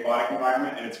least in the aquatic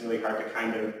environment, and it's really hard to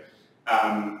kind of,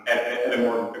 at a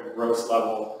more gross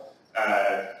level,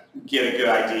 get a good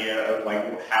idea of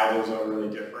like how those are really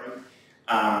differing.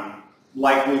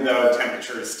 Likely though,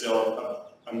 temperature is still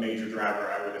a major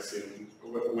driver, I would assume,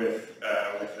 with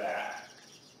that.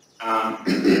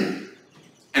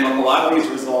 And a lot of these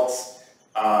results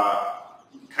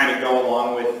kind of go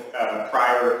along with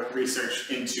prior research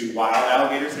into wild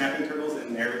alligator snapping turtles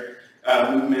and their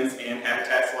movements and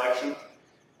habitat selection.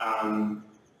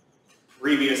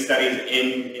 Previous studies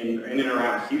in and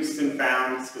around Houston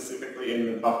found, specifically in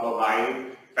the Buffalo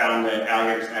Bayou, found that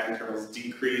alligator snapping turtles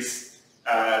decrease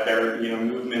their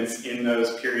movements in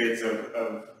those periods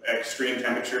of extreme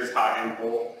temperatures, hot and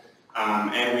cold.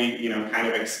 And we kind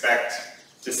of expect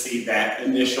to see that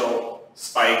initial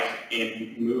spike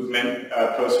in movement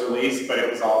post-release, but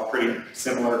it was all pretty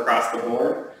similar across the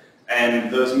board. And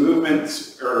those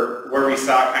movements, or where we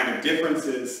saw kind of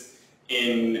differences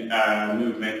in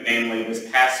movement, namely this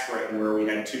past spring where we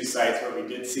had 2 sites where we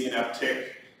did see an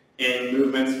uptick in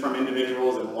movements from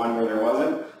individuals and one where there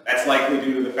wasn't. That's likely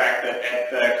due to the fact that at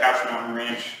the Couch Mountain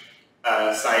Ranch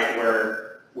site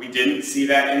where we didn't see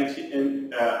that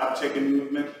uptick in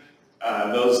movement,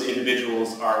 those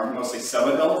individuals are mostly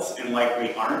subadults and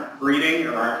likely aren't breeding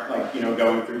or aren't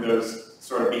going through those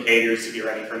sort of behaviors to get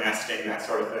ready for nesting, that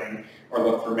sort of thing, or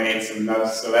look for mates and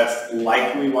those. So that's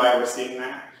likely why we're seeing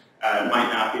that. It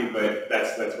might not be, but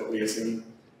that's what we assume.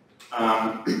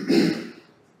 And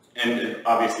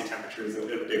obviously temperature is a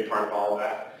big part of all of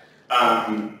that.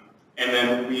 And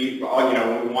then we want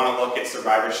to look at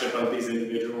survivorship of these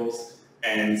individuals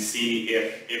and see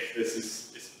if this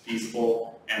is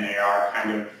feasible, and they are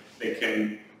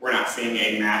we're not seeing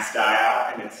a mass die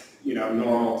out, and it's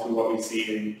normal to what we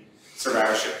see in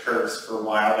survivorship curves for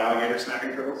wild alligator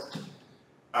snapping turtles.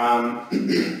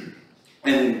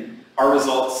 And our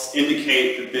results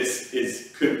indicate that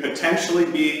this could potentially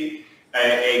be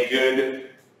a good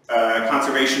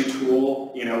conservation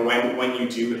tool, when you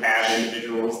do have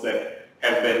individuals that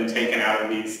have been taken out of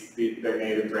their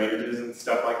native drainages and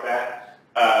stuff like that,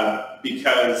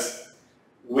 because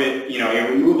with a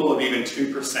removal of even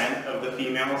 2% of the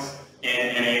females in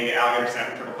a alligator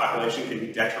snapping turtle population can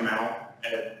be detrimental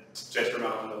to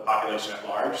the population at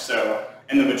large. So,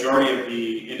 and the majority of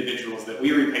the individuals that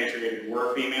we repatriated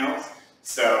were females.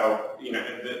 So,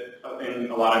 and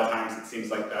a lot of times it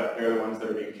seems like they're the ones that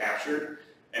are being captured.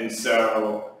 And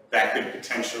so that could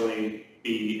potentially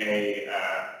be a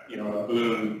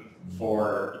boon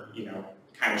for,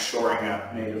 kind of shoring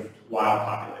up native wild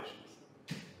populations.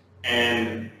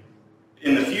 And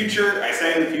in the future, I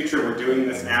say in the future, we're doing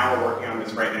this now, we're working on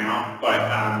this right now, but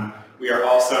we are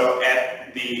also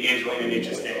at the Angelina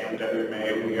Nietzsche Dam,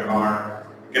 WMA, we are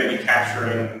going to be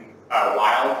capturing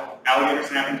wild alligator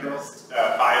snapping turtles,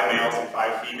 5 males and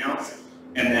 5 females,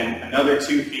 and then another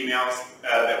 2 females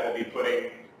that we'll be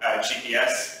putting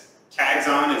GPS tags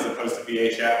on as opposed to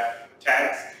VHF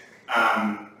tags.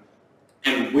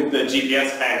 And with the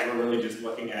GPS tags, we're really just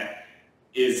looking at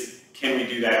can we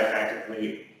do that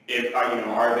effectively? If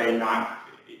are they not,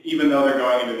 even though they're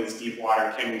going into this deep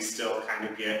water, can we still kind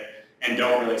of get, and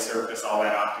don't really surface all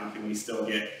that often, can we still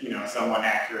get somewhat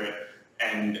accurate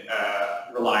and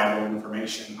reliable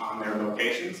information on their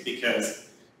locations? Because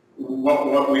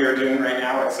what we are doing right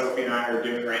now, what Sophie and I are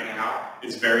doing right now,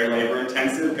 is very labor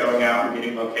intensive, going out and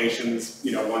getting locations,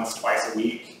 once, twice a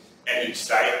week at each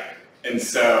site. And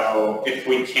so if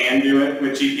we can do it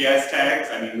with GPS tags,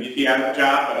 I mean, we'd be out of a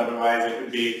job, but otherwise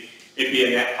it'd be a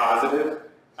net positive.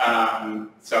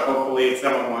 So hopefully if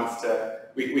someone wants to,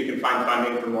 we can find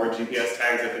funding for more GPS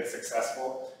tags if it's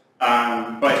successful.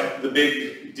 But the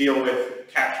big deal with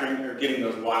capturing or getting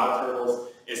those wild turtles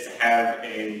is to have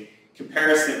a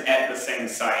comparison at the same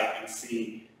site and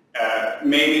see,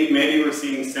 maybe we're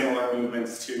seeing similar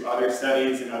movements to other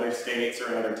studies in other states or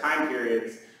in other time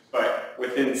periods, but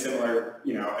within similar,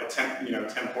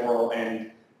 temporal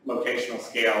and locational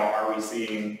scale, are we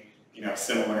seeing,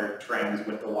 similar trends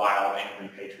with the wild and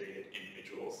repatriated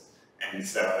individuals? And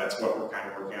so that's what we're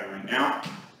kind of working on right now.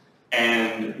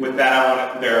 And with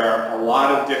that, there are a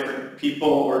lot of different people,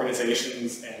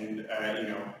 organizations, and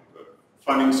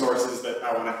funding sources that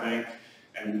I want to thank,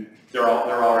 and they're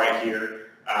all right here.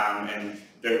 And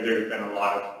there's been a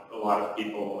lot of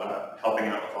people helping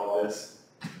out with all this.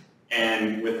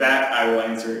 And with that, I will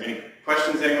answer any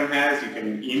questions anyone has. You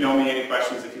can email me any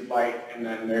questions if you'd like. And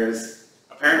then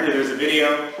apparently there's a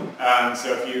video.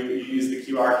 So if you use the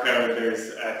QR code,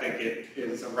 I think it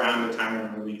is around the time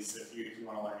of release if you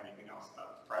want to learn anything else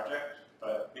about the project.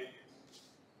 But yeah.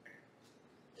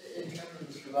 In terms of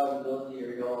the survivability,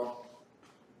 are y'all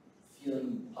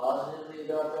feeling positively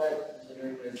about that,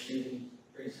 considering they're shooting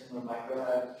pretty similar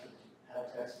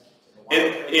micro-habitats?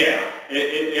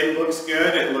 It looks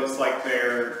good. It looks like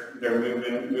they're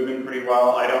moving pretty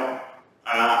well.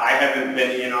 I haven't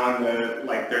been in on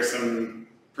there's some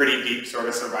pretty deep sort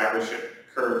of survivorship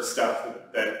curve stuff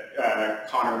that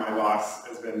Connor, my boss,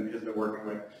 has been working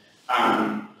with.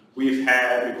 We've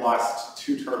lost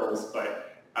 2 turtles,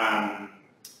 but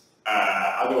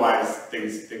Otherwise,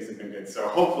 things have been good. So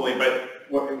hopefully, but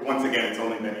once again, it's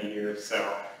only been a year,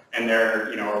 so, and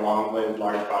they're, a long-lived,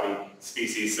 large-bodied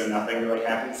species, so nothing really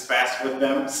happens fast with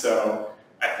them. So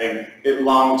I think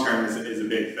long-term is a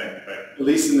big thing, but at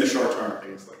least in the short term,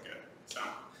 things look good. So.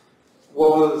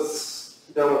 What was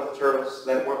done with the turtles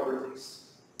that weren't released?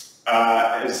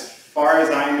 As far as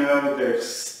I know,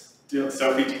 there's still,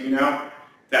 Sophie, do you know?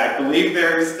 I believe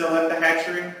they're still at the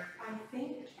hatchery. I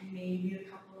think maybe a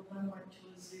couple of them went to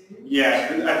a zoo.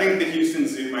 Yeah, I think the Houston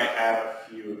Zoo might have a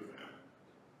few of them,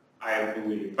 I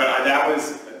believe. But that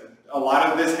was, a lot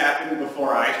of this happened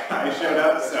before I showed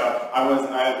up, so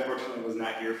I unfortunately was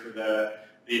not here for the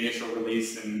initial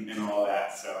release and all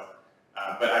that. So,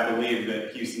 but I believe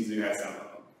that Houston Zoo has some of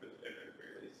them at the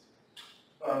very least.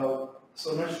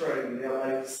 So naturally, in their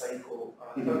life cycle,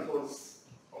 that was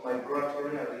on my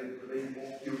laboratory, I did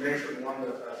you mentioned one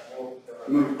that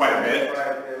moved quite a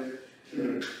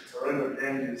bit. Surrender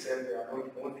them, you said they are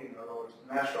not moving a lot.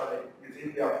 Naturally, you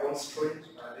think they are constrained?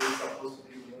 Are they supposed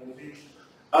to be moving?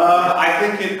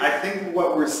 I think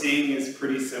what we're seeing is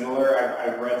pretty similar.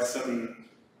 I've read some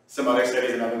other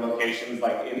studies in other locations,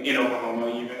 like in Oklahoma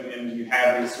even, and you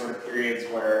have these sort of periods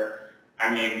where,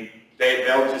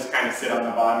 they'll just kind of sit on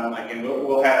the bottom, and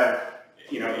we'll have,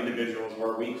 individuals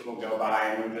where weeks will go by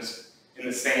and we're just in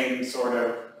the same sort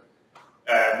of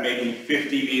maybe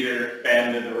 50-meter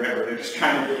bend of the river. They're just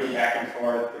kind of moving back and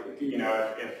forth,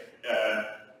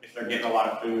 if they're getting a lot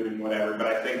of food and whatever. But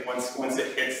I think once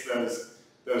it hits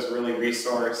those really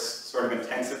resource sort of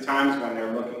intensive times when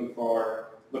they're looking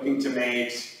to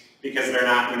mate, because they're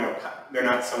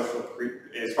not social,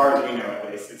 as far as we know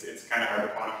at least, it's kind of hard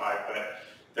to quantify, but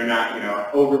they're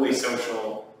not, overly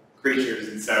social creatures,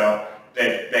 and so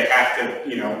they have to,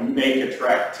 make a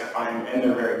trek to find, and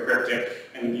they're very cryptic,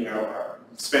 and,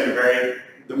 spend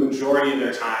the majority of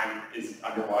their time is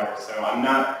underwater.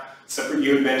 So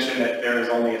you had mentioned that there is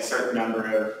only a certain number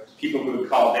of people who had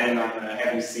called in on the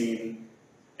heavy scene,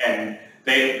 and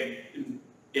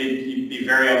you'd be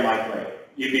very unlikely.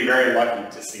 You'd be very lucky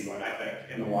to see one, I think,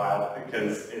 in the wild,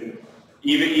 because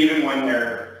even when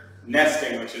they're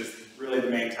nesting, which is really the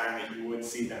main time that you would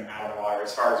see them out of the water,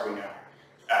 as far as we know,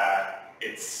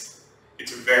 it's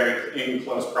very in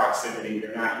close proximity.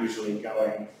 They're not usually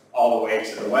going all the way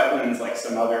to the wetlands like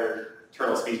some other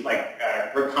turtle species, like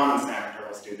common salmon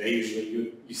turtles do. They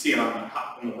usually, you see them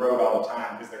on the road all the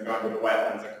time because they're going to the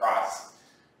wetlands across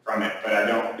from it, but I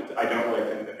don't really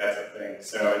think that that's a thing.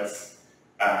 So it's,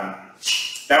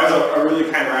 that was a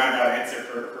really kind of roundabout answer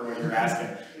for what you're asking.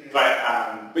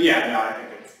 But yeah, no, I think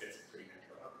it's pretty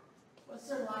natural. What's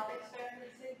their life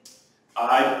expectancy?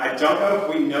 I don't know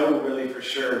if we know really for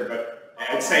sure, but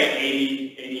I'd say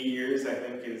 80 years, I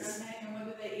think is. Okay, and what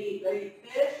do they eat? They eat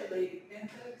fish, or they eat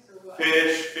insects, or what?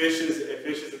 Fish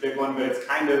is a big one, but it's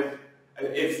kind of,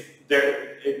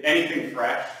 anything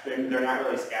fresh. They're not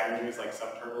really scavengers like some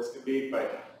turtles could be,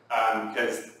 but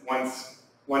because once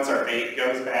our bait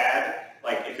goes bad,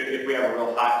 like if we have a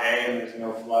real hot day and there's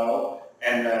no flow,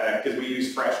 and because we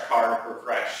use fresh carp or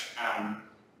fresh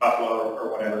buffalo or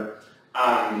whatever,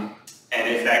 and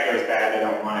if that goes bad, they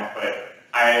don't want it. But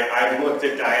I've looked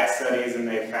at diet studies and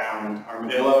they found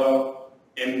armadillo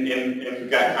in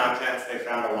gut contents. They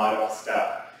found a lot of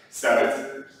stuff. So it's,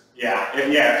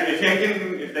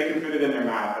 if they can fit it in their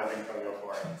mouth, I think they'll go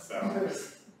for it. So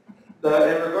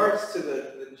In regards to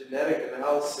the genetic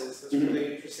analysis, that's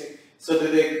really interesting. So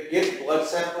do they get blood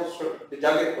samples from, did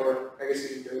y'all get, or I guess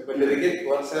you can do it, but do they get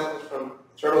blood samples from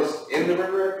turtles in the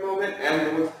river at the moment and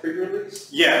the ones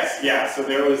pre-release? Yes, yeah. So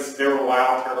there were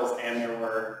wild turtles and there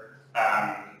were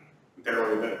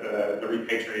the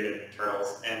repatriated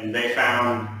turtles, and they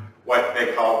found what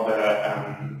they called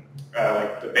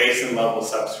the basin level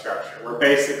substructure, where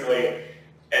basically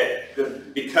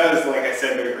because, like I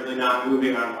said, they're really not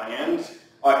moving on land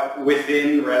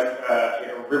within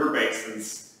river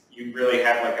basins. You really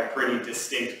have like a pretty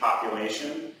distinct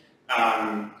population,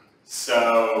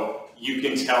 so you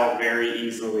can tell very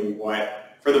easily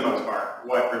for the most part,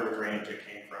 what river drainage it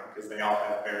came from, because they all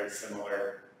have very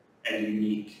similar and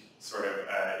unique sort of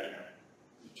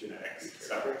genetics.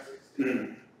 So,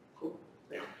 Cool.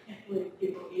 Yeah. Can't believe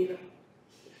people eat them.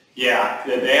 Yeah,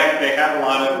 they have a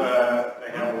lot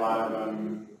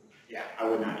of yeah, I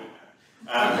would not eat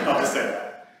that. I'll just say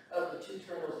that. Of the two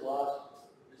turtles lost,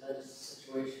 is that just a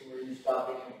situation where you stop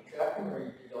and you track them, or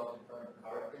you don't confirm the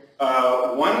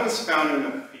carcass? One was found in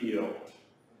the field,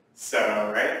 so,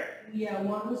 right? Yeah,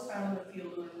 one was found in the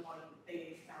field and one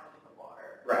they found in the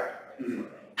water. Right.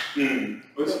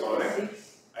 It was floating.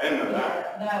 I didn't know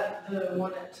that. Yeah, the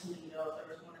one at Toledo, there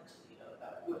was one at Toledo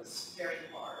that was very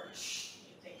large.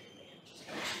 I think in the inches,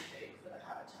 kind of too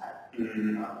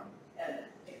And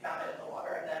they found it in the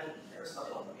water, and then there was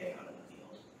another one that they found in the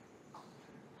field.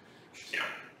 Yeah.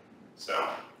 So,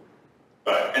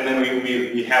 but, and then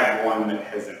we have one that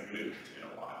hasn't moved in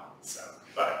a while, so,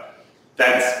 but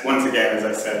that's, once again, as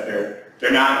I said, they're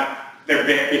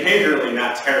behaviorally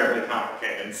not terribly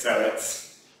complicated, so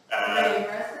it's, Are they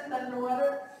aggressive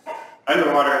underwater?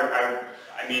 underwater,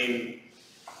 I mean,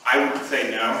 I would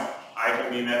say no. I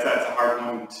mean, that's a hard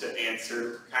one to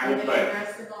answer, kind Are of, they but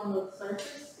aggressive on the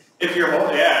surface? if you're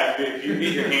holding, yeah, if you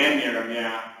get your hand near them,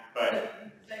 yeah, but.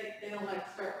 They don't like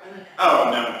to start running at you.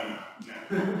 Oh, no,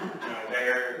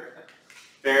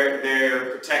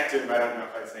 they're protective, I don't know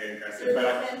if I'd say aggressive, They're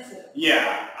but defensive.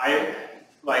 yeah,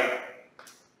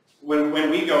 when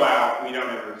we go out, we don't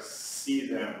ever see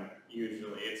them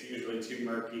usually. It's usually too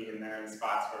murky and they're in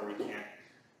spots where we can't,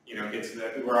 get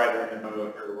to we're either in the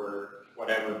boat or we're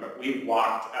whatever, but we've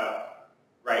walked up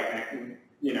right next,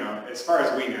 as far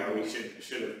as we know, we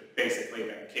should have basically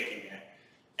been kicking it,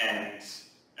 and,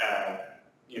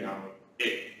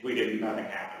 nothing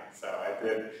happened. So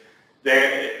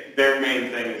their main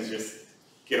thing is just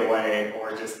get away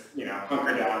or just,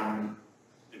 hunker down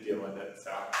and deal with it.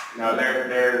 So no,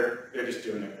 they're just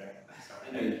doing their thing. So.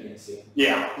 I know you can't see them.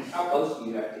 Yeah. How close do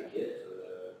you have to get for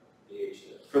the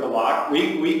VHF? For the lock,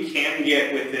 we can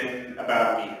get within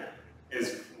about a meter,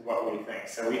 is what we think.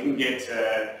 So we can get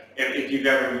to, if you've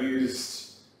ever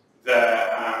used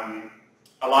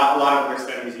a lot of their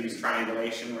studies use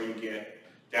triangulation, where you get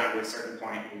down to a certain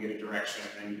point, you get a direction,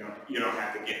 and then you don't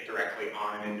have to get directly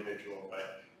on an individual,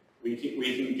 but we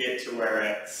can get to where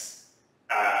it's,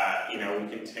 we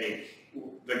can take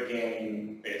the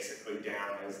gain basically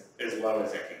down as low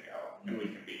as it can go, and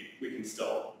we can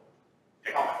still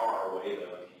pick How it up. far away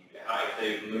though, if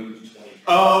they've moved 20?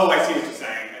 Oh, I see what you're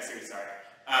saying.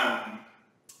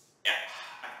 Yeah,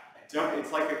 I don't.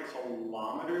 It's like a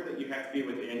kilometer that you have to be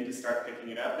within to start picking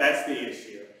it up. That's the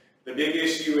issue. The big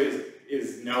issue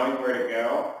is knowing where to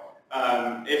go.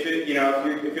 If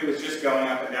it was just going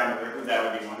up and down the river, that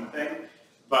would be one thing.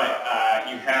 But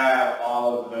you have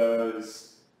all of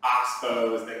those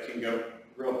oxbows that can go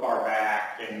real far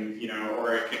back, and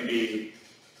or it can be.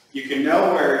 You can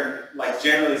know where, like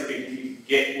generally speaking, you can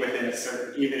get within a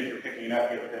certain, even if you're picking it up,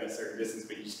 get within a certain distance,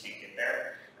 but you just can't get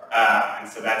there. And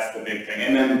so that's the big thing.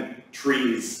 And then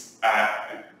trees,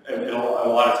 a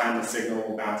lot of times the signal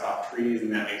will bounce off trees,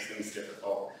 and that makes things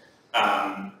difficult.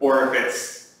 Or if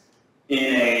it's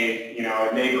in a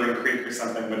neighboring creek or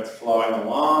something, but it's flowing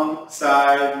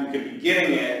alongside, you could be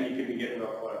getting it, and you could be getting real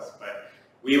close. But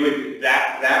we would,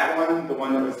 that one, the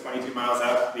one that was 22 miles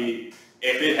out,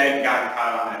 if it hadn't gotten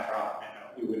caught on that trout,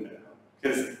 we wouldn't have known.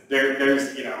 Because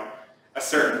there's, a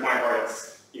certain point where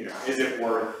it's, is it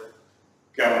worth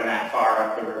going that far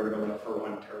up the river to look for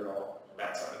one turtle,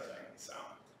 that sort of thing. So,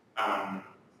 Are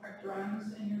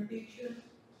drones in your future?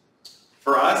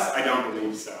 for us, I don't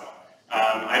believe so.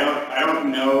 I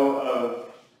don't know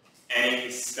of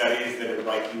any studies that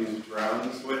have used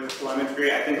drones with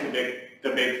telemetry. I think the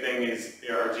big thing is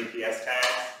there are GPS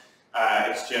tags.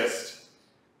 It's just.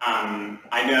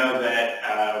 I know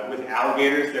that with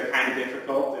alligators, they're kind of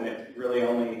difficult, and it really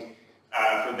only,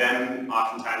 for them,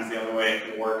 oftentimes the only way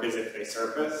it can work is if they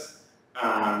surface.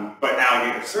 But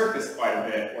alligators surface quite a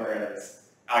bit, whereas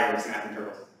alligator snapping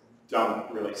turtles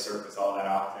don't really surface all that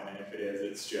often, and if it is,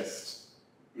 it's just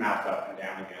mouth up and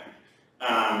down again.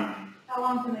 How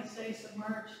long can they stay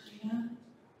submerged, do you know?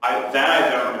 That I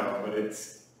don't know, but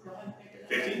it's Well, I figured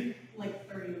that 50?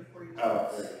 like 30 or 40 minutes. Oh,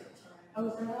 30. Oh,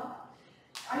 is that all?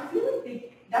 I feel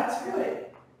like that's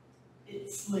what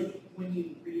it's like when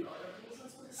you read articles,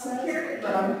 that's what it says,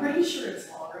 but I'm pretty sure it's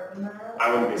longer than that.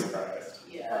 I wouldn't be surprised.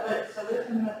 Yeah, but, so they're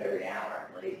coming up every hour,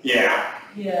 like. Yeah.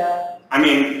 Yeah. I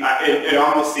mean, it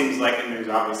almost seems like, and there's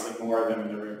obviously more of them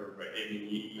in the river, but I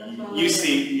mean, you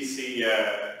see,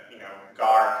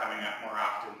 gar coming up more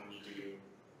often than you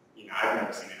do. I've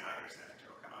never seen an alligator snapping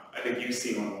turtle come up. I think you've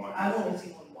seen one once. I've only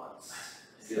seen one once.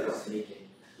 Still sneaking.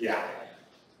 Yeah.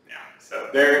 So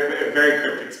they're a very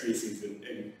cryptic species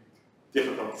and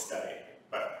difficult to study,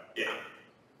 but yeah.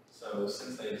 So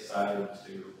since they decided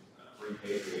to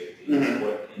repatriate these,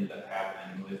 what ended up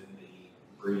happening with the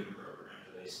breeding program?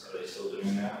 Are they still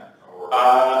doing that? Or?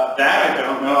 That I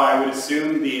don't know. I would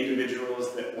assume the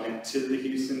individuals that went to the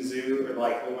Houston Zoo, or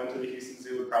likely went to the Houston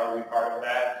Zoo, would probably be part of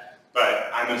that. But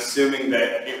I'm assuming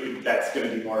that that's going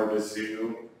to be more of a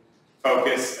zoo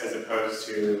focus as opposed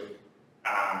to.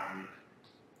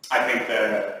 I think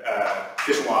the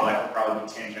Fish and Wildlife will probably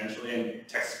be tangentially, and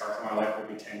Texas Parks and Wildlife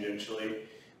will be tangentially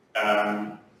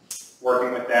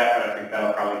working with that, but I think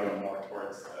that'll probably go more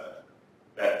towards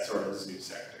that sort of zoo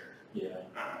sector. Yeah.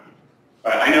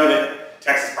 But I know that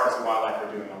Texas Parks and Wildlife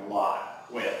are doing a lot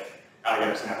with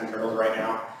alligator snapping turtles right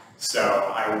now,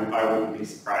 so I wouldn't be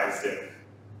surprised if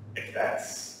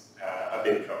that's a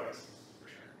big focus, for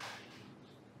sure.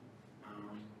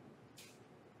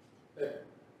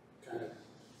 Kind of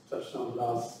touched on what I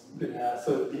was going to ask.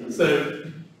 So this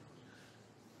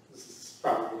is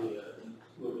probably a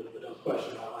little bit of a dumb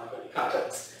question. I don't have any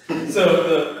context. So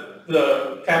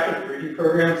the captive breeding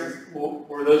programs,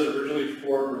 were those originally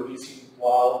for releasing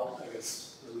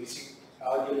releasing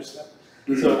alligator stuff?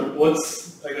 So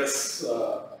what's, I guess,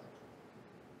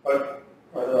 what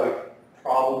are there like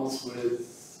problems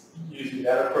with using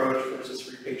that approach versus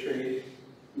repatriating?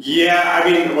 Yeah, I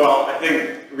mean, well, I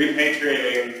think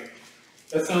repatriating.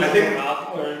 That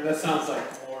sounds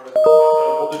like more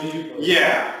noble to me.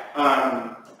 Yeah,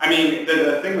 I mean,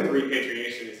 the thing with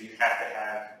repatriation is you have to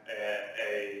have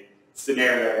a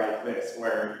scenario like this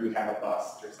where you have a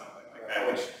bust or something like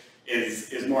that, which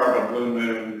is more of a blue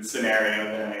moon scenario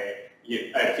than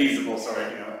a feasible sort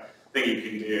of thing you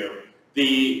can do.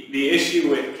 The issue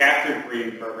with captive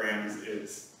breeding programs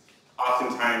is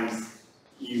oftentimes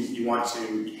you want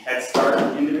to head start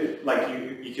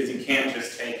because you can't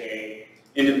just take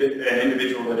an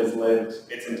individual that has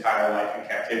lived its entire life in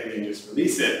captivity and just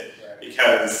release it,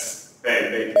 because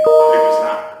they're just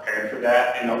not prepared for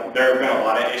that. And there have been a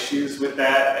lot of issues with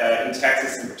that in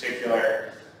Texas in particular.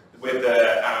 With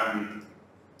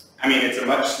I mean, it's a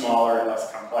much smaller and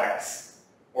less complex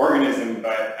organism,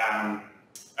 but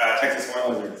Texas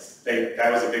horned lizards,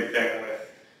 that was a big thing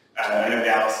with, I know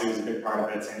Dallas Zoo is a big part of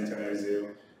it, San Antonio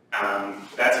Zoo,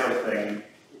 that sort of thing.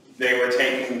 They were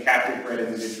taking captive bred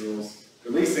individuals,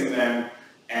 releasing them,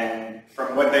 and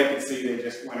from what they could see, they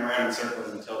just went around in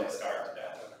circles until they starved to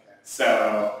death.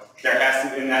 So there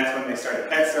has to, and that's when they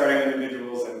started head starting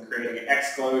individuals and creating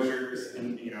exclosures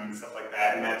and and stuff like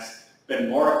that, and that's been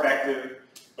more effective.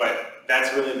 But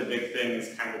that's really the big thing,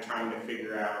 is kind of trying to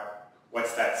figure out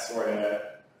what's that sort of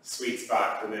sweet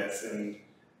spot for this. And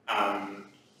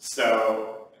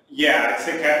so yeah, I'd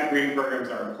say captive breeding programs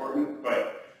are important,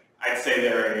 but I'd say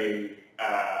they're a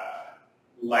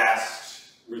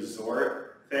last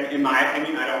resort thing, in my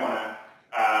opinion. I don't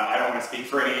want to speak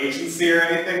for any agency or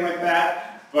anything like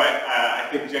that, but I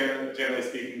think generally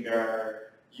speaking,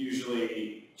 they're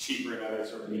usually cheaper in other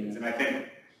sort of means. And I think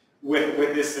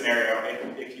with this scenario,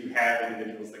 if you have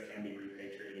individuals that can be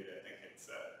repatriated, I think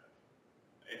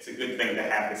it's a good thing to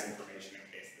have this information in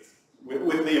case this,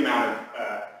 with the amount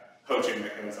of poaching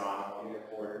that goes on along the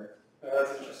border.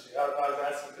 That's interesting. I was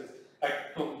asking because I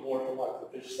come more from like the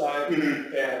fish side,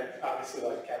 and obviously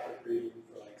like captive breeding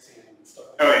for like salmon and stuff.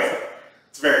 Oh yeah, so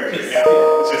it's very good. Yeah,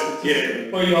 it's just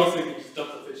Well, you also can just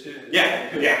dump the fish in. Yeah.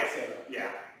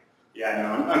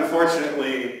 No,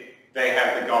 unfortunately, they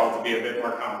have the gall to be a bit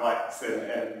more complex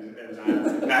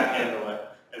and not handle it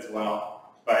as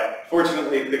well. But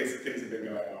fortunately, things have been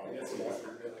going well. I guess it's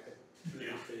like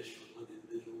a fish with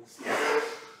individuals. Yeah.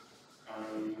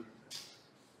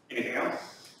 Anything else?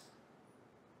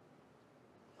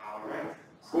 All right.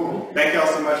 Cool. Thank you all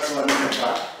so much for letting me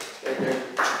talk. Thank you.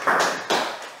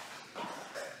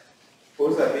 What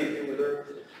was that beep you were doing?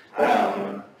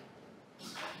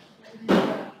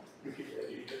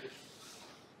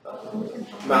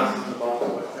 Mouse is the ball.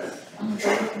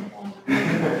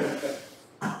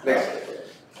 Next.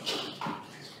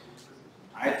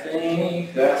 I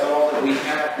think that's all that we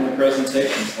have from the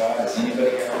presentation side. Does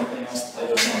anybody have anything else that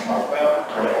they just want to talk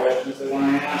about, or any questions they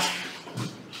want to ask?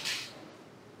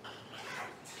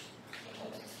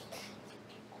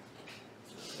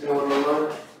 Anyone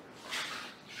online?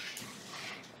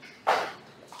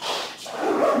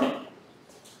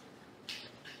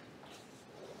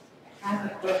 I have a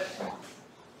question.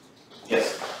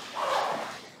 Yes.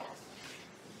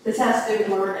 This has to do with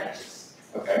lure nets.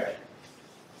 Okay.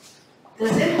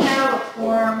 Does it have a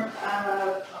form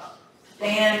of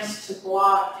dams to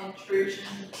block intrusion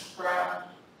from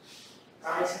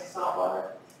rising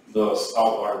saltwater? The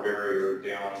saltwater barrier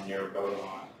down near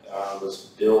Beaumont was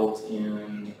built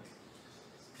in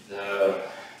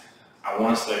I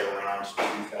want to say around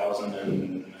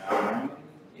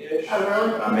 2009-ish. Oh,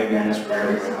 really? I may be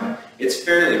misremembering. It's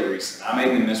fairly recent. I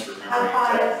may be misremembering. How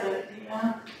high exactly. is it, do you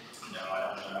know? No, I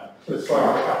don't know. It's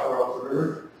like how far up the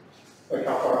river? Like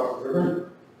how far up the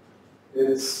river?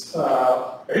 It's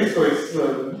basically it's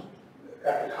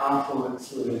at the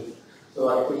confluence with it. So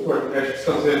like where the Nexus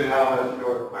comes in, now that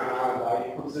your Pine Island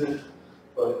Bayou comes in,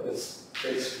 but it's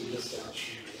basically just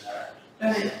downstream of that.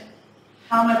 Okay.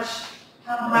 How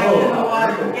high can the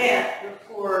water get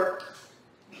before?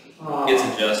 It's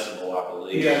adjustable, I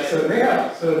believe. Yeah, so they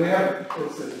have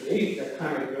it's a gate that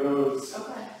kind of goes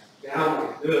Okay. down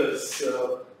like this.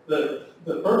 So the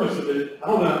purpose of it, I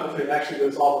don't know if it actually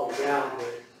goes all the way down,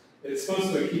 but it's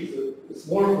supposed to keep it's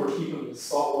more for keeping the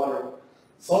saltwater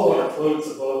floats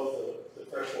above the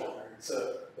freshwater.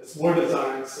 So it's more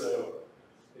designed so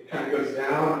it kind of goes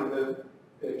down and then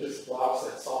it just blocks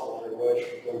that saltwater wedge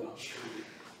from going upstream.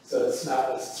 So it's not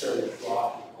necessarily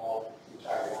blocking all the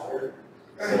entire water.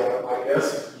 So my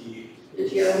guess would be.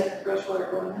 Did you have any freshwater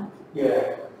going out?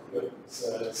 Yeah, but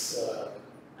it's.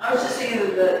 I was just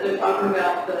thinking that they're talking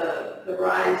about the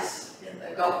rise in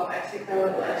the Gulf of Mexico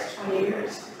in the last 20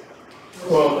 years.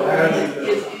 Well,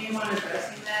 is anyone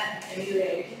addressing that? Any of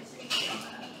the agencies on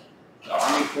that? The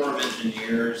Army Corps of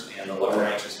Engineers and the Lower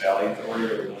Neches Valley Authority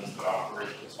are the ones that operate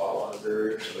the saltwater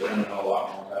barrier, so they're gonna know a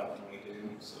lot more about it than we do,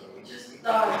 so. Just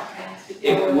thought I'd ask if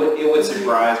It would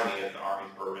surprise me if the Army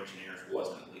Corps of Engineers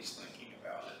wasn't at least thinking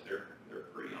about it. They're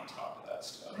pretty on top of that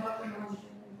stuff.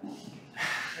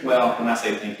 Well, when I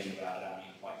say thinking about it, I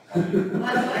mean like.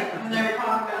 That's like when they were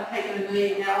talking about taking 1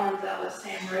 million gallons out of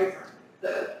Sam Rayburn,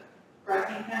 the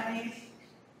fracking companies.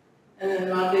 And then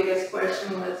my biggest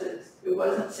question was, it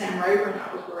wasn't Sam Rayburn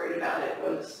I was worried about, it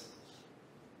was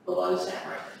below Sam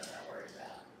Rayburn that I worried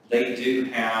about. They do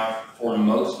have, for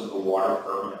most of the water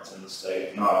permits in the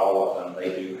state, not all of them,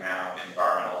 they do have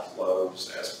environmental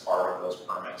flows as part of those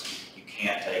permits. You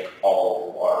can't take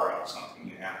all the water out of something,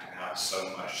 you have to have so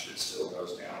much that still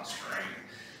goes downstream.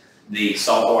 The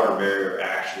saltwater barrier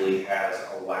actually has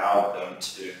allowed them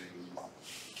to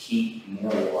keep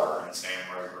more water in Sam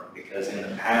Rayburn, because in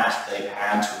the past they've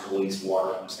had to release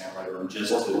water from Sam Rayburn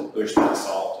just to push that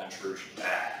salt intrusion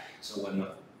back. So when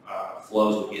the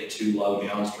flows would get too low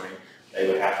downstream, they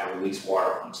would have to release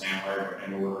water from Sam Rayburn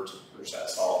in order to push that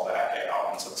salt back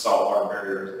out. And so the saltwater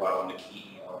barrier has allowed them to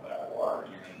keep more of that water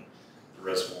in the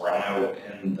reservoir. I know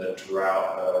in the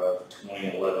drought of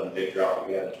 2011, big drought that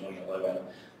we had in 2011,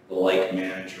 the lake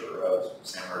manager of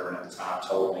Sam Rayburn at the time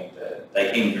told me that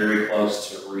they came very close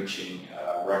to reaching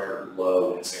a record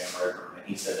low in Sam Rayburn. And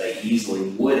he said they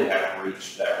easily would have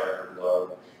reached that record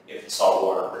low if the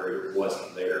saltwater barrier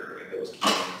wasn't there, if it was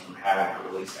keeping them from having to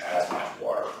release as much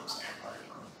water from Sam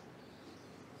Rayburn.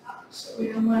 So, We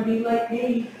don't want to be like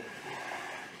me.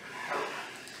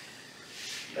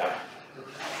 yeah.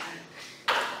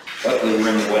 Luckily, we're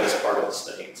in the wettest part of the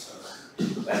state, so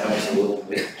that helps a little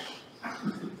bit.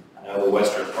 I know the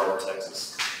western part of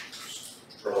Texas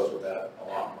struggles with that a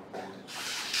lot more.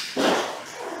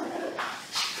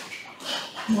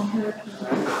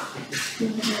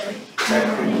 That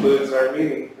concludes our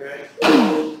meeting,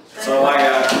 right? So like